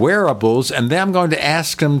of wearables, and then I'm going to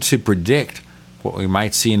ask them to predict what we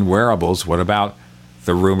might see in wearables. What about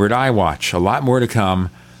the rumored iWatch? A lot more to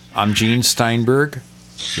come. I'm Gene Steinberg.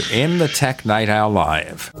 You're in the Tech Night Owl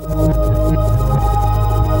Live.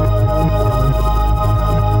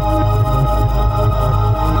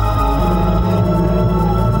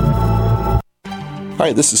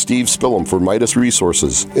 Hi, this is Steve Spillum for Midas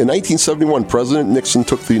Resources. In 1971, President Nixon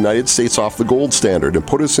took the United States off the gold standard and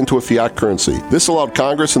put us into a fiat currency. This allowed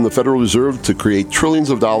Congress and the Federal Reserve to create trillions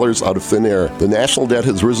of dollars out of thin air. The national debt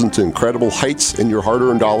has risen to incredible heights, and your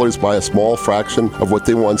hard-earned dollars by a small fraction of what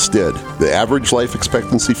they once did. The average life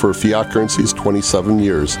expectancy for a fiat currency is 27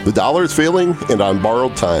 years. The dollar is failing and on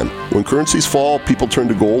borrowed time. When currencies fall, people turn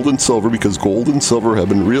to gold and silver because gold and silver have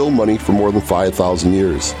been real money for more than 5,000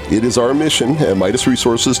 years. It is our mission at Midas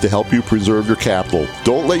Resources to help you preserve your capital.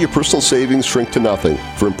 Don't let your personal savings shrink to nothing.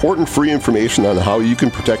 For important free information on how you can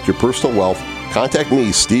protect your personal wealth, contact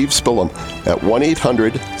me, Steve Spillum, at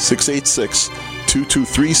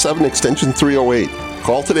 1-800-686-2237, extension 308.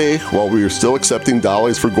 Call today while we are still accepting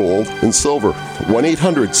dollars for gold and silver.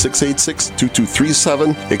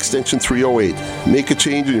 1-800-686-2237, extension 308. Make a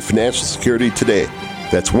change in your financial security today.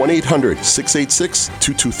 That's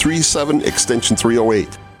 1-800-686-2237, extension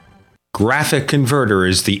 308. Graphic Converter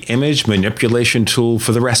is the image manipulation tool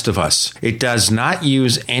for the rest of us. It does not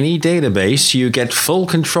use any database. You get full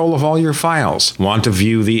control of all your files. Want to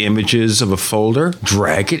view the images of a folder?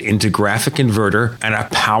 Drag it into Graphic Converter, and a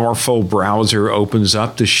powerful browser opens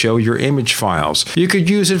up to show your image files. You could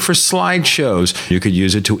use it for slideshows. You could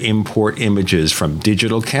use it to import images from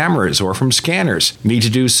digital cameras or from scanners. Need to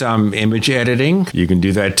do some image editing? You can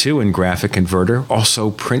do that too in Graphic Converter.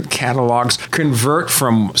 Also print catalogs. Convert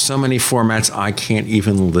from so many formats I can't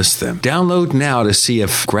even list them. Download now to see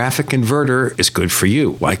if Graphic Converter is good for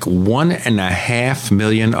you, like 1.5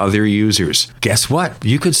 million other users. Guess what?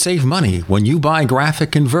 You could save money when you buy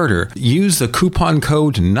Graphic Converter. Use the coupon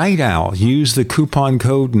code NIGHTOWL. Use the coupon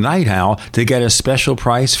code NIGHTOWL to get a special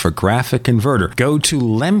price for Graphic Converter. Go to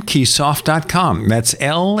lemkesoft.com. That's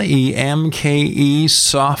LEMKE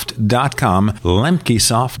soft.com.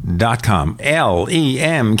 lemkesoft.com.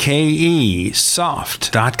 LEMKE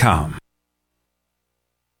soft.com.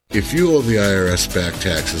 If you owe the IRS back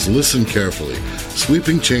taxes, listen carefully.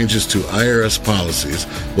 Sweeping changes to IRS policies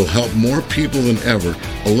will help more people than ever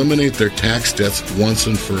eliminate their tax debts once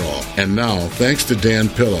and for all. And now, thanks to Dan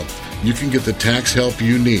Pilla, you can get the tax help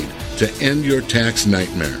you need to end your tax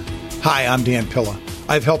nightmare. Hi, I'm Dan Pilla.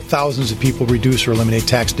 I've helped thousands of people reduce or eliminate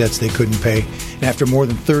tax debts they couldn't pay. And after more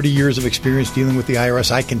than 30 years of experience dealing with the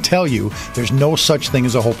IRS, I can tell you there's no such thing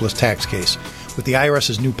as a hopeless tax case. With the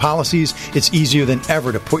IRS's new policies, it's easier than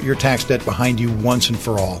ever to put your tax debt behind you once and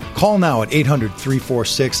for all. Call now at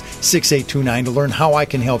 800-346-6829 to learn how I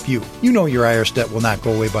can help you. You know your IRS debt will not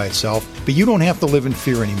go away by itself, but you don't have to live in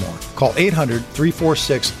fear anymore. Call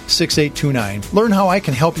 800-346-6829. Learn how I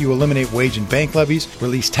can help you eliminate wage and bank levies,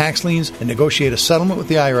 release tax liens, and negotiate a settlement with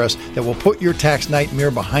the IRS that will put your tax nightmare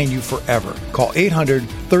behind you forever. Call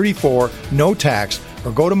 800-34-NO-TAX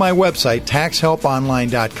or go to my website,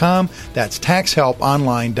 taxhelponline.com. That's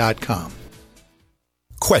taxhelponline.com.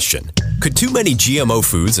 Question: could too many GMO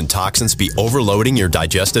foods and toxins be overloading your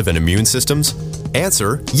digestive and immune systems?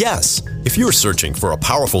 Answer: yes. If you're searching for a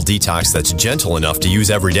powerful detox that's gentle enough to use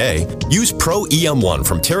every day, use Pro EM1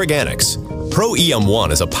 from Terraganics. Pro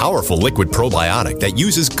EM1 is a powerful liquid probiotic that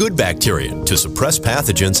uses good bacteria to suppress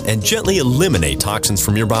pathogens and gently eliminate toxins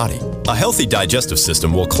from your body. A healthy digestive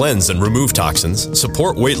system will cleanse and remove toxins,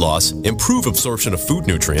 support weight loss, improve absorption of food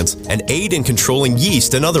nutrients, and aid in controlling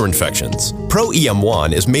yeast and other infections. Pro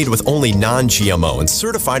EM1 is made with only non-GMO and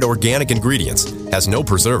certified organic ingredients, has no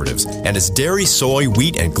preservatives, and is dairy, soy,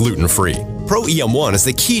 wheat, and gluten-free. Pro EM1 is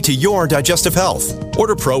the key to your digestive health.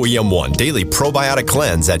 Order Pro EM1 Daily Probiotic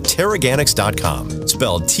Cleanse at Terraganics.com,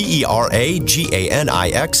 spelled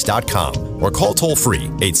Terraganix.com, or call toll-free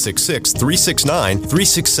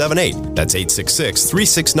 866-369-3678. That's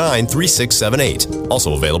 866-369-3678.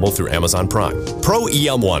 Also available through Amazon Prime. Pro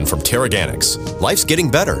EM1 from Terraganics. Life's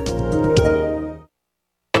getting better.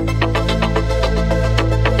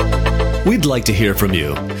 We'd like to hear from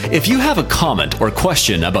you. If you have a comment or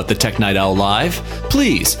question about the Tech Night Owl Live,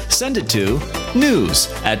 please send it to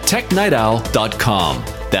news@technightowl.com.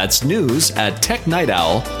 That's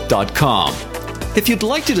news@technightowl.com. If you'd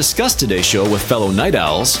like to discuss today's show with fellow night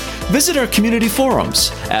owls, visit our community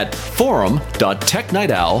forums at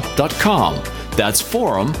forum.technightowl.com. That's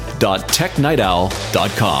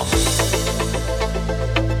forum.technightowl.com.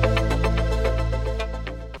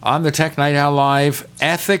 On the Tech Night Owl Live,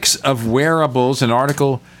 Ethics of Wearables, an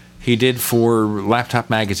article He did for Laptop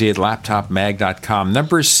Magazine at laptopmag.com.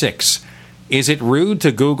 Number 6, is it rude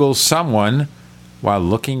to Google someone while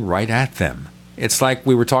looking right at them? It's like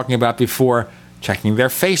we were talking about before, checking their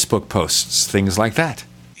Facebook posts, things like that.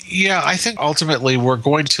 Yeah, I think ultimately we're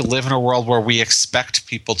going to live in a world where we expect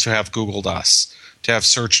people to have Googled us, to have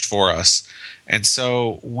searched for us. And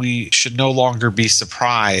so we should no longer be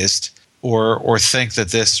surprised or think that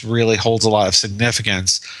this really holds a lot of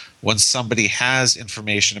significance when somebody has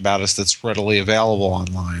information about us that's readily available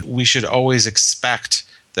online. We should always expect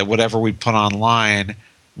that whatever we put online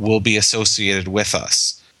will be associated with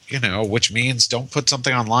us, which means don't put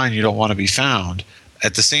something online you don't want to be found.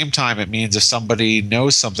 At the same time, it means if somebody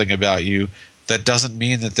knows something about you, that doesn't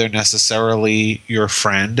mean that they're necessarily your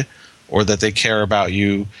friend or that they care about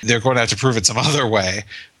you. They're going to have to prove it some other way,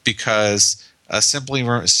 because simply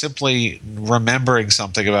remembering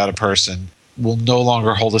something about a person will no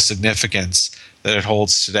longer hold a significance that it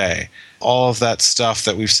holds today. All of that stuff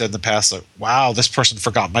that we've said in the past, like, wow, this person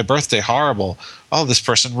forgot my birthday, horrible. Oh, this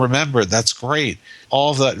person remembered, that's great.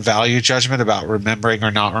 All of that value judgment about remembering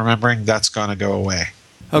or not remembering, that's going to go away.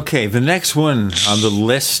 Okay, the next one on the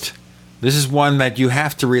list, this is one that you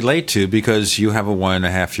have to relate to because you have a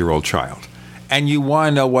 1.5-year-old child. And you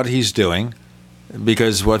want to know what he's doing,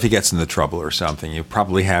 because what if he gets into trouble or something? You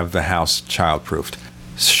probably have the house child-proofed.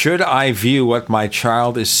 Should I view what my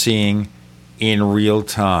child is seeing in real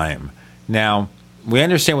time? Now, we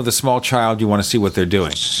understand with a small child you want to see what they're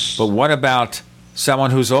doing. But what about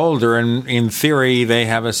someone who's older and in theory they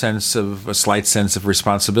have a slight sense of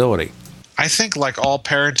responsibility? I think like all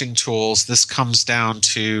parenting tools, this comes down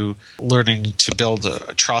to learning to build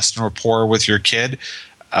a trust and rapport with your kid.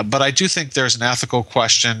 But I do think there's an ethical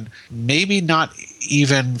question, maybe not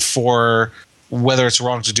even for whether it's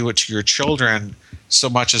wrong to do it to your children so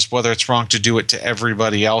much as whether it's wrong to do it to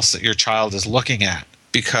everybody else that your child is looking at.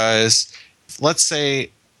 Because let's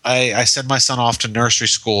say I send my son off to nursery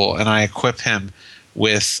school and I equip him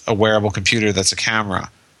with a wearable computer that's a camera,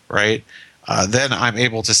 right? Then I'm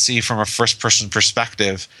able to see from a first-person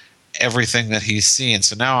perspective everything that he's seeing.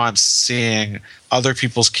 So now I'm seeing other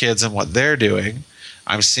people's kids and what they're doing.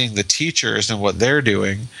 I'm seeing the teachers and what they're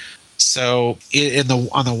doing. So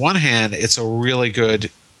on the one hand, it's a really good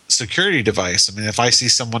security device. I mean, if I see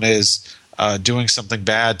someone is doing something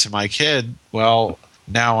bad to my kid, well,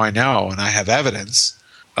 now I know and I have evidence.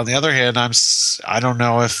 On the other hand, I don't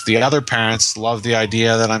know if the other parents love the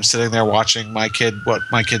idea that I'm sitting there watching what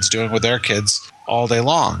my kid's doing with their kids all day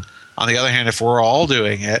long. On the other hand, if we're all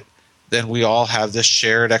doing it, then we all have this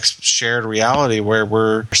shared reality where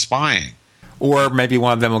we're spying. Or maybe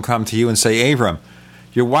one of them will come to you and say, Avram,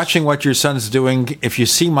 you're watching what your son's doing. If you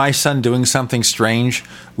see my son doing something strange,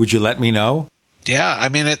 would you let me know? Yeah, I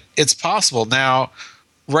mean, it's possible. Now,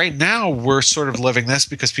 right now, we're sort of living this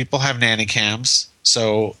because people have nanny cams.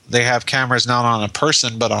 So they have cameras not on a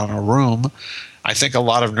person, but on a room. I think a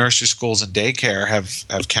lot of nursery schools and daycare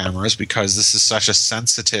have cameras because this is such a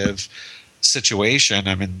sensitive situation.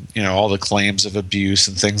 I mean, all the claims of abuse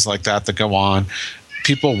and things like that go on.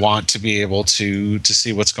 People want to be able to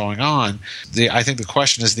see what's going on. I think the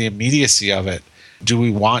question is the immediacy of it. Do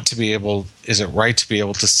we want to be able, is it right to be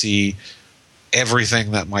able to see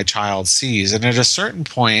everything that my child sees? And at a certain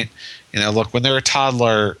point, look, when they're a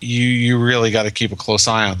toddler, you really got to keep a close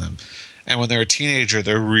eye on them. And when they're a teenager,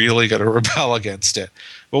 they're really going to rebel against it.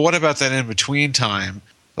 But what about that in-between time?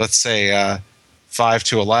 Let's say 5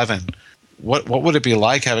 to 11. What would it be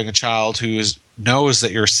like having a child who knows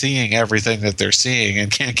that you're seeing everything that they're seeing and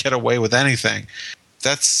can't get away with anything?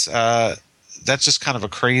 That's just kind of a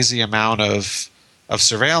crazy amount of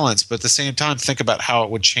surveillance. But at the same time, think about how it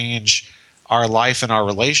would change our life and our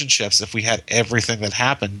relationships if we had everything that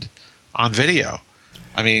happened on video.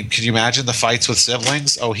 I mean, could you imagine the fights with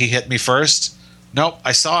siblings? Oh, he hit me first? Nope,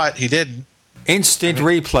 I saw it. He didn't. Instant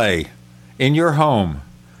replay in your home.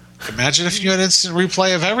 Imagine if you had instant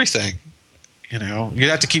replay of everything. You'd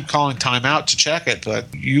have to keep calling timeout to check it,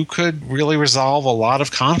 but you could really resolve a lot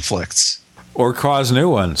of conflicts. Or cause new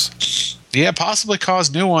ones. Yeah, possibly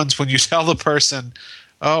cause new ones when you tell the person,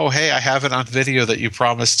 oh, hey, I have it on video that you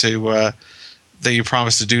promised to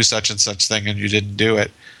do such and such thing and you didn't do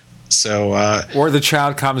it. So, or the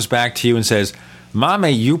child comes back to you and says,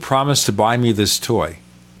 Mommy, you promised to buy me this toy.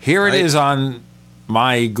 Here it is on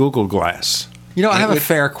my Google Glass. I have a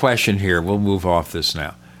fair question here. We'll move off this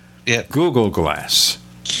now. Yeah. Google Glass.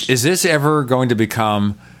 Is this ever going to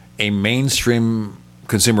become a mainstream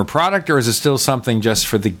consumer product, or is it still something just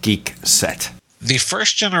for the geek set? The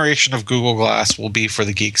first generation of Google Glass will be for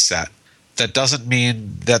the geek set. That doesn't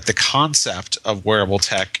mean that the concept of wearable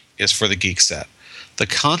tech is for the geek set. The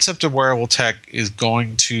concept of wearable tech is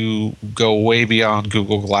going to go way beyond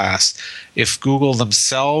Google Glass. If Google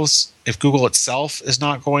itself is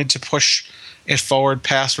not going to push it forward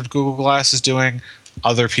past what Google Glass is doing,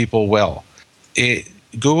 other people will.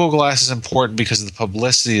 Google Glass is important because of the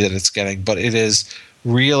publicity that it's getting, but it is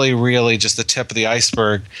really, really just the tip of the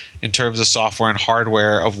iceberg in terms of software and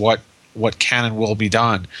hardware of what can and will be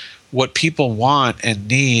done. What people want and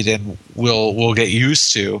need and will get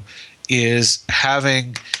used to is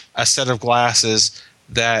having a set of glasses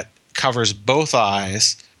that covers both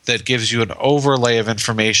eyes, that gives you an overlay of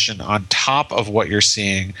information on top of what you're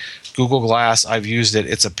seeing. Google Glass, I've used it.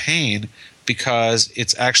 It's a pain because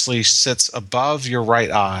it actually sits above your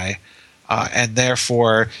right eye, and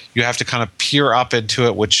therefore you have to kind of peer up into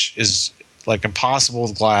it, which is like impossible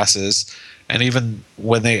with glasses. And even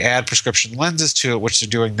when they add prescription lenses to it, which they're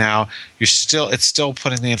doing now, it's still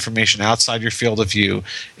putting the information outside your field of view.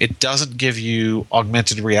 It doesn't give you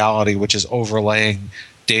augmented reality, which is overlaying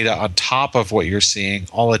data on top of what you're seeing.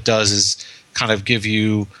 All it does is kind of give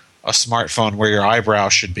you a smartphone where your eyebrow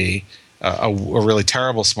should be, a really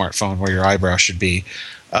terrible smartphone where your eyebrow should be.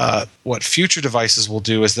 What future devices will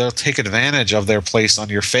do is they'll take advantage of their place on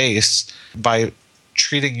your face by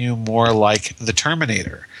treating you more like the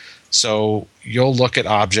Terminator. So you'll look at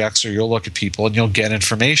objects or you'll look at people and you'll get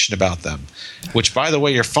information about them, which, by the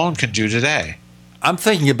way, your phone can do today. I'm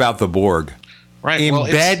thinking about the Borg. Right.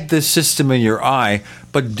 Embed the system in your eye,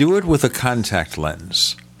 but do it with a contact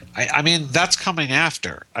lens. I mean, that's coming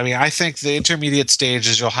after. I mean, I think the intermediate stage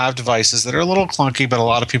is you'll have devices that are a little clunky, but a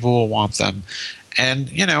lot of people will want them.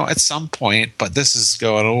 And, at some point, but this is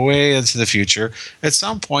going way into the future, at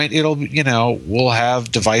some point we'll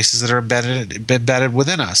have devices that are embedded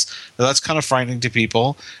within us. Now, that's kind of frightening to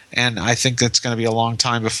people, and I think that's going to be a long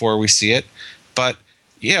time before we see it. But,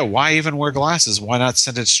 yeah, why even wear glasses? Why not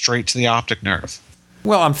send it straight to the optic nerve?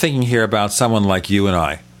 Well, I'm thinking here about someone like you and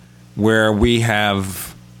I, where we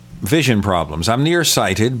have vision problems. I'm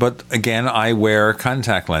nearsighted, but again, I wear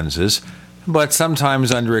contact lenses. But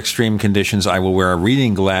sometimes under extreme conditions, I will wear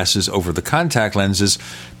reading glasses over the contact lenses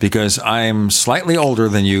because I'm slightly older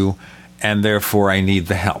than you, and therefore I need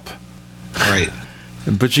the help. Right.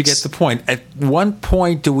 But you get the point. At one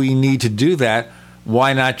point, do we need to do that?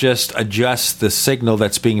 Why not just adjust the signal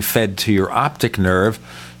that's being fed to your optic nerve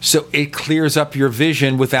so it clears up your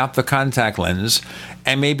vision without the contact lens?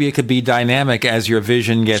 And maybe it could be dynamic as your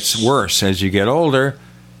vision gets worse as you get older.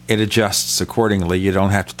 It adjusts accordingly. You don't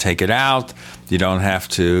have to take it out. You don't have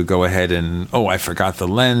to go ahead and, I forgot the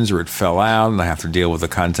lens, or it fell out, and I have to deal with a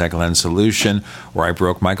contact lens solution, or I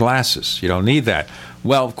broke my glasses. You don't need that.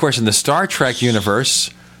 Well, of course, in the Star Trek universe,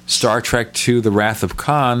 Star Trek II, The Wrath of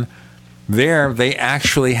Khan, there they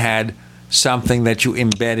actually had something that you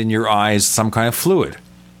embed in your eyes, some kind of fluid.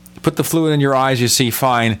 You put the fluid in your eyes, you see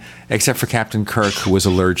fine, except for Captain Kirk, who was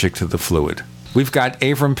allergic to the fluid. We've got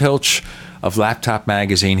Avram Pilch of Laptop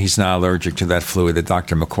Magazine. He's not allergic to that fluid that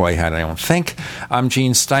Dr. McCoy had, I don't think. I'm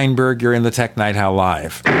Gene Steinberg. You're in the Tech Night Owl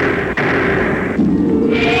Live.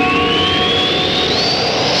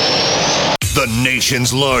 The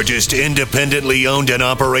nation's largest independently owned and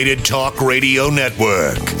operated talk radio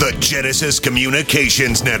network. The Genesis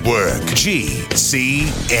Communications Network.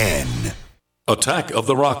 GCN. Attack of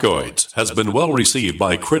the Rockoids has been well received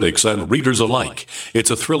by critics and readers alike. It's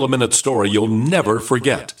a thrill-a-minute story you'll never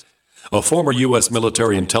forget. A former U.S.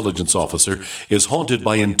 military intelligence officer is haunted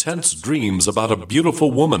by intense dreams about a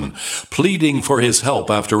beautiful woman pleading for his help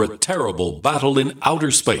after a terrible battle in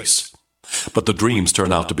outer space. But the dreams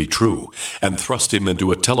turn out to be true and thrust him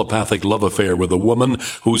into a telepathic love affair with a woman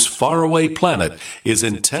whose faraway planet is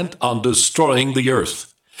intent on destroying the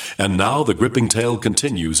Earth. And now the gripping tale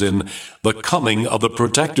continues in The Coming of the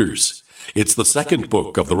Protectors. It's the second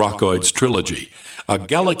book of the Rockoids trilogy, a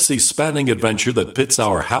galaxy-spanning adventure that pits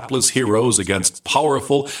our hapless heroes against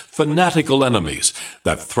powerful, fanatical enemies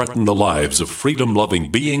that threaten the lives of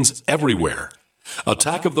freedom-loving beings everywhere.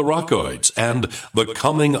 Attack of the Rockoids and The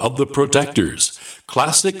Coming of the Protectors.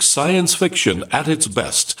 Classic science fiction at its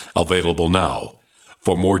best, available now.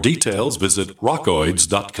 For more details, visit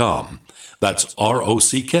rockoids.com. That's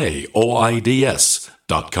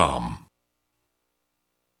ROCKOIDS.com.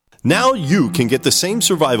 Now you can get the same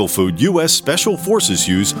survival food U.S. Special Forces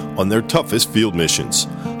use on their toughest field missions.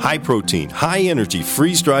 High-protein, high-energy,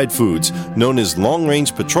 freeze-dried foods known as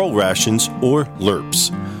long-range patrol rations, or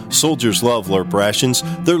LRPs. Soldiers love LRP rations.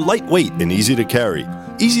 They're lightweight and easy to carry.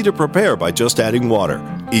 Easy to prepare by just adding water.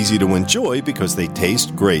 Easy to enjoy because they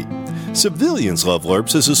taste great. Civilians love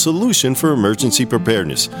LRPs as a solution for emergency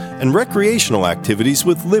preparedness and recreational activities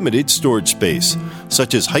with limited storage space,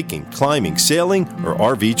 such as hiking, climbing, sailing, or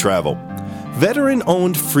RV travel.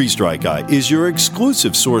 Veteran-owned Freeze Dry Guy is your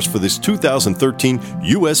exclusive source for this 2013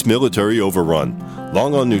 U.S. military overrun.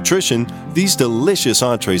 Long on nutrition, these delicious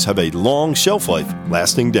entrees have a long shelf life,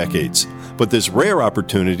 lasting decades. But this rare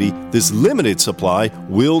opportunity, this limited supply,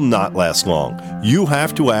 will not last long. You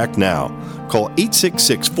have to act now. Call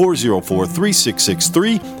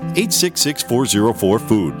 866-404-3663,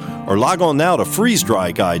 866-404-FOOD, or log on now to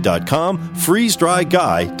freezedryguy.com,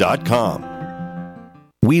 freezedryguy.com.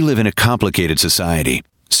 We live in a complicated society.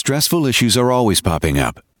 Stressful issues are always popping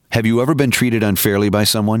up. Have you ever been treated unfairly by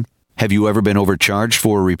someone? Have you ever been overcharged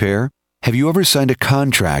for a repair? Have you ever signed a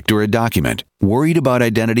contract or a document? Worried about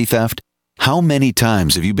identity theft? How many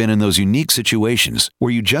times have you been in those unique situations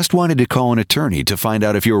where you just wanted to call an attorney to find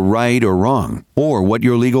out if you're right or wrong, or what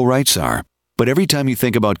your legal rights are? But every time you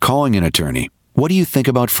think about calling an attorney, what do you think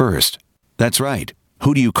about first? That's right.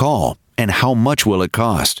 Who do you call, and how much will it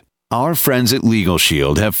cost? Our friends at Legal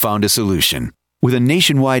Shield have found a solution. With a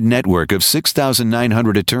nationwide network of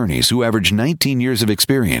 6,900 attorneys who average 19 years of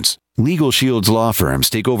experience, Legal Shield's law firms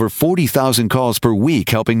take over 40,000 calls per week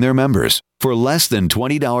helping their members. For less than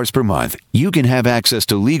 $20 per month, you can have access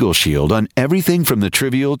to Legal Shield on everything from the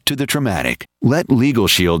trivial to the traumatic. Let Legal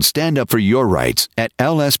Shield stand up for your rights at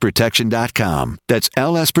lsprotection.com. That's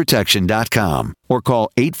lsprotection.com. Or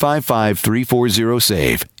call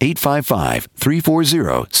 855-340-SAVE,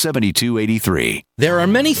 855-340-7283. There are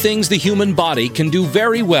many things the human body can do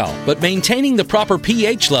very well, but maintaining the proper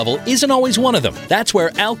pH level isn't always one of them. That's where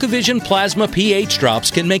AlkaVision Plasma pH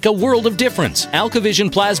Drops can make a world of difference.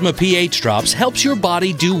 AlkaVision Plasma pH Drops helps your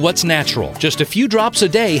body do what's natural. Just a few drops a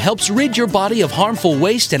day helps rid your body of harmful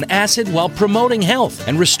waste and acid while promoting health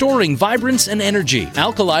and restoring vibrance and energy.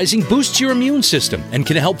 Alkalizing boosts your immune system and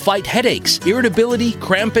can help fight headaches, irritability,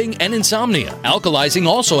 cramping, and insomnia. Alkalizing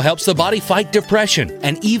also helps the body fight depression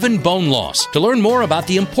and even bone loss. To learn more about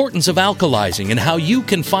the importance of alkalizing and how you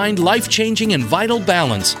can find life-changing and vital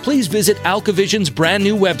balance, please visit AlkaVision's brand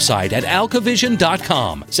new website at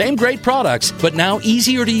alkavision.com. Same great products, but now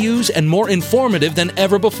easier to use and more informative than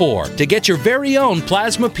ever before. To get your very own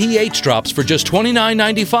Plasma pH Drops for just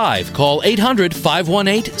 $29.95, call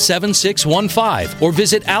 800-518-7615 or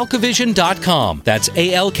visit alkavision.com. That's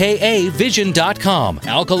ALKA Vision.com.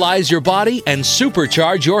 Alkalize your body and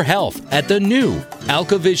supercharge your health at the new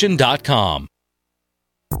alkavision.com.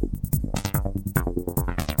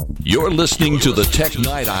 You're listening to the Tech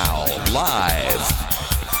Night Owl live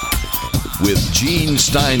with Gene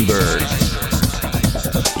Steinberg.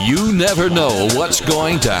 You never know what's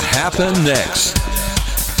going to happen next.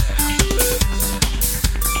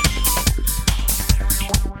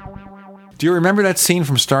 Do you remember that scene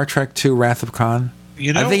from Star Trek II, Wrath of Khan?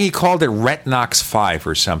 I think he called it Retnox 5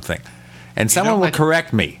 or something. And someone will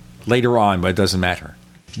correct me later on, but it doesn't matter.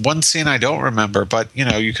 One scene I don't remember, but,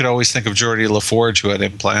 you could always think of Geordi LaForge who had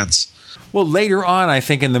implants. Well, later on, I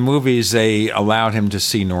think in the movies, they allowed him to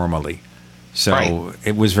see normally. So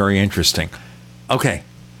It was very interesting. Okay,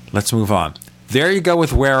 let's move on. There you go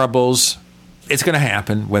with wearables. It's going to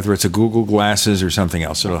happen, whether it's a Google Glasses or something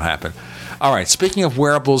else, it'll happen. All right, speaking of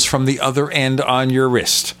wearables from the other end on your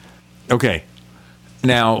wrist. Okay,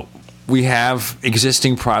 now we have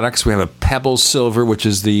existing products. We have a Pebble Silver, which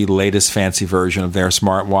is the latest fancy version of their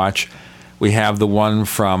smartwatch. We have the one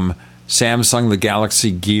from Samsung, the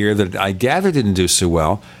Galaxy Gear, that I gather didn't do so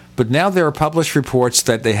well. But now there are published reports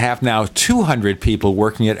that they have now 200 people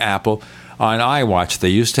working at Apple on iWatch. They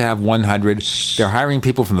used to have 100. They're hiring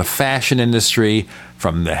people from the fashion industry,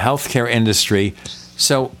 from the healthcare industry.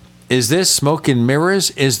 So is this smoke and mirrors?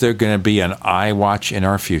 Is there going to be an iWatch in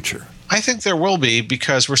our future? I think there will be,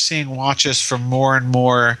 because we're seeing watches from more and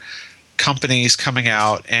more companies coming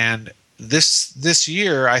out. And this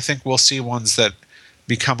year, I think we'll see ones that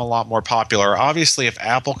become a lot more popular. Obviously, if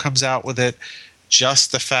Apple comes out with it,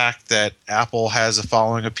 just the fact that Apple has a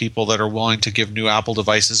following of people that are willing to give new Apple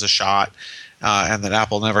devices a shot, and that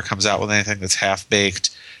Apple never comes out with anything that's half-baked,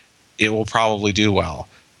 it will probably do well.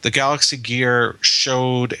 The Galaxy Gear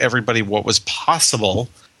showed everybody what was possible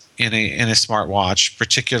in a smartwatch.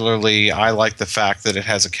 Particularly, I like the fact that it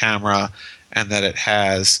has a camera and that it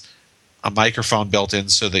has a microphone built in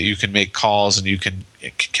so that you can make calls and you can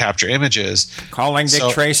capture images. Calling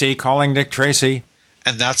Dick Tracy.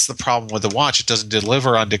 And that's the problem with the watch. It doesn't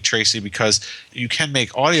deliver on Dick Tracy because you can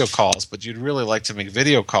make audio calls, but you'd really like to make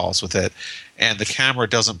video calls with it. And the camera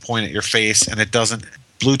doesn't point at your face, and it doesn't.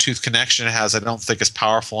 Bluetooth connection it has, I don't think, is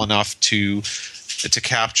powerful enough to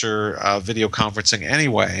capture video conferencing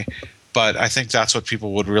anyway. But I think that's what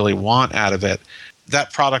people would really want out of it.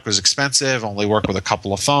 That product was expensive, only worked with a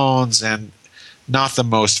couple of phones, and not the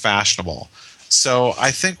most fashionable. So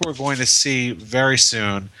I think we're going to see very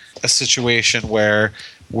soon a situation where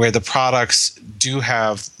the products do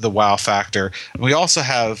have the wow factor. And we also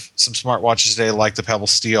have some smartwatches today like the Pebble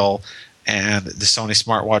Steel and the Sony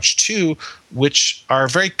Smartwatch 2, which are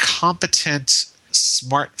very competent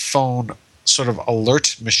smartphone sort of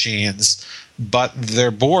alert machines, but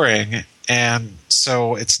they're boring, and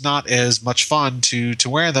so it's not as much fun to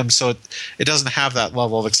wear them, so it doesn't have that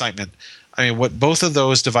level of excitement. I mean, what both of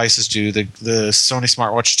those devices do, the Sony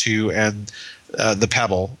Smartwatch 2 and the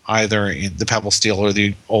Pebble, either in the Pebble Steel or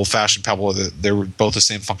the old-fashioned Pebble, they're both the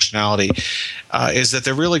same functionality, is that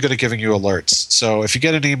they're really good at giving you alerts. So if you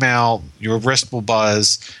get an email, your wrist will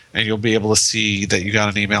buzz, and you'll be able to see that you got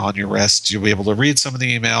an email on your wrist. You'll be able to read some of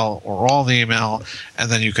the email or all the email, and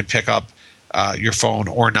then you can pick up your phone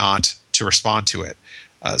or not to respond to it.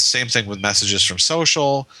 Same thing with messages from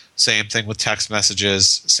social, same thing with text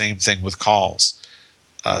messages, same thing with calls.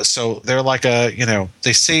 So they're like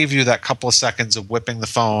they save you that couple of seconds of whipping the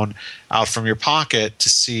phone out from your pocket to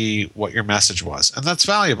see what your message was. And that's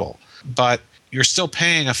valuable. But you're still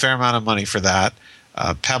paying a fair amount of money for that.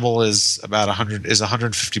 Pebble is about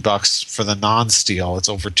 $150 for the non-steel. It's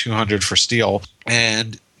over $200 for steel.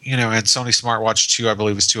 And, and Sony Smartwatch 2, I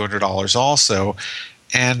believe, is $200 also.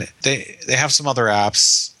 And they have some other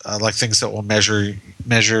apps, like things that will measure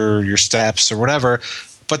your steps or whatever,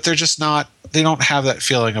 but they're just not, they don't have that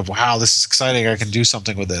feeling of, wow, this is exciting, I can do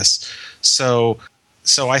something with this. So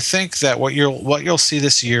I think that what you'll see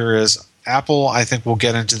this year is Apple, I think, will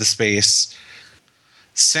get into the space.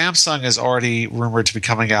 Samsung is already rumored to be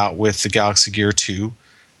coming out with the Galaxy Gear 2.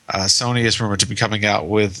 Sony is rumored to be coming out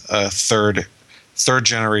with a third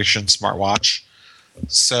generation smartwatch.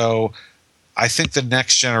 So I think the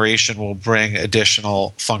next generation will bring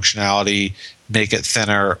additional functionality, make it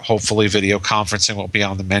thinner. Hopefully video conferencing will be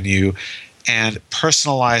on the menu, and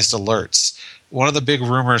personalized alerts. One of the big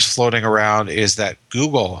rumors floating around is that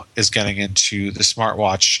Google is getting into the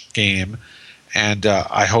smartwatch game, and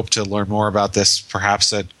I hope to learn more about this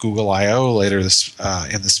perhaps at Google I/O later in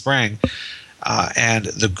the spring. And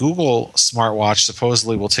the Google smartwatch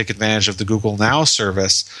supposedly will take advantage of the Google Now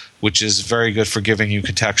service, which is very good for giving you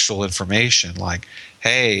contextual information like,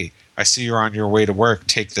 hey, I see you're on your way to work,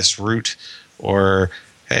 take this route, or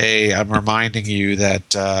hey, I'm reminding you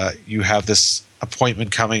that you have this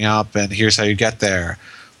appointment coming up and here's how you get there,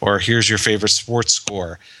 or here's your favorite sports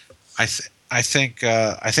score. I think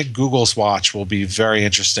Google's watch will be very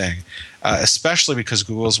interesting, especially because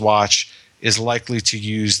Google's watch is likely to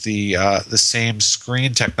use the same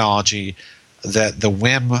screen technology that the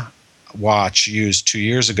Wim watch used 2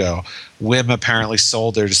 years ago. Wim apparently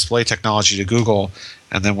sold their display technology to Google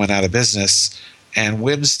and then went out of business. And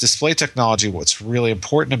Wim's display technology, what's really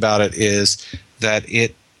important about it is that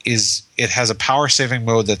it has a power saving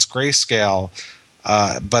mode that's grayscale,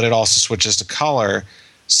 but it also switches to color.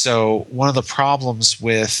 So one of the problems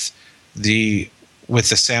with the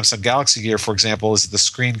Samsung Galaxy Gear, for example, is that the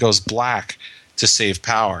screen goes black to save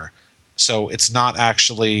power. So it's not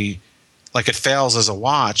actually like it fails as a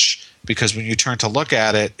watch because when you turn to look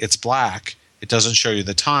at it, it's black. It doesn't show you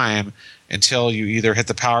the time until you either hit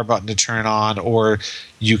the power button to turn it on or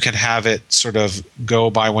you can have it sort of go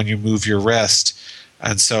by when you move your wrist.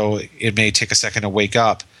 And so it may take a second to wake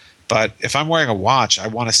up. But if I'm wearing a watch, I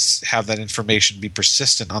want to have that information be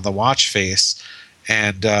persistent on the watch face.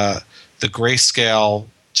 And the grayscale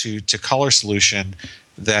to color solution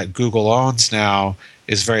that Google owns now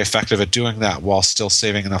is very effective at doing that while still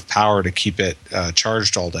saving enough power to keep it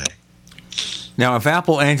charged all day. Now, if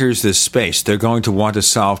Apple enters this space, they're going to want to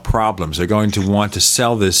solve problems. They're going to want to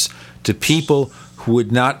sell this to people who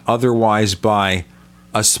would not otherwise buy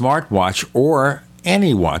a smartwatch or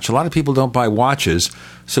any watch. A lot of people don't buy watches.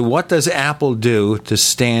 So what does Apple do to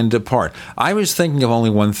stand apart? I was thinking of only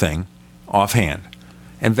one thing offhand,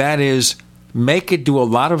 and that is make it do a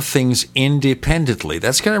lot of things independently.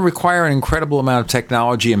 That's going to require an incredible amount of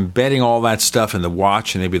technology, embedding all that stuff in the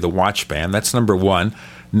watch and maybe the watch band. That's number one.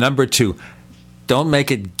 Number two, don't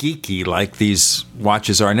make it geeky like these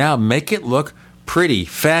watches are now. Make it look pretty,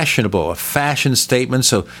 fashionable, a fashion statement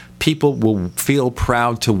so people will feel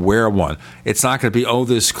proud to wear one. It's not going to be, oh,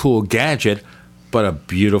 this cool gadget, but a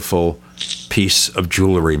beautiful piece of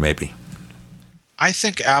jewelry maybe. I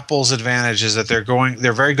think Apple's advantage is that they're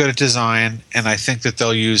very good at design, and I think that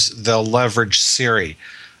they'll leverage Siri.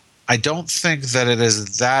 I don't think that it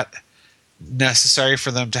is that necessary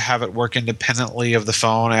for them to have it work independently of the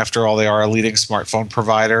phone. After all, they are a leading smartphone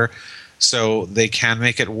provider, so they can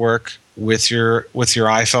make it work with your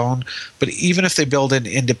iPhone. But even if they build in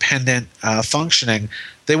independent functioning,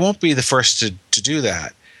 they won't be the first to do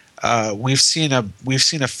that. we've seen a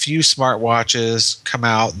few smartwatches come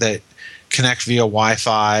out that connect via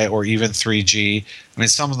Wi-Fi or even 3G. I mean,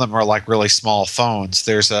 some of them are like really small phones.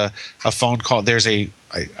 There's a phone called, I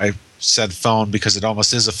said phone because it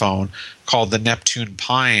almost is a phone, called the Neptune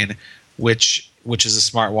Pine, which is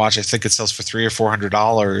a smartwatch. I think it sells for $300 or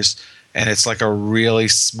 $400, and it's like a really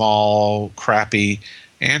small, crappy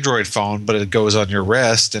Android phone, but it goes on your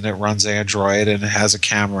wrist and it runs Android and it has a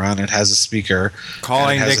camera and it has a speaker.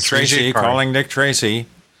 Calling Nick Tracy.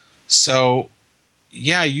 So,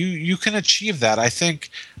 yeah, you can achieve that. I think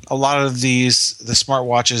a lot of the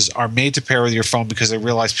smartwatches are made to pair with your phone because they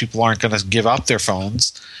realize people aren't going to give up their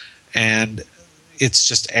phones, and it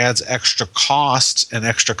just adds extra cost and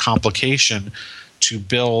extra complication to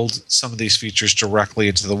build some of these features directly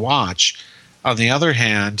into the watch. On the other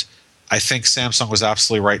hand, I think Samsung was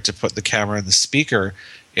absolutely right to put the camera and the speaker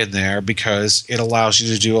in there because it allows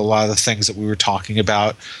you to do a lot of the things that we were talking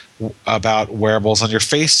about wearables on your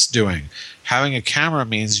face doing. Having a camera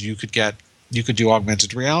means you could do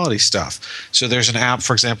augmented reality stuff. So there's an app,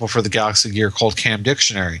 for example, for the Galaxy Gear called Cam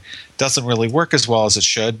Dictionary. Doesn't really work as well as it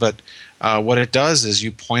should, but what it does is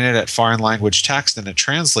you point it at foreign language text and it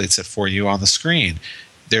translates it for you on the screen.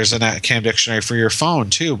 There's a Cam Dictionary for your phone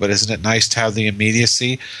too, but isn't it nice to have the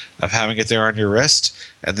immediacy of having it there on your wrist?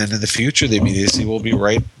 And then in the future, the immediacy will be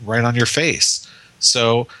right on your face.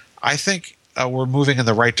 So I think we're moving in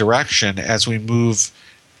the right direction as we move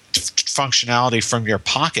functionality from your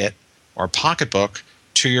pocket or pocketbook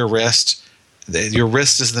to your wrist. Your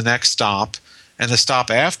wrist is the next stop, and the stop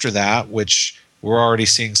after that, which we're already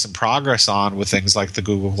seeing some progress on with things like the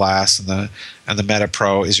Google Glass and the Meta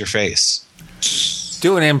Pro, is your face.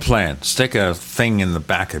 Do an implant. Stick a thing in the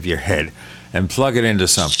back of your head and plug it into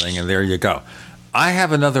something, and there you go. I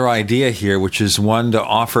have another idea here, which is one to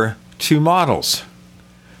offer two models.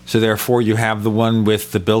 So therefore, you have the one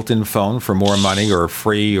with the built-in phone for more money or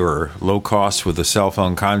free or low cost with a cell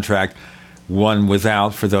phone contract, one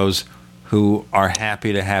without for those who are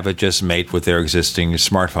happy to have it just mate with their existing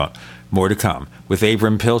smartphone. More to come. With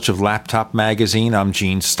Abram Pilch of Laptop Magazine, I'm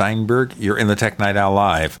Gene Steinberg. You're in the Tech Night Owl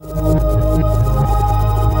Live.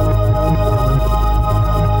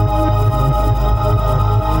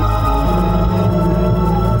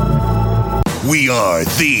 We are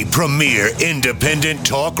the premier independent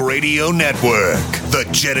talk radio network, the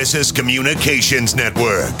Genesis Communications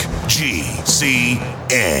Network, GCN.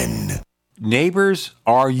 Neighbors,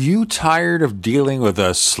 are you tired of dealing with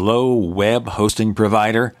a slow web hosting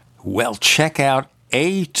provider? Well, check out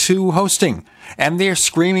A2 Hosting and their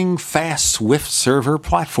screaming fast Swift server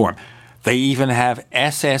platform. They even have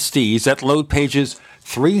SSDs that load pages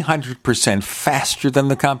 300% faster than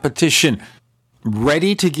the competition.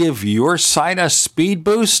 Ready to give your site a speed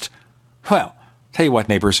boost? Well, tell you what,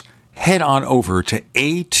 neighbors, head on over to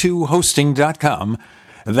a2hosting.com.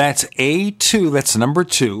 That's A2, that's number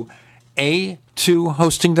 2,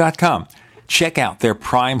 a2hosting.com. Check out their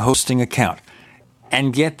Prime hosting account.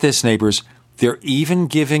 And get this, neighbors, they're even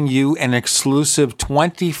giving you an exclusive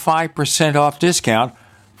 25% off discount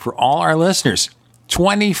for all our listeners.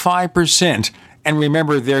 25%. And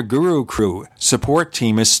remember, their Guru Crew support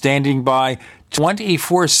team is standing by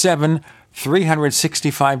 24/7,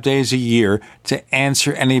 365 days a year to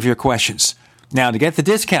answer any of your questions. Now, to get the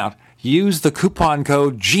discount, use the coupon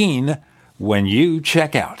code GENE when you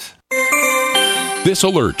check out. This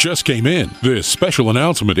alert just came in. This special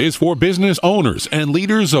announcement is for business owners and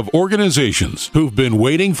leaders of organizations who've been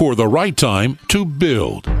waiting for the right time to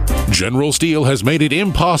build. General Steel has made it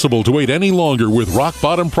impossible to wait any longer with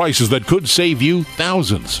rock-bottom prices that could save you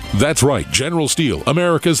thousands. That's right, General Steel,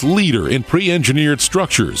 America's leader in pre-engineered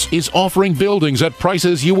structures, is offering buildings at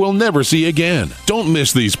prices you will never see again. Don't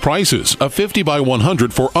miss these prices. A 50 by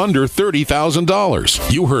 100 for under $30,000.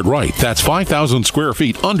 You heard right. That's 5,000 square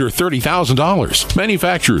feet under $30,000.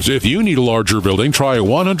 Manufacturers, if you need a larger building, try a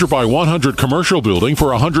 100 by 100 commercial building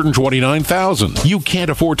for $129,000. You can't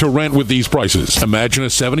afford to rent with these prices. Imagine a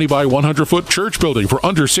 70 by 100-foot church building for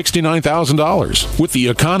under $69,000. With the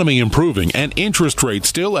economy improving and interest rates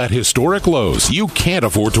still at historic lows, you can't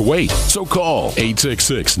afford to wait. So call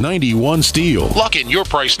 866-91-STEEL. Lock in your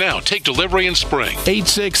price now. Take delivery in spring.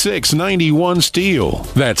 866-91-STEEL.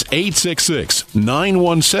 That's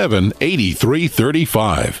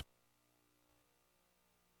 866-917-8335.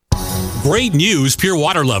 Great news, pure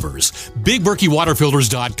water lovers.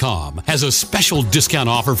 BigBerkeyWaterFilters.com has a special discount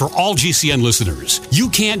offer for all GCN listeners. You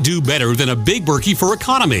can't do better than a Big Berkey for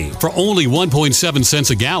economy. For only 1.7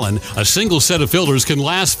 cents a gallon, a single set of filters can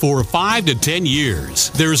last for 5 to 10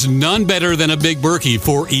 years. There's none better than a Big Berkey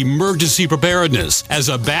for emergency preparedness as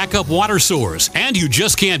a backup water source. And you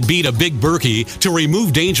just can't beat a Big Berkey to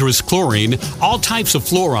remove dangerous chlorine, all types of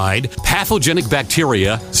fluoride, pathogenic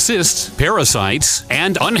bacteria, cysts, parasites,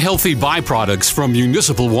 and unhealthy byproducts from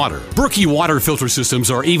municipal water. Berkey water filter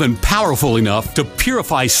systems are even powerful enough to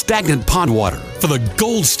purify stagnant pond water. For the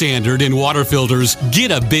gold standard in water filters,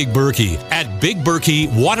 get a Big Berkey at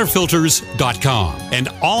BigBerkeyWaterFilters.com. And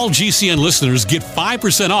all GCN listeners get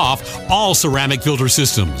 5% off all ceramic filter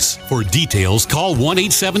systems. For details, call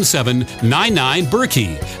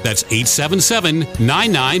 1-877-99-BERKEY. That's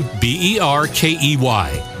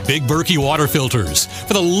 877-99-BERKEY. Big Berkey Water Filters,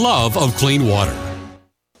 for the love of clean water.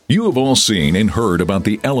 You have all seen and heard about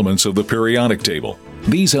the elements of the periodic table.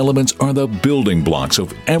 These elements are the building blocks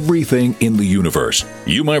of everything in the universe.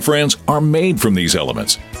 You, my friends, are made from these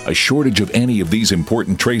elements. A shortage of any of these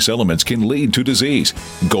important trace elements can lead to disease.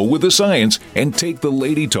 Go with the science and take the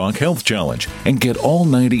Lady Talk Health Challenge and get all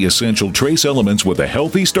 90 essential trace elements with a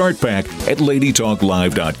healthy start pack at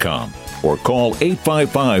LadyTalkLive.com. Or call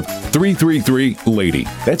 855-333-LADY.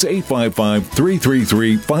 That's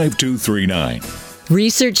 855-333-5239.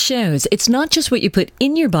 Research shows it's not just what you put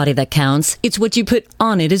in your body that counts, it's what you put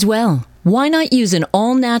on it as well. Why not use an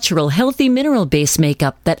all-natural, healthy mineral-based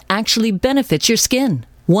makeup that actually benefits your skin?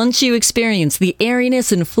 Once you experience the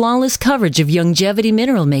airiness and flawless coverage of Youngevity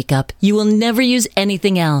mineral makeup, you will never use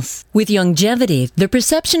anything else. With Youngevity, the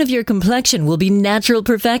perception of your complexion will be natural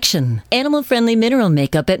perfection. Animal-friendly mineral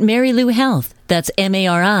makeup at Mary Lou Health. That's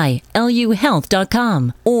MARILU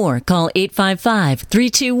Health.com. Or call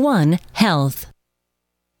 855-321-HEALTH.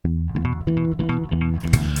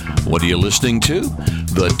 What are you listening to?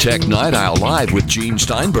 The Tech Night Owl Live with Gene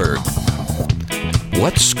Steinberg.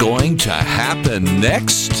 What's going to happen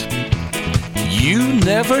next? You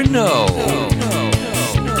never know.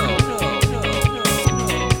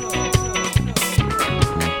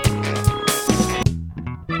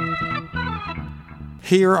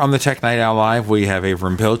 Here on the Tech Night Owl Live, we have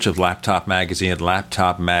Avram Pilch of Laptop Magazine at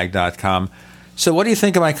laptopmag.com. So what do you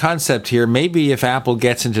think of my concept here? Maybe if Apple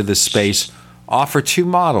gets into this space, offer two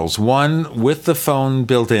models, one with the phone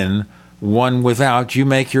built in, one without. You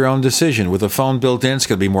make your own decision. With a phone built in, it's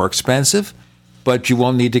going to be more expensive, but you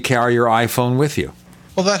won't need to carry your iPhone with you.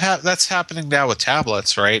 Well, that's happening now with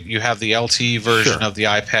tablets, right? You have the LTE version of the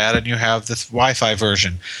iPad, and you have the Wi-Fi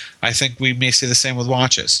version. I think we may see the same with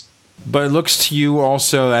watches. But it looks to you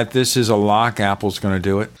also that this is a lock. Apple's going to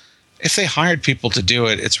do it. If they hired people to do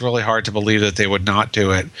it, it's really hard to believe that they would not do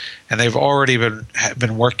it. And they've already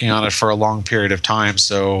been working on it for a long period of time.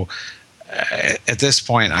 So at this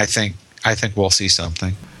point, I think we'll see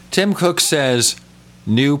something. Tim Cook says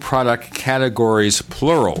new product categories,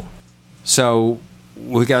 plural. So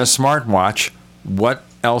we got a smartwatch. What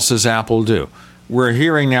else does Apple do? We're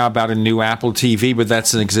hearing now about a new Apple TV, but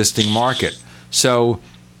that's an existing market. So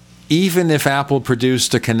even if Apple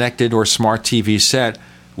produced a connected or smart TV set,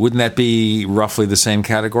 wouldn't that be roughly the same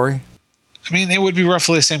category? I mean, it would be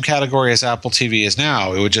roughly the same category as Apple TV is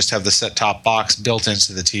now. It would just have the set-top box built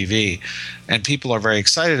into the TV. And people are very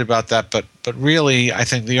excited about that, but really, I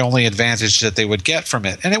think the only advantage that they would get from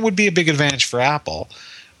it, and it would be a big advantage for Apple,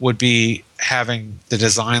 would be having the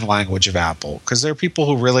design language of Apple. Because there are people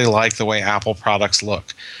who really like the way Apple products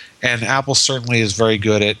look. And Apple certainly is very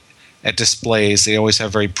good at displays. They always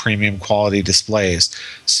have very premium quality displays.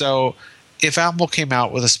 So if Apple came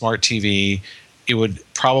out with a smart TV, it would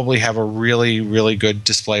probably have a really, really good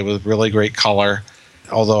display with really great color.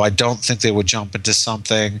 Although I don't think they would jump into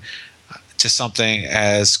something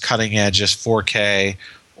as cutting edge as 4K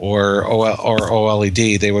or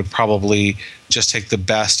OLED. They would probably just take the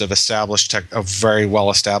best of very well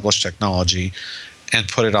established technology and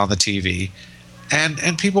put it on the TV,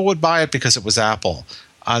 and people would buy it because it was Apple.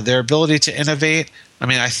 Their ability to innovate. I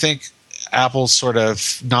mean, I think Apple's sort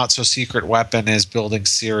of not so secret weapon is building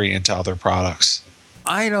Siri into other products.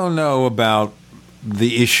 I don't know about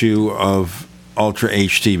the issue of Ultra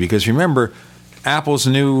HD because remember, Apple's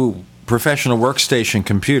new professional workstation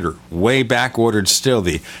computer, way back ordered still,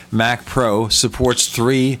 the Mac Pro, supports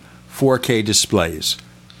 3 4K displays.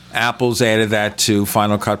 Apple's added that to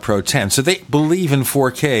Final Cut Pro 10. So they believe in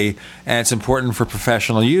 4K, and it's important for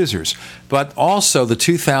professional users. But also the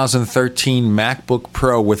 2013 MacBook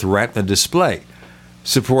Pro with Retina display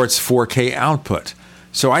supports 4K output.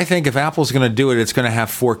 So I think if Apple's going to do it, it's going to have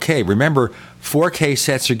 4K. Remember, 4K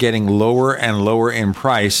sets are getting lower and lower in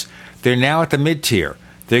price. They're now at the mid-tier.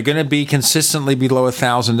 They're going to be consistently below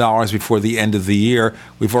 $1,000 before the end of the year.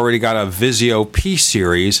 We've already got a Vizio P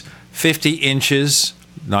Series, 50 inches,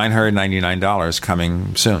 $999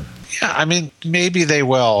 coming soon. Yeah, I mean, maybe they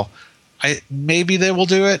will. Maybe they will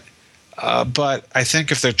do it. But I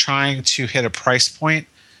think if they're trying to hit a price point,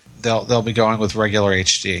 they'll be going with regular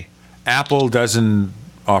HD. Apple doesn't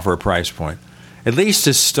offer a price point, at least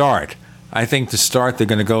to start. I think to start they're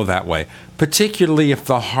going to go that way, particularly if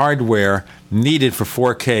the hardware needed for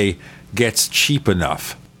 4K gets cheap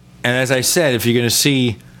enough. And as I said, if you're going to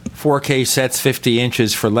see 4K sets 50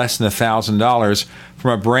 inches for less than $1,000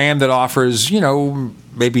 from a brand that offers,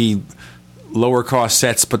 maybe lower cost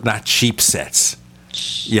sets but not cheap sets,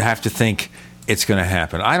 you have to think it's going to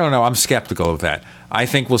happen. I don't know. I'm skeptical of that. I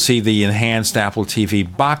think we'll see the enhanced Apple TV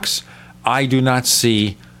box. I do not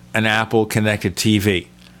see an Apple connected TV.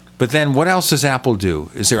 But then what else does Apple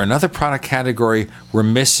do? Is there another product category we're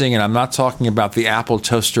missing? And I'm not talking about the Apple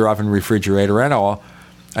toaster oven refrigerator at all.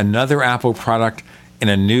 Another Apple product in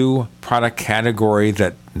a new product category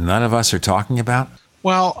that none of us are talking about?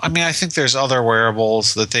 Well, I mean, I think there's other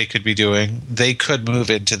wearables that they could be doing. They could move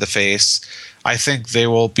into the face. I think they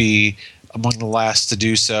will be among the last to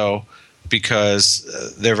do so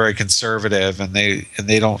because they're very conservative and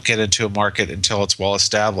they don't get into a market until it's well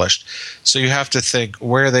established. So you have to think,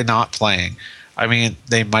 where are they not playing? I mean,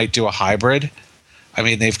 they might do a hybrid. I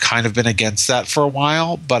mean, they've kind of been against that for a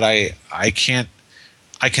while, but I can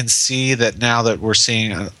see that now that we're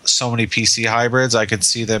seeing so many PC hybrids, I can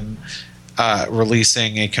see them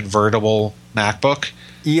releasing a convertible MacBook.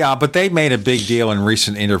 Yeah, but they made a big deal in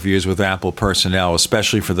recent interviews with Apple personnel,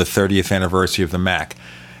 especially for the 30th anniversary of the Mac.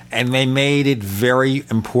 And they made it very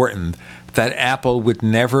important that Apple would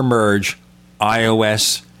never merge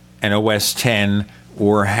iOS and OS X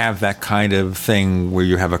or have that kind of thing where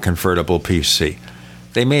you have a convertible PC.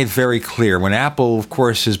 They made very clear. When Apple, of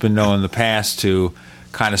course, has been known in the past to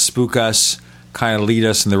kind of spook us, kind of lead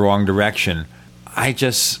us in the wrong direction, I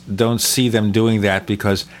just don't see them doing that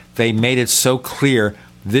because they made it so clear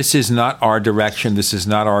this is not our direction. This is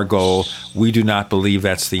not our goal. We do not believe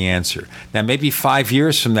that's the answer. Now, maybe 5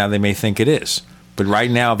 years from now, they may think it is. But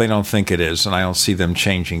right now, they don't think it is, and I don't see them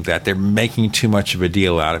changing that. They're making too much of a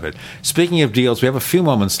deal out of it. Speaking of deals, we have a few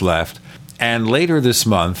moments left. And later this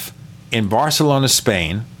month, in Barcelona,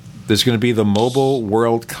 Spain, there's going to be the Mobile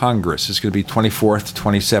World Congress. It's going to be 24th to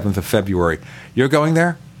 27th of February. You're going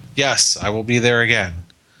there? Yes, I will be there again.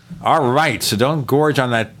 All right, so don't gorge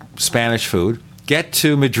on that Spanish food. Get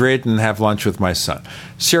to Madrid and have lunch with my son.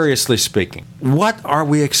 Seriously speaking, what are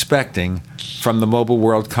we expecting from the Mobile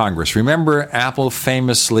World Congress? Remember, Apple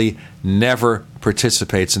famously never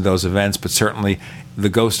participates in those events, but certainly the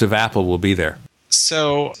ghost of Apple will be there.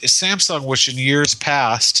 So Samsung, which in years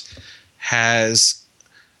past has,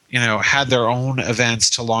 had their own events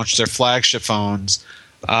to launch their flagship phones,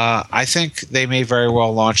 I think they may very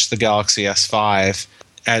well launch the Galaxy S5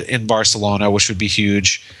 in Barcelona, which would be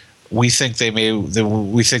huge. We think they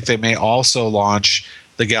may also launch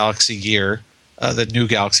the Galaxy Gear, the new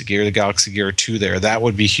Galaxy Gear, the Galaxy Gear 2 there. That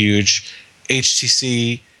would be huge.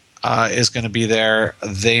 HTC is going to be there.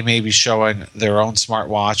 They may be showing their own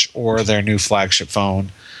smartwatch or their new flagship phone.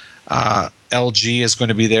 LG is going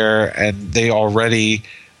to be there, and they already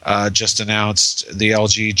just announced the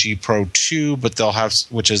LG G Pro 2, but they'll have,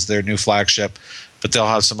 which is their new flagship, but they'll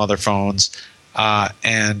have some other phones.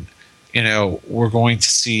 We're going to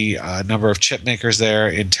see a number of chip makers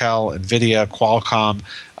there, Intel, NVIDIA, Qualcomm.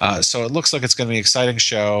 So it looks like it's going to be an exciting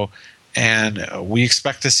show. And we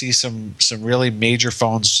expect to see some really major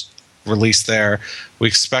phones released there. We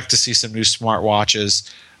expect to see some new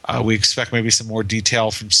smartwatches. We expect maybe some more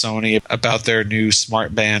detail from Sony about their new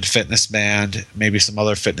Smart Band, Fitness Band, maybe some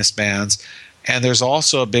other fitness bands. And there's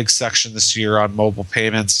also a big section this year on mobile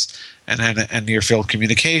payments and near-field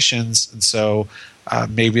communications. And so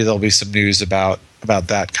maybe there'll be some news about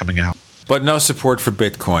that coming out. But no support for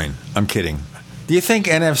Bitcoin. I'm kidding. Do you think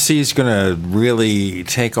NFC is going to really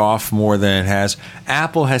take off more than it has?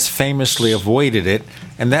 Apple has famously avoided it,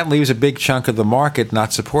 and that leaves a big chunk of the market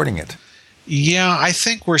not supporting it. Yeah, I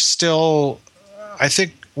think we're still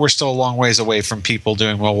a long ways away from people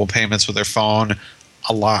doing mobile payments with their phone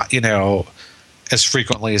a lot, as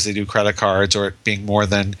frequently as they do credit cards, or it being more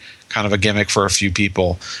than kind of a gimmick for a few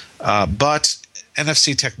people. But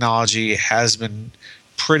NFC technology has been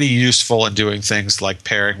pretty useful in doing things like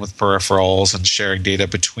pairing with peripherals and sharing data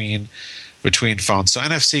between phones. So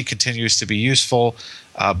NFC continues to be useful,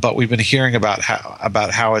 but we've been hearing about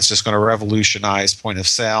how it's just going to revolutionize point of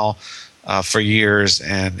sale. for years,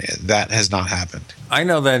 and that has not happened. I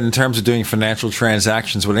know that in terms of doing financial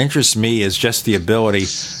transactions, what interests me is just the ability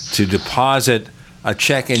to deposit a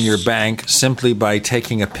check in your bank simply by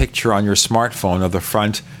taking a picture on your smartphone of the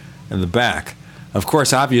front and the back. Of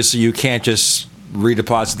course, obviously, you can't just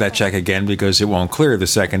redeposit that check again because it won't clear the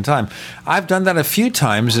second time. I've done that a few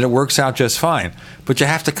times and it works out just fine. But you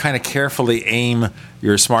have to kind of carefully aim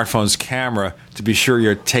your smartphone's camera to be sure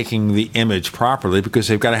you're taking the image properly, because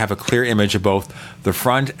they've got to have a clear image of both the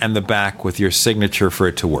front and the back with your signature for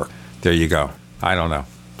it to work. There you go. I don't know.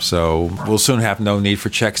 So we'll soon have no need for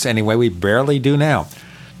checks anyway. We barely do now.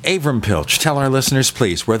 Avram Pilch, tell our listeners,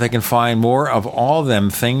 please, where they can find more of all them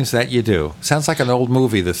things that you do. Sounds like an old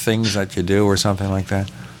movie, The Things That You Do, or something like that.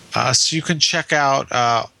 So you can check out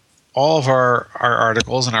all of our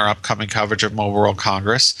articles and our upcoming coverage of Mobile World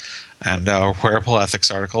Congress and our wearable ethics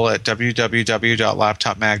article at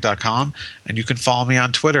www.laptopmag.com. And you can follow me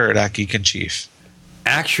on Twitter at @GeekInChief.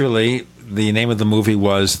 Actually, the name of the movie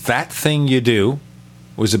was That Thing You Do.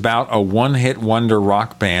 It was about a one-hit wonder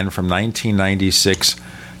rock band from 1996,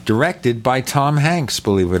 directed by Tom Hanks,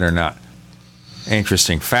 believe it or not.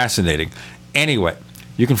 Interesting, fascinating. Anyway,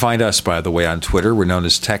 you can find us, by the way, on Twitter. We're known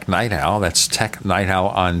as Tech Night Owl. That's Tech Night Owl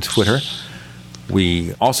on Twitter.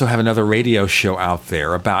 We also have another radio show out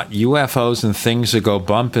there about UFOs and things that go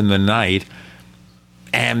bump in the night.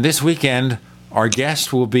 And this weekend, our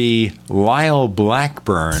guest will be Lyle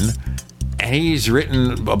Blackburn, and he's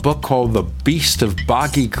written a book called The Beast of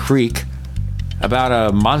Boggy Creek about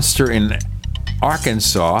a monster in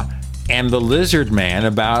Arkansas, and The Lizard Man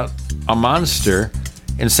about a monster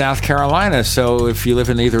in South Carolina. So if you live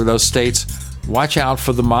in either of those states, watch out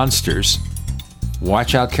for the monsters.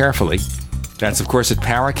 Watch out carefully. That's, of course, at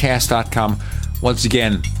Paracast.com. Once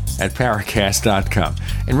again, at Paracast.com.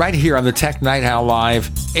 And right here on the Tech Night Owl Live,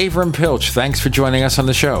 Avram Pilch, thanks for joining us on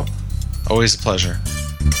the show. Always a pleasure.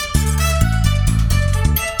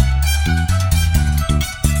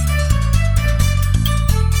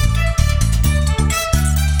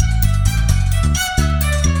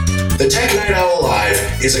 The Tech Night Owl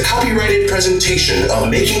Live is a copyrighted presentation of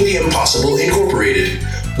Making the Impossible Incorporated.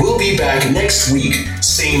 We'll be back next week.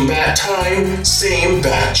 Same bat time, same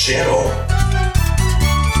bat channel.